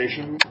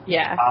conversation.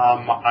 Yeah.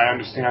 I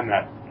understand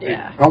that.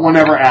 Yeah. No one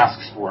ever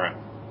asks for it.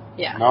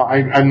 Yeah. No,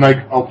 I'm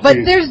like, please.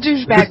 But there's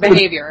douchebag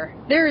behavior.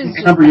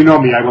 Remember, you know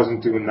me, I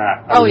wasn't doing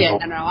that. No,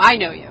 I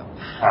know you.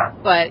 Right.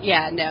 But,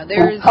 there's...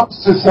 When it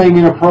comes to saying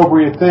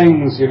inappropriate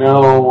things,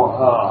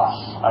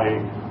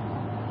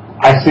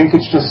 I think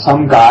it's just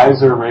some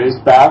guys are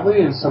raised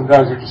badly and some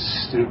guys are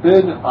just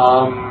stupid.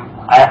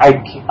 I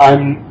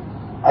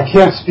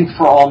can't speak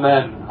for all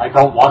men. I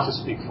don't want to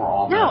speak for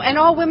all men. No, and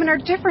all women are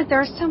different. There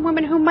are some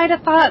women who might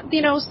have thought,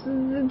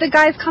 the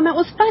guy's comment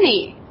was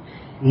funny.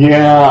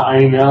 Yeah, I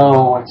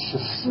know. It's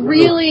just...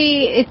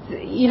 Really, it's,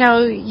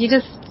 you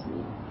just...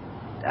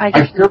 I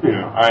hear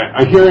you.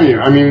 I hear you.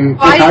 I mean...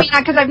 Well,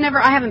 because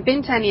I haven't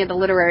been to any of the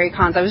literary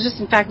cons. I was just,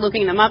 in fact,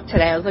 looking them up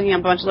today. I was looking at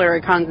a bunch of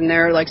literary cons, and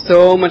they're,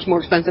 so much more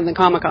expensive than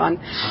Comic-Con.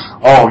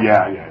 Oh,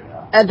 yeah.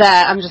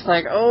 That, I'm just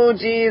like, oh,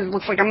 geez,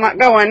 looks like I'm not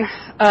going.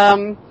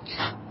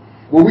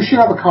 Well, we should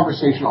have a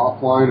conversation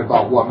offline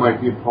about what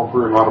might be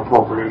appropriate and not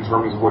appropriate in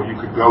terms of what you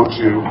could go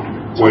to,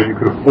 what you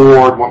could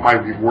afford, what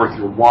might be worth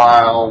your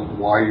while,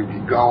 why you'd be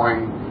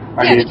going.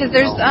 Because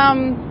there's,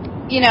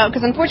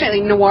 because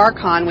unfortunately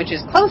NoirCon, which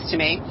is close to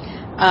me,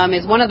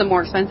 is one of the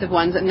more expensive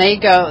ones, and they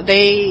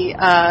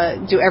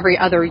do every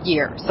other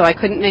year. So I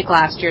couldn't make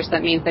last year, so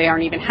that means they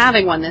aren't even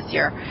having one this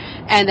year.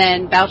 And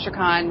then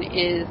BoucherCon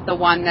is the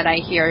one that I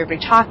hear everybody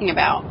talking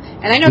about.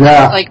 And I know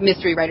there's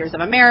Mystery Writers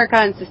of America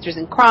and Sisters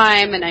in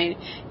Crime, and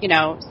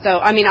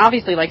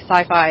obviously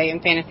sci-fi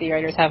and fantasy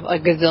writers have a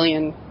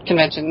gazillion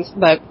conventions,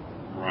 but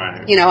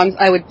right.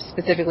 I would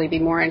specifically be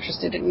more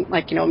interested in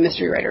a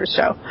Mystery Writers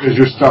show. Is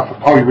your stuff?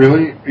 Oh,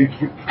 really?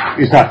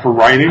 Is that for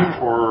writing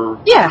or?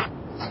 Yeah.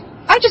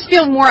 I just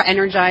feel more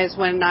energized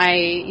when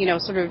I,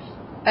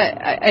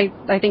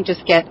 I think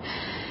just get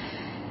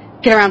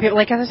around people.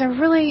 As I said,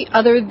 really,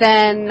 other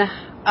than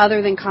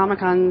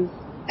Comic-Cons,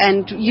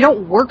 and you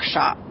don't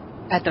workshop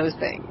at those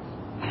things.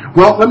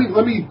 Well, let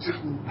me.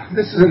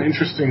 This is an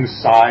interesting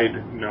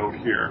side note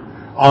here.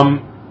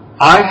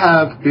 I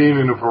have been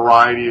in a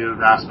variety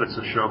of aspects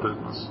of show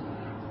business.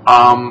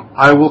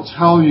 I will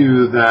tell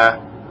you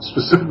that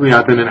specifically,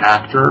 I've been an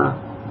actor.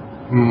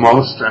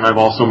 And I've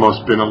also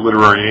most been a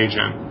literary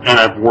agent, and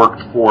I've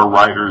worked for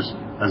writers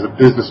as a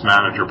business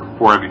manager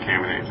before I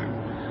became an agent.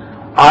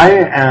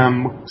 I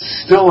am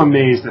still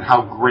amazed at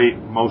how great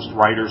most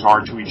writers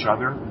are to each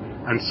other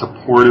and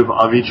supportive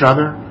of each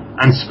other,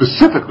 and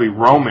specifically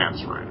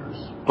romance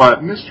writers,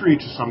 but mystery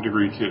to some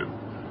degree too.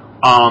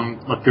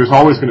 Look, there's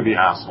always going to be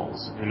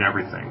assholes in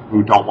everything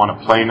who don't want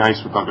to play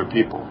nice with other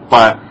people,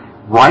 but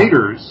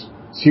writers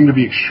seem to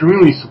be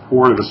extremely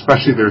supportive,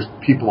 especially there's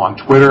people on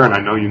Twitter, and I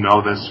know you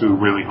know this, who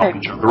really help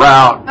each other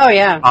out. Oh,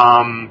 yeah.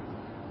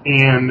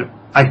 And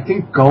I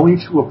think going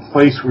to a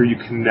place where you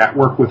can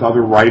network with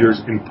other writers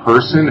in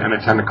person and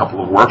attend a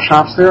couple of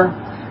workshops there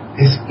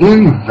is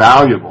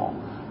invaluable.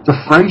 The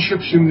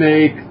friendships you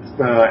make,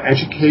 the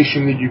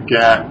education that you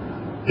get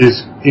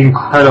is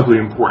incredibly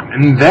important.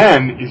 And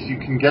then, if you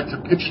can get to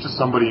pitch to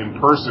somebody in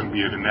person, be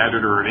it an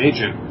editor or an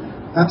agent,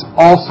 that's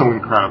also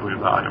incredibly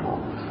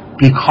valuable.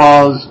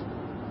 Because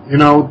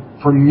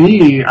for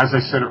me, as I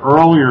said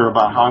earlier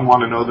about how I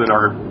want to know that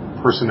our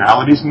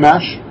personalities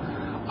mesh,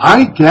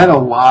 I get a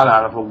lot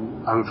out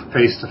of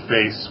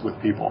face-to-face with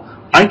people.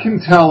 I can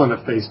tell in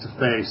a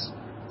face-to-face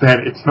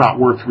that it's not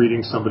worth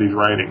reading somebody's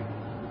writing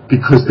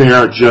because they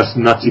are just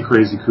nutsy,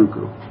 crazy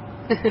cuckoo.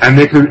 And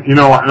they could,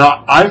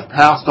 I've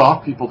passed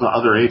off people to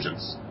other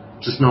agents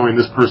just knowing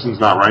this person's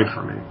not right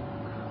for me.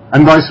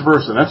 And vice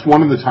versa. That's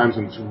one of the times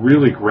when it's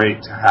really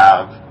great to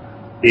have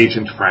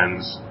agent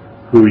friends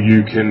who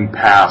you can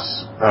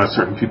pass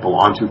certain people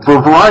on to for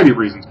a variety of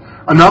reasons.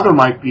 Another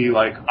might be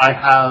like, I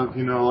have,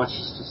 let's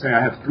just say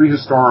I have 3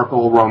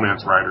 historical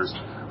romance writers.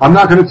 I'm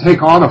not going to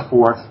take on a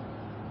 4th,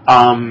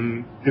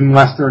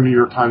 unless they're a New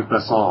York Times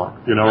bestseller,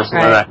 or something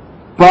like that.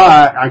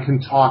 But I can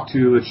talk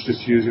to, let's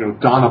just use,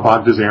 Donna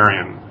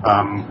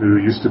Bogdasarian, who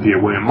used to be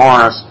at William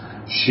Morris.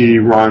 She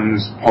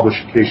runs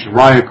Publication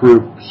Riot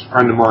Group, she's a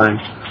friend of mine.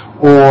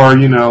 Or,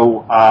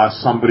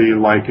 somebody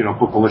like,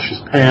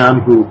 Bookalicious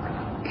Pam,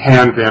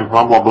 Pan Van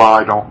blah, blah,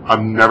 blah.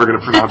 I'm never going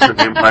to pronounce her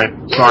name right.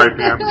 Sorry,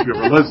 Pam, if you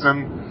ever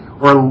listen.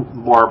 Or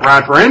Laura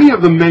Bradford, or any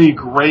of the many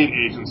great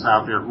agents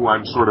out there who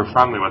I'm sort of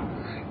friendly with.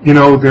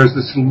 There's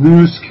this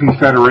loose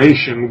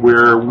confederation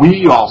where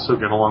we also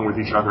get along with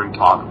each other and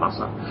talk about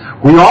stuff.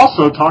 We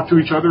also talk to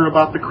each other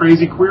about the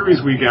crazy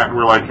queries we get, and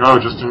we're like, oh,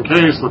 just in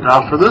case, look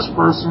out for this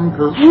person,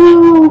 because,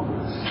 woo!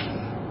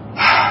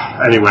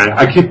 Anyway,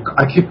 I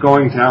keep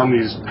going down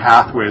these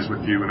pathways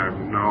with you, and I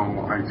have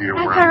no idea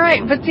where I'm going. That's all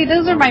right, but see,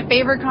 those are my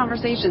favorite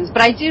conversations.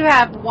 But I do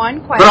have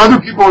one question. But other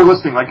people are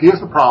listening. Like,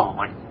 here's the problem.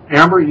 Like,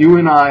 Amber, you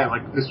and I,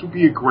 like, this would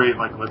be a great,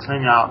 like, let's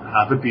hang out,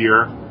 have a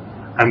beer,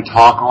 and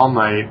talk all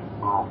night.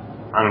 Well,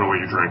 I don't know what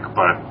you drink,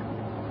 but,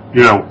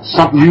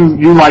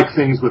 you like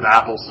things with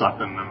apple stuff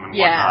in them and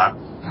whatnot.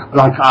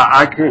 Like,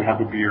 I could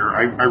have a beer.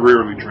 I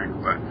rarely drink,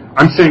 but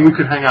I'm saying we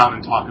could hang out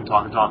and talk and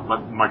talk and talk.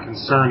 But my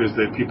concern is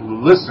that people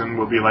who listen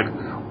will be like,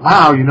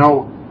 wow,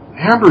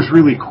 Amber's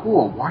really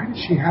cool. Why did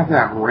she have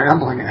that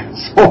rambling and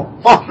so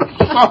on?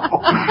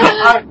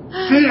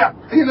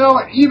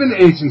 Even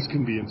agents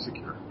can be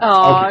insecure.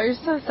 Oh, okay. You're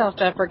so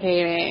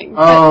self-deprecating.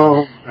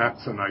 Oh,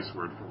 that's a nice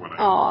word for what I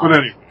do. But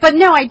anyway. But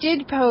no, I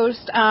did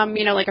post,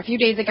 like a few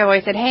days ago, I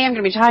said, hey, I'm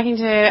going to be talking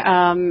to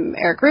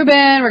Eric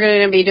Ruben. We're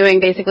going to be doing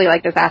basically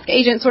like this Ask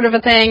Agent sort of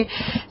a thing.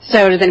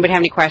 So does anybody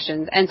have any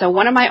questions? And so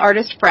one of my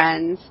artist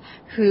friends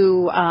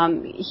who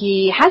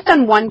he has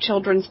done one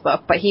children's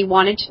book, but he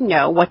wanted to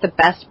know what the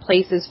best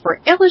places for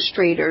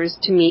illustrators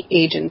to meet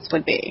agents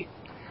would be.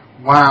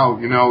 Wow,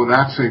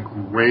 that's a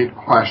great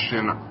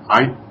question.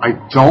 I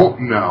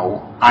don't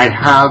know. I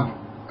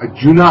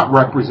do not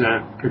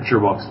represent picture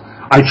books.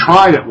 I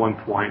tried at one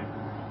point.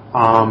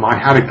 I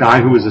had a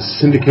guy who was a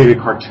syndicated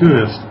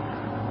cartoonist.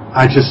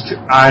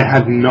 I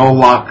had no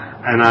luck,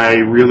 and I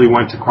really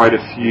went to quite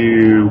a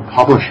few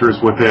publishers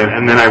with it,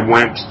 and then I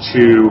went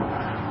to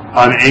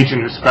an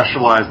agent who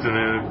specialized in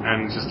it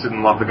and just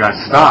didn't love the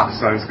guy's stuff,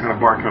 so I was kind of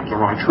barking up the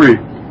wrong tree.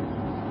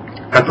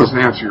 That doesn't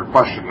answer your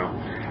question, though.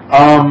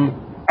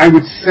 I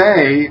would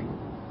say,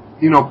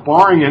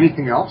 barring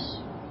anything else,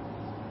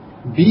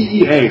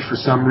 BEA, for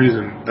some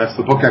reason, that's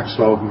the Book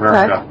Expo of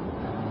America,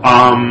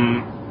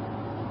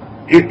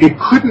 it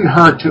couldn't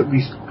hurt to at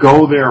least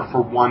go there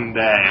for one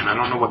day, and I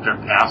don't know what their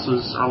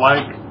passes are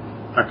like,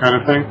 that kind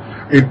of thing.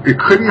 It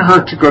couldn't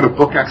hurt to go to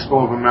Book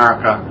Expo of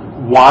America,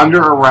 wander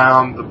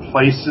around the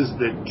places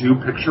that do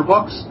picture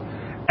books,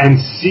 and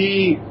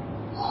see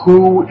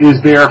who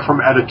is there from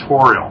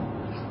editorial.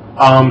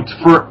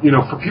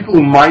 For people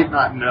who might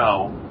not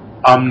know,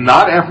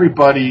 not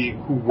everybody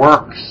who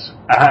works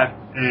at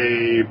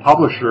a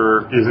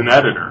publisher is an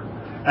editor,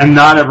 and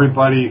not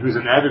everybody who's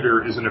an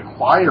editor is an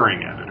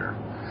acquiring editor.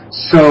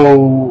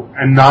 So,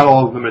 and not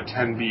all of them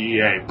attend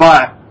BEA,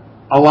 but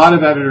a lot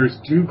of editors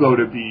do go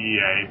to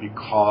BEA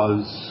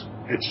because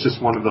it's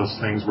just one of those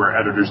things where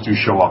editors do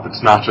show up.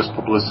 It's not just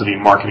publicity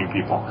and marketing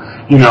people.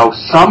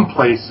 Some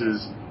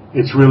places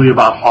it's really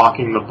about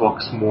hawking the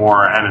books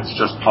more, and it's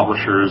just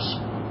publishers,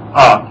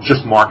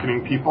 just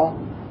marketing people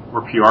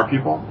or PR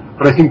people.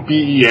 But I think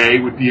BEA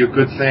would be a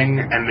good thing,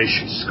 and they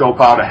should scope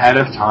out ahead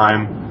of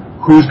time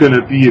who's going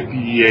to be at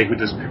BEA who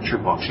does picture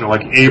books.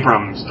 Like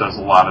Abrams does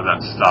a lot of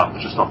that stuff,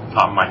 just off the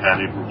top of my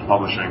head, Abrams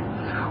Publishing.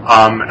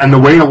 And the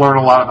way to learn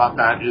a lot about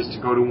that is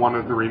to go to one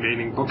of the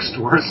remaining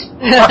bookstores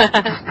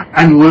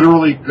and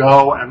literally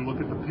go and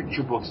look at the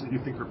picture books that you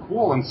think are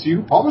cool and see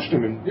who published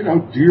them, and,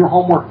 do your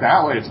homework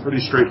that way. It's pretty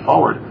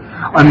straightforward.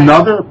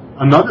 Another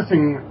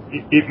thing,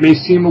 it may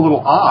seem a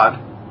little odd,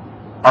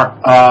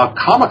 are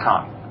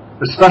Comic-Con,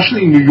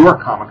 especially New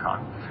York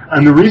Comic-Con.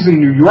 And the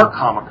reason New York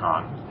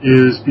Comic-Con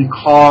is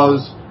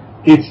because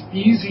it's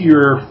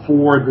easier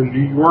for the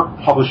New York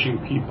publishing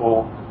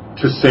people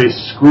to say,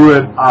 screw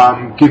it,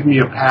 give me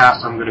a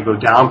pass, I'm going to go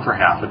down for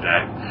half a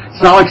day.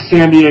 It's not like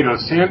San Diego.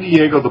 San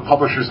Diego, the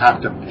publishers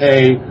have to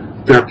pay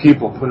their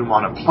people, put them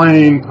on a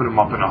plane, put them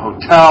up in a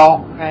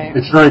hotel. Right.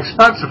 It's very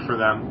expensive for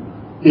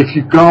them. If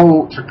you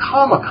go to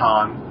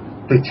Comic-Con,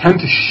 they tend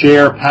to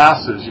share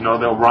passes.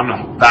 They'll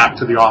run back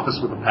to the office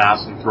with a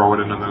pass and throw it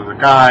into another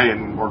guy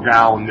or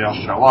gal, and they'll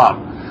show up.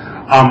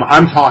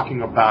 I'm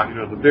talking about,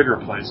 the bigger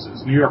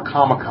places. New York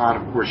Comic-Con,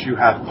 of course, you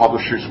have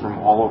publishers from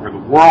all over the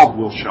world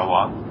will show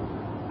up.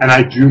 And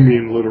I do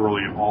mean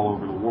literally all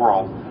over the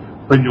world.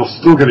 But you'll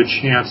still get a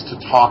chance to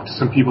talk to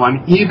some people.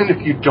 And even if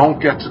you don't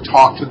get to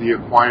talk to the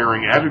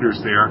acquiring editors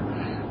there,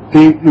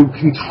 you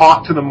can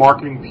talk to the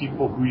marketing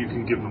people who you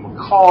can give them a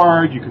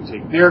card, you can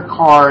take their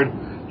card,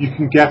 you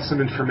can get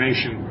some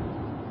information.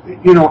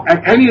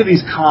 At any of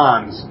these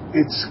cons,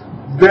 it's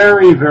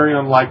very, very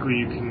unlikely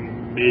you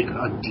can make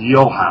a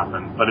deal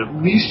happen, but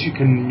at least you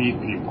can meet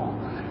people.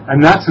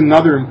 And that's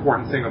another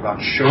important thing about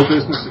show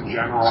business in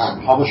general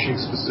and publishing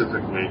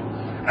specifically.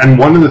 And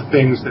one of the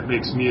things that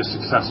makes me a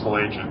successful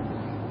agent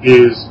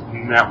is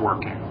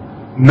networking.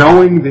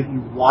 Knowing that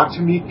you want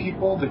to meet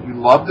people, that you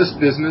love this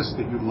business,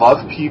 that you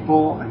love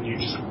people, and you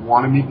just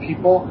want to meet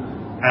people,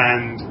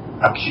 and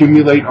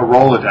accumulate a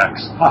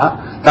Rolodex.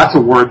 That's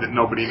a word that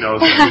nobody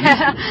knows.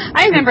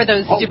 I remember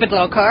those stupid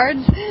little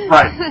cards.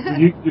 Right.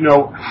 You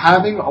know,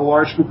 having a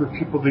large group of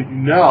people that you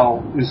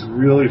know is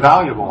really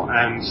valuable.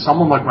 And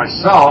someone like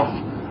myself,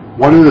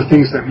 one of the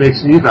things that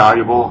makes me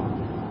valuable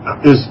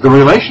is the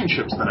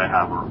relationships that I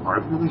have, or are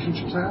the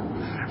relationships I have.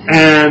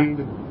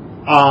 And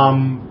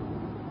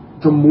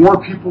the more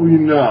people you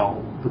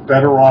know, the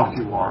better off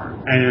you are.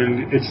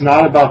 And it's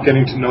not about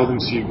getting to know them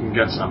so you can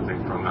get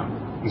something from them.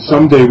 And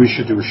someday we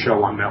should do a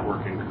show on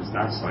networking, because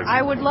that's like...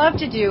 I would love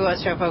to do a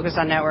show focused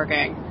on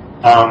networking.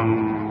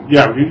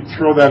 Yeah, you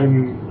throw that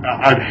in,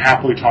 I'd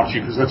happily talk to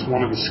you, because that's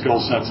one of the skill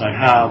sets I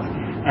have,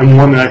 and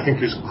one that I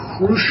think is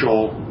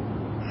crucial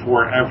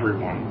for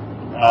everyone.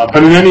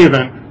 But in any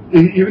event,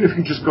 even if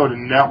you just go to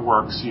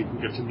network so you can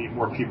get to meet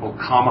more people,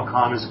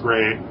 Comic-Con is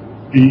great,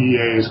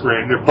 BEA is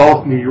great, and they're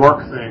both New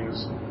York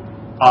things,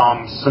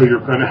 so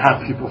you're going to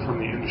have people from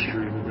the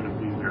industry that are going to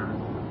be there.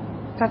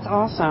 That's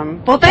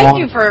awesome. Well, thank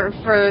you for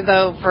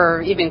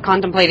even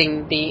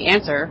contemplating the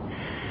answer.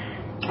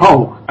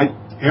 Oh,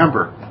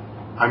 Amber,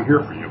 I'm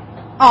here for you.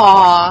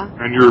 Aww.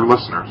 And your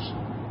listeners.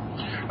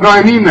 No,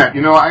 I mean that.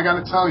 You know, I got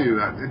to tell you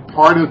that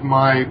part of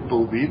my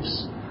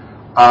beliefs.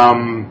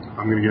 I'm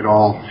going to get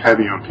all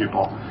heavy on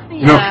people.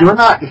 Yeah. You know,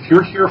 if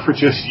you're here for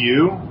just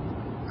you,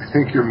 I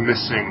think you're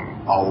missing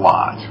a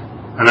lot.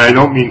 And I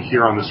don't mean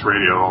here on this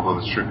radio, although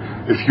that's true.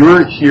 If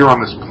you're here on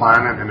this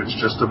planet and it's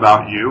just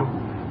about you,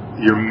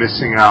 you're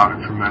missing out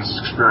on a tremendous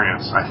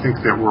experience. I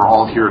think that we're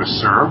all here to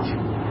serve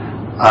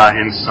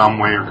in some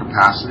way or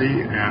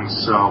capacity, and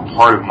so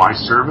part of my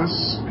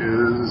service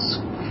is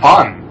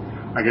fun.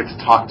 I get to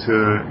talk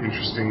to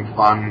interesting,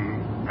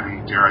 fun,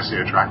 and dare I say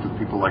attractive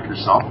people like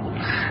yourself,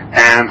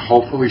 and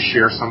hopefully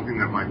share something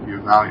that might be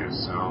of value.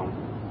 So,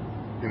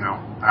 you know,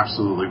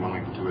 absolutely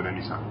willing to do it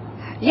anytime.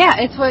 Yeah,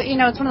 it's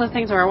it's one of those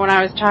things where when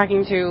I was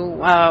talking to,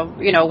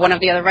 one of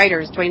the other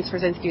writers, Dwayne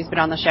Swarzinski, who's been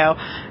on the show,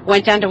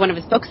 went down to one of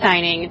his book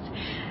signings,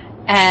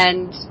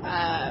 and,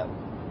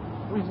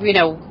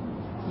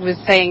 was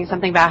saying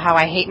something about how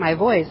I hate my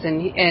voice,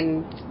 and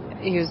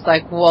he was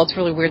like, well, it's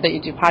really weird that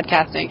you do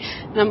podcasting.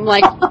 And I'm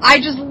like,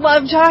 I just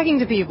love talking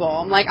to people.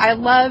 I'm like, I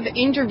love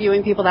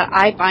interviewing people that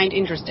I find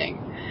interesting.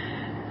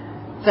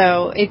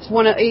 So it's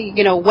one of,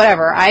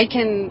 whatever. I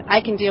can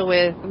deal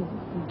with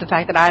the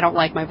fact that I don't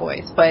like my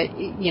voice, but,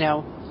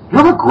 You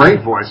have a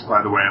great voice,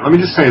 by the way. Let me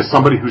just say, as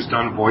somebody who's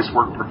done voice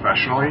work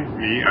professionally,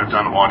 I've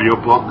done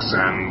audiobooks,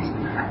 and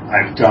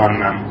I've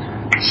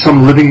done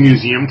some living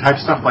museum type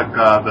stuff, like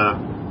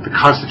the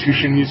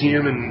Constitution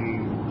Museum in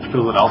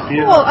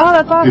Philadelphia. Cool. Oh,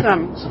 that's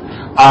awesome.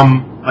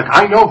 Like,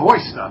 I know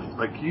voice stuff.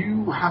 Like,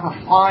 you have a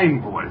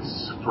fine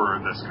voice for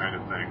this kind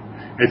of thing.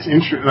 It's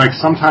interesting. Like,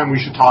 sometime we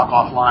should talk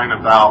offline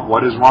about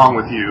what is wrong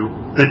with you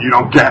that you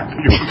don't get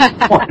your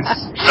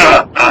voice.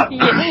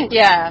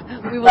 Yeah.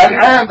 We will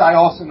and I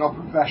also know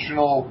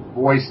professional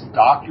voice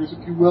doctors,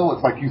 if you will.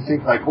 It's like you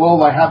think, like,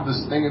 well, I have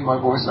this thing in my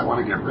voice I want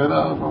to get rid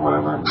of or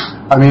whatever.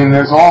 I mean,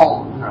 there's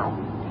all,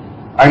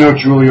 I know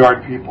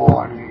Juilliard people.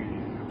 I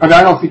mean, but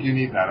I don't think you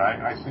need that.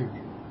 I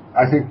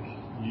think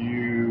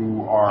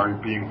you are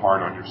being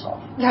hard on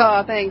yourself.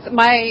 Oh, thanks.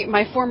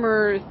 My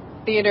former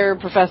theater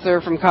professor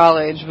from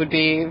college would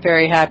be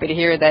very happy to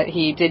hear that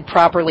he did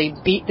properly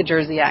beat the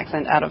Jersey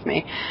accent out of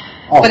me.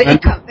 Oh, but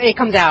it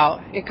comes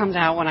out. It comes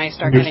out when I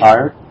start getting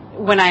tired.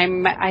 When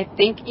I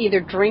think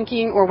either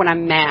drinking or when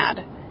I'm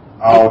mad.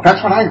 Oh,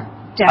 that's when I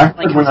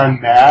heard when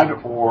I'm mad,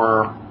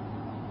 or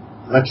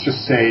let's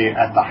just say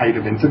at the height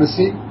of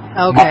intimacy.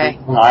 Okay.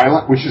 Long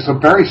Island, which is a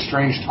very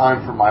strange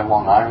time for my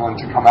Long Island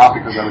to come out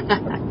because I was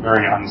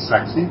very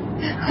unsexy.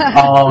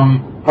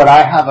 But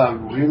I have a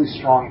really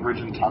strong bridge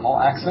and tunnel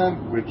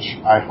accent, which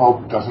I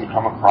hope doesn't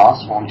come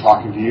across while I'm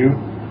talking to you.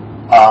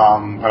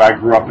 But I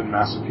grew up in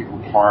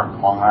Massapequa Park,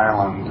 Long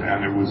Island,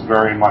 and it was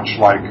very much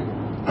like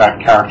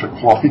that character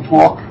Coffee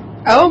Talk.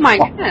 Oh my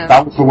goodness.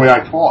 That was the way I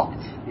talked,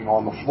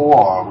 on the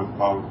floor with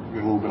a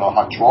little bit of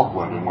hot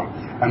chocolate and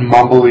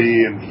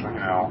mumbly, and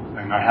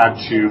I had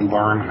to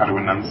learn how to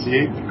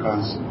enunciate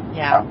because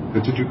I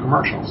had to do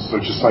commercials. So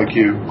just like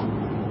you,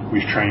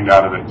 we've trained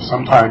out of it.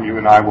 Sometime you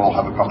and I will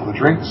have a couple of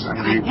drinks.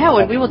 And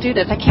we will do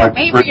this. I can't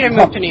wait for you to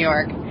move to New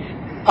York.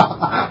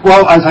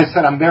 Well, as I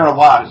said, I'm there a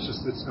lot.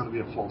 It's going to be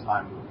a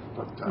full-time move.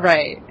 But,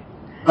 right.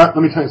 But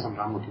let me tell you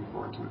something. I'm looking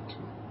forward to it, too.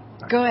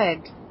 Thanks.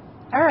 Good.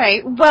 All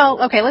right. Well,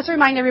 okay, let's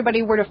remind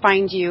everybody where to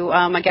find you.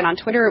 Again, on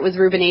Twitter, it was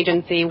Ruben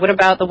Agency. What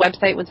about the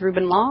website with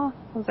Ruben Law?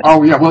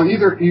 Oh, yeah. Well,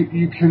 either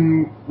you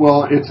can,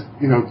 it's,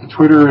 the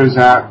Twitter is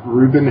at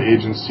Ruben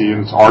Agency,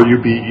 and it's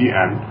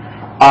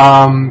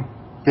RUBEN.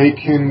 They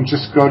can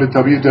just go to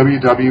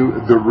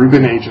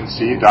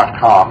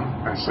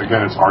www.therubenagency.com.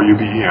 Again, it's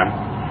RUBEN.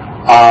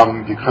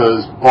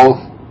 Because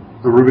both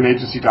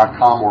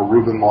therubenagency.com or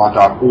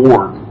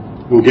rubenlaw.org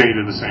will get you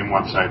to the same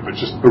website, but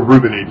just the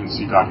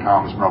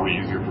RubenAgency.com is probably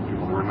easier for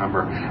people to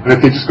remember. And if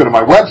they just go to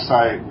my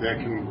website,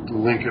 they can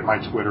link at my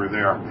Twitter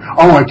there.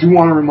 Oh, I do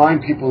want to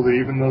remind people that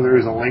even though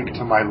there is a link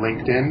to my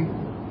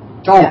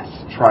LinkedIn, don't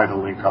try to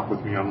link up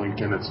with me on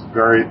LinkedIn. That's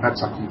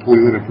a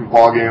completely different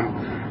ballgame.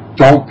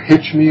 Don't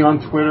pitch me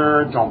on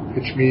Twitter. Don't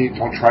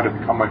try to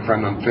become my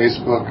friend on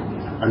Facebook.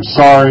 I'm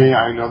sorry,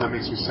 I know that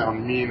makes me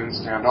sound mean and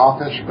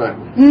standoffish, but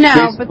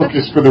Facebook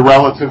is for the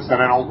relatives that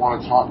I don't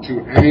want to talk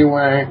to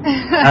anyway,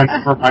 and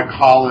for my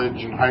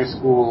college and high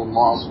school and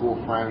law school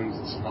friends,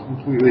 it's a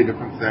completely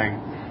different thing.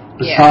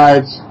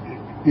 Besides,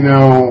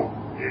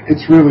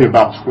 it's really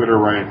about Twitter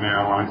right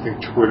now, and I think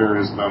Twitter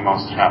is the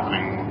most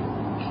happening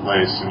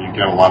place, and you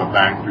get a lot of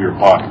bang for your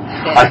buck.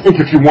 I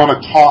think if you want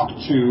to talk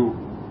to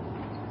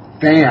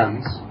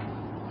fans,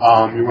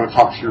 you want to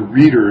talk to your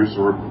readers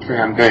or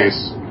fan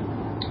base,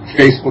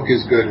 Facebook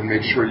is good, and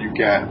make sure you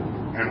get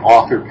an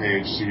author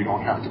page so you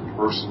don't have to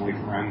personally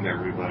friend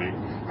everybody.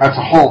 That's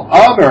a whole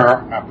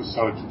other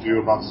episode to do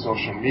about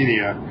social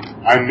media.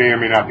 I may or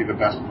may not be the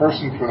best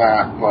person for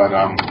that, but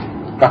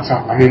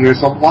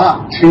there's a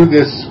lot to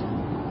this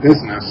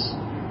business,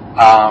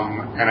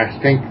 and I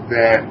think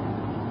that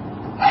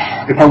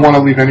if I want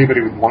to leave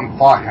anybody with one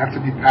thought, you have to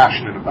be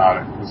passionate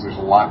about it, because there's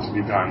a lot to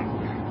be done.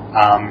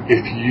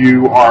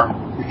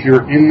 If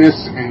you're in this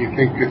and you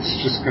think it's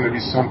just going to be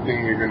something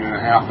you're going to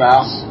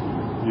half-ass,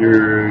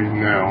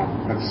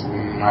 that's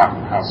not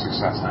how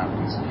success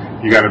happens.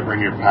 You got to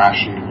bring your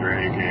passion and your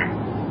A game.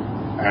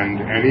 And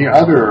any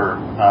other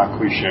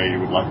cliche you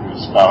would like me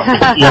to spout.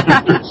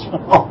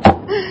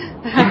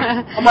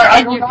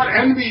 I do not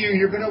envy you.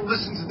 You're going to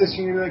listen to this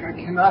and you're like, I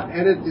cannot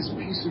edit this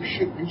piece of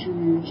shit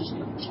interview. Just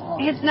going to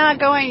talk. It's not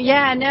going.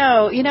 Yeah,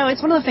 no.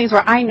 It's one of those things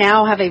where I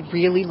now have a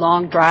really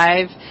long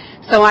drive.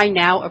 So I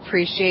now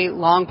appreciate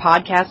long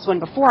podcasts when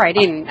before I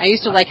didn't. I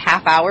used to like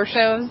half-hour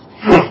shows,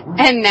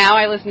 and now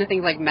I listen to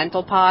things like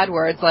Mental Pod,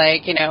 where it's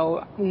like,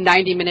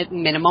 90-minute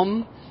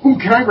minimum. Ooh,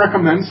 can I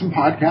recommend some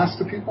podcasts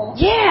to people?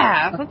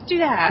 Yeah, let's do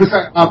that.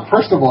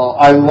 First of all,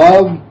 I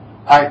love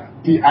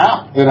the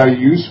app that I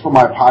use for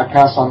my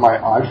podcast on my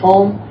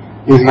iPhone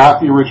is not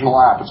the original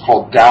app. It's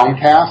called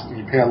Downcast, and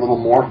you pay a little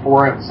more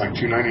for it. It's like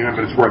 $2.99,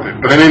 but it's worth it.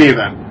 But in any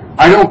event,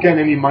 I don't get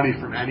any money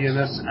from any of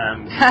this,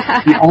 and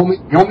the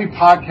only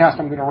podcast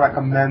I'm going to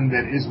recommend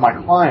that is my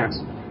clients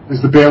is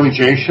the Bailey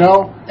J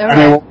Show, and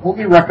I will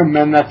only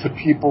recommend that to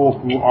people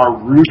who are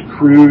rude,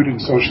 crude,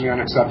 and socially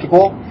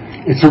unacceptable.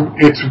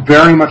 It's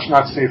very much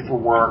not safe for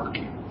work.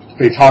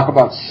 They talk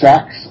about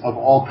sex of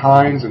all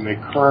kinds, and they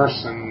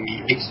curse, and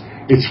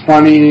it's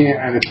funny,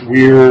 and it's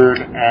weird,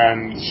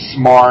 and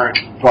smart,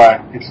 but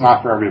it's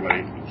not for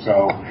everybody.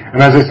 So,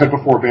 and as I said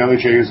before, Bailey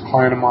J is a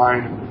client of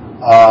mine.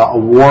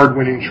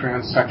 Award-winning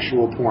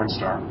transsexual porn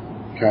star.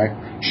 Okay,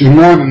 she's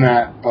more than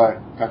that, but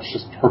that's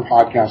just her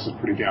podcast is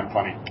pretty damn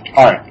funny.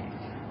 All right,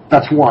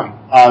 that's one.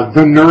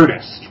 The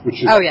Nerdist,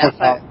 which is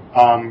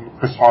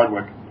Chris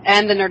Hardwick,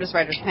 and the Nerdist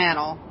Writers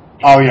Panel.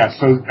 Oh yeah,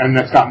 and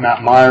that's got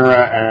Matt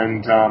Myra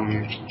and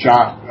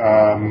John.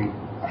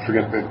 I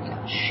forget the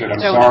shit. I'm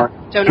sorry.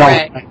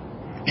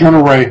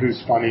 Jonah Ray,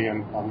 who's funny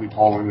and probably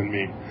taller than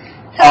me.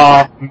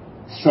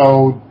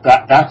 So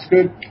that's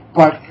good.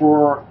 But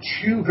for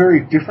two very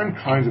different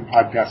kinds of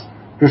podcasts,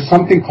 there's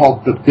something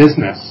called The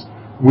Business,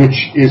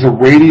 which is a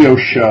radio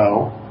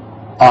show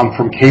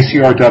from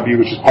KCRW,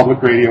 which is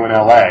public radio in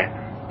LA.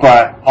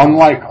 But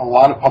unlike a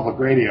lot of public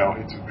radio,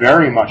 it's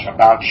very much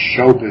about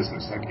show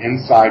business, like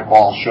inside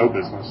ball show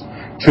business.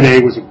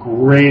 Today was a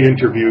great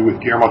interview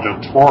with Guillermo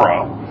del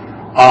Toro,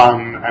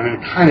 and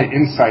the kind of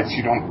insights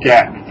you don't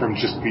get from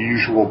just the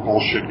usual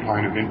bullshit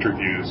kind of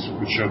interviews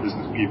with show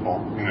business people,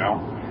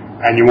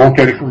 And you won't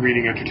get it from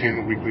reading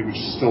Entertainment Weekly, which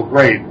is still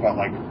great, but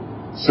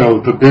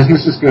so The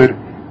Business is good.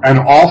 And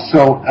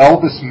also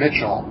Elvis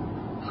Mitchell,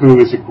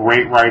 who is a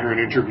great writer and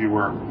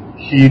interviewer,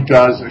 he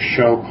does a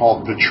show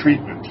called The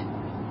Treatment,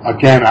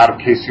 again, out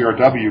of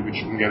KCRW, which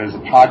you can get as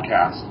a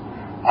podcast.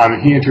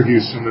 He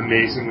interviews some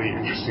amazingly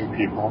interesting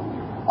people.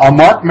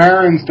 Mark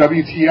Maron's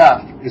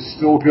WTF is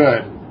still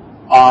good.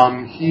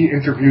 He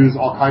interviews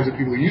all kinds of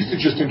people. He used to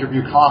just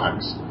interview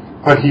comics,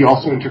 but he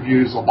also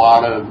interviews a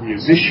lot of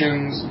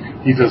musicians.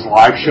 He does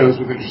live shows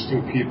with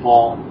interesting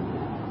people.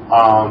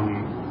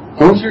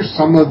 Those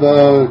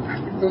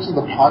are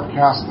the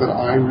podcasts that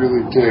I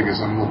really dig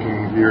as I'm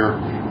looking here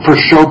for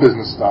show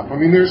business stuff. I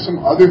mean, there's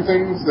some other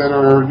things that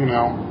are,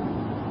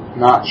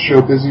 not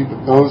show busy,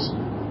 but those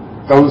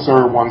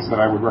are ones that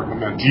I would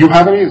recommend. Do you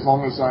have any, as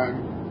long as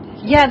I'm...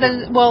 Yeah,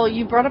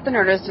 you brought up the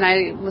Nerdist, and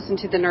I listened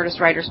to the Nerdist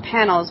Writers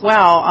Panel as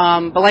well.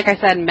 But like I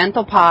said,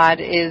 Mental Pod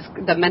is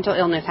the mental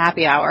illness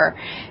happy hour,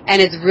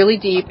 and it's really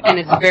deep, and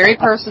it's very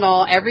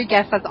personal. Every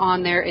guest that's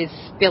on there is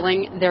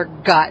spilling their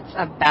guts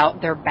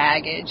about their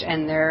baggage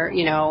and their,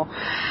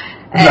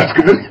 That's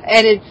good.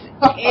 And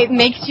it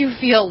makes you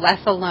feel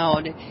less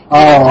alone.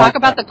 Talk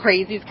about the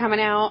crazies coming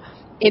out.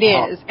 It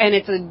is, and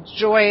it's a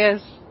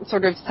joyous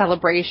sort of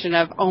celebration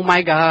of, oh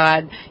my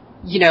God,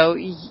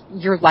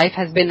 your life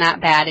has been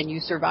that bad and you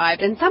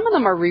survived. And some of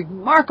them are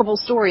remarkable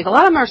stories. A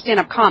lot of them are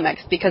stand-up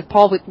comics because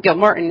Paul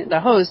Gilmartin, the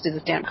host, is a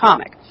stand-up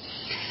comic.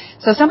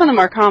 So some of them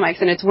are comics,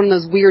 and it's one of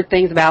those weird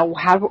things about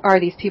how are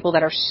these people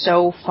that are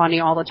so funny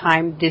all the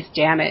time this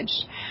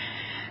damaged.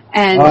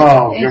 And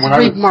it's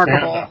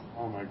remarkable.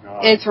 Oh my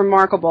God. It's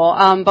remarkable.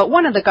 But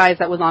one of the guys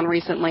that was on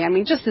recently, I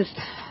mean, just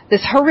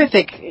this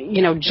horrific,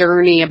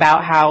 journey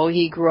about how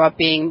he grew up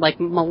being, like,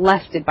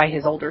 molested by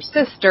his older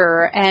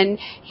sister, and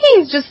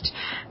he's just,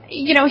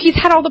 he's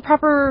had all the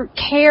proper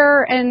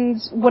care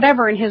and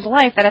whatever in his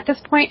life that at this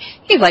point,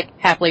 he's, like,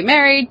 happily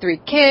married, 3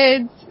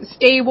 kids,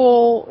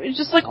 stable, it's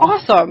just, like,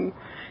 awesome.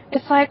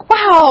 It's like,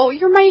 wow,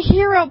 you're my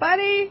hero,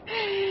 buddy.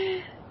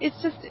 It's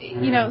just, so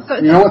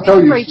it's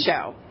a great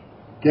show.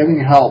 Getting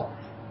help.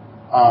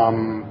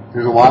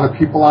 There's a lot of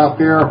people out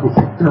there who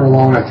think they're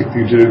alone. I think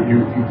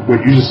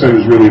what you just said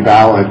is really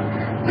valid.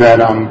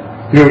 That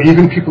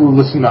even people who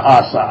listen to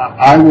us,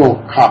 I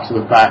will cop to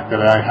the fact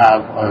that I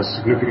have a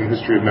significant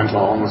history of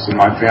mental illness in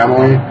my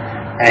family,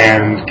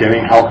 and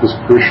getting help is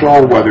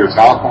crucial. Whether it's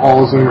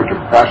alcoholism or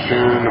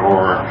depression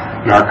or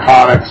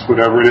narcotics,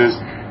 whatever it is.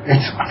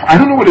 I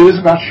don't know what it is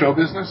about show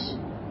business.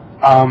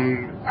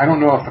 I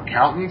don't know if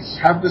accountants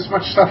have this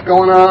much stuff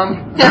going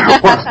on,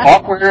 or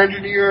software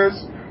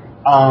engineers.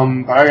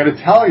 But I got to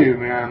tell you,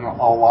 man,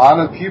 a lot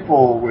of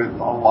people with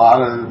a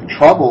lot of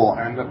trouble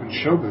end up in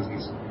show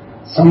business.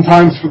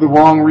 Sometimes for the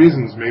wrong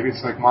reasons. Maybe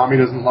it's like, Mommy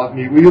doesn't love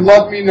me. Will you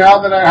love me now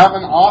that I have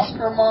an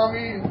Oscar,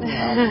 Mommy?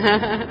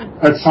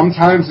 But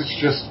sometimes it's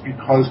just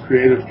because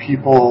creative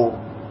people,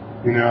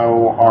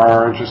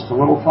 are just a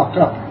little fucked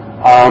up.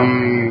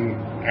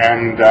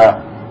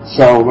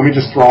 So let me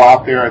just throw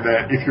out there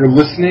that if you're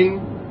listening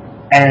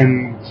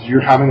and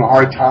you're having a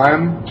hard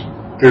time,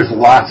 there's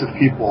lots of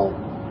people.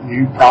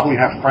 You probably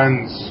have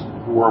friends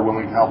who are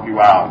willing to help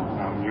you out.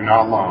 You're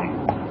not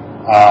alone.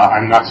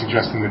 I'm not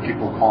suggesting that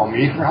people call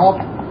me for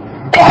help.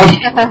 But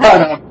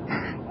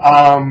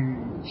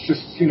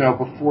just,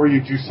 before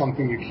you do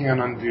something you can't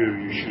undo,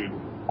 you should,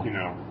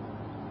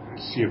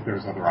 see if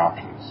there's other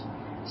options.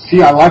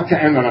 See, I like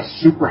to end on a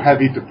super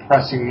heavy,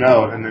 depressing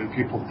note, and then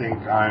people think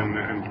I'm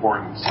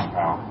important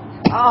somehow.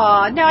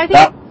 Oh, no, I think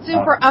it's a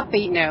super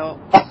upbeat note.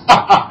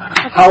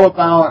 How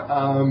about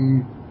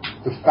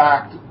the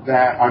fact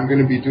that I'm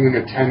going to be doing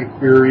a 10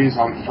 queries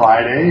on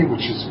Friday,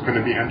 which is going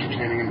to be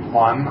entertaining and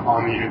fun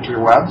on the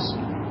interwebs,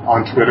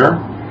 on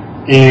Twitter.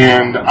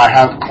 And I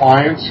have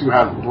clients who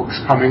have books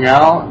coming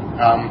out.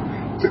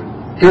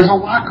 There's a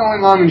lot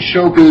going on in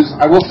showbiz.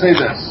 I will say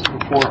this,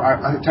 before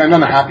I end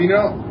on a happy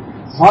note.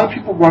 There's a lot of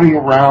people running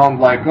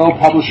around like, oh,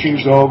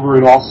 publishing's over,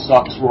 it all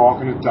sucks, we're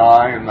all going to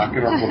die and not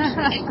get our books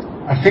in.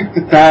 I think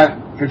that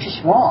they're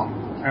just wrong.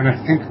 And I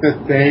think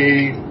that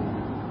you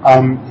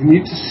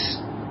need to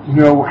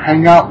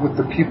hang out with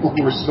the people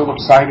who are still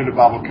excited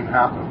about what can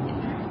happen.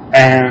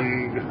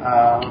 And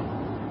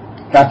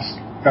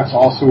that's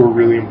also a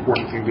really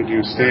important thing to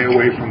do. Stay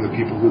away from the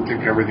people who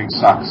think everything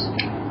sucks.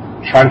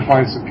 Try to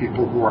find some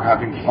people who are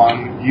having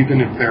fun, even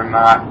if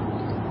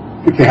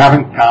they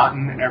haven't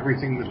gotten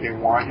everything that they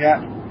want yet.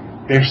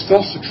 They're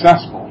still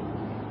successful,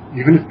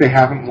 even if they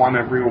haven't won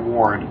every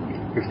award.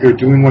 If they're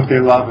doing what they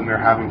love and they're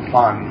having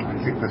fun, I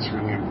think that's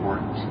really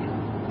important.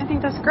 I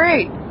think that's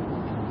great.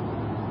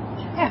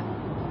 Yeah.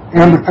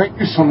 Amber, thank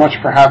you so much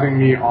for having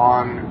me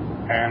on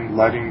and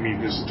letting me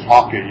just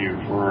talk at you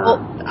for...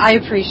 Well, I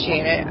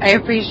appreciate it. I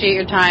appreciate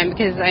your time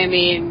because,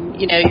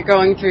 you're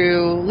going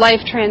through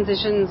life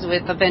transitions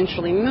with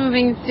eventually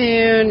moving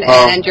soon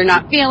and you're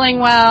not feeling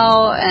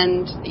well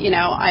and,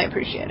 I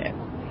appreciate it.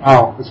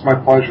 Oh, it's my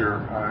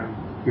pleasure.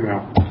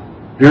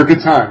 You're a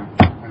good time.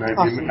 And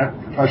I mean that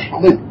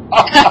professionally.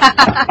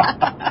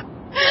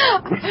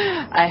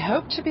 I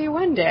hope to be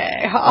one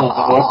day.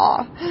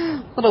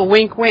 Little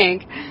wink,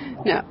 wink.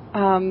 No.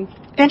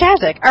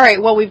 Fantastic. All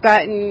right. Well, we've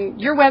gotten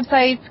your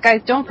websites.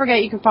 Guys, don't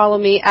forget you can follow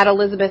me at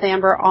Elizabeth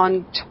Amber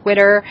on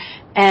Twitter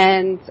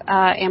and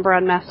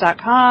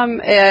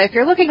amberunmasked.com. If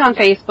you're looking on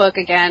Facebook,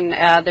 again,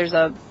 there's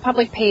a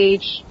public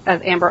page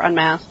as Amber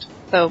Unmasked.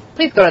 So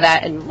please go to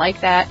that and like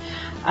that.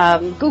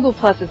 Google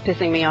Plus is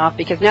pissing me off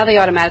because now they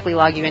automatically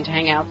log you into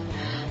Hangouts.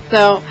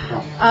 So,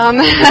 I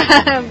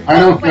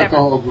don't get the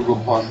whole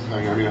Google Plus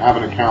thing. I mean, I have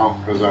an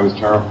account because I was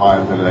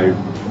terrified that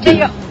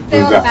they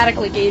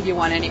automatically gave you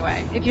one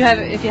anyway. If you had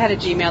a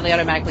Gmail, they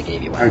automatically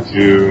gave you one. I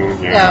do,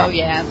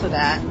 yeah. So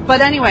that.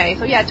 But anyway,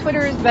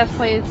 Twitter is the best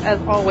place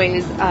as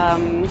always.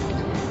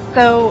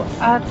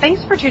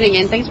 Thanks for tuning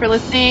in. Thanks for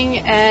listening.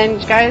 And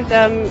guys,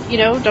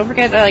 don't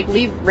forget to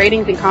leave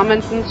ratings and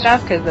comments and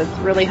stuff because that's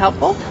really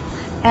helpful.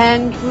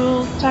 And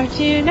we'll talk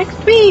to you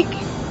next week.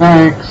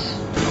 Thanks.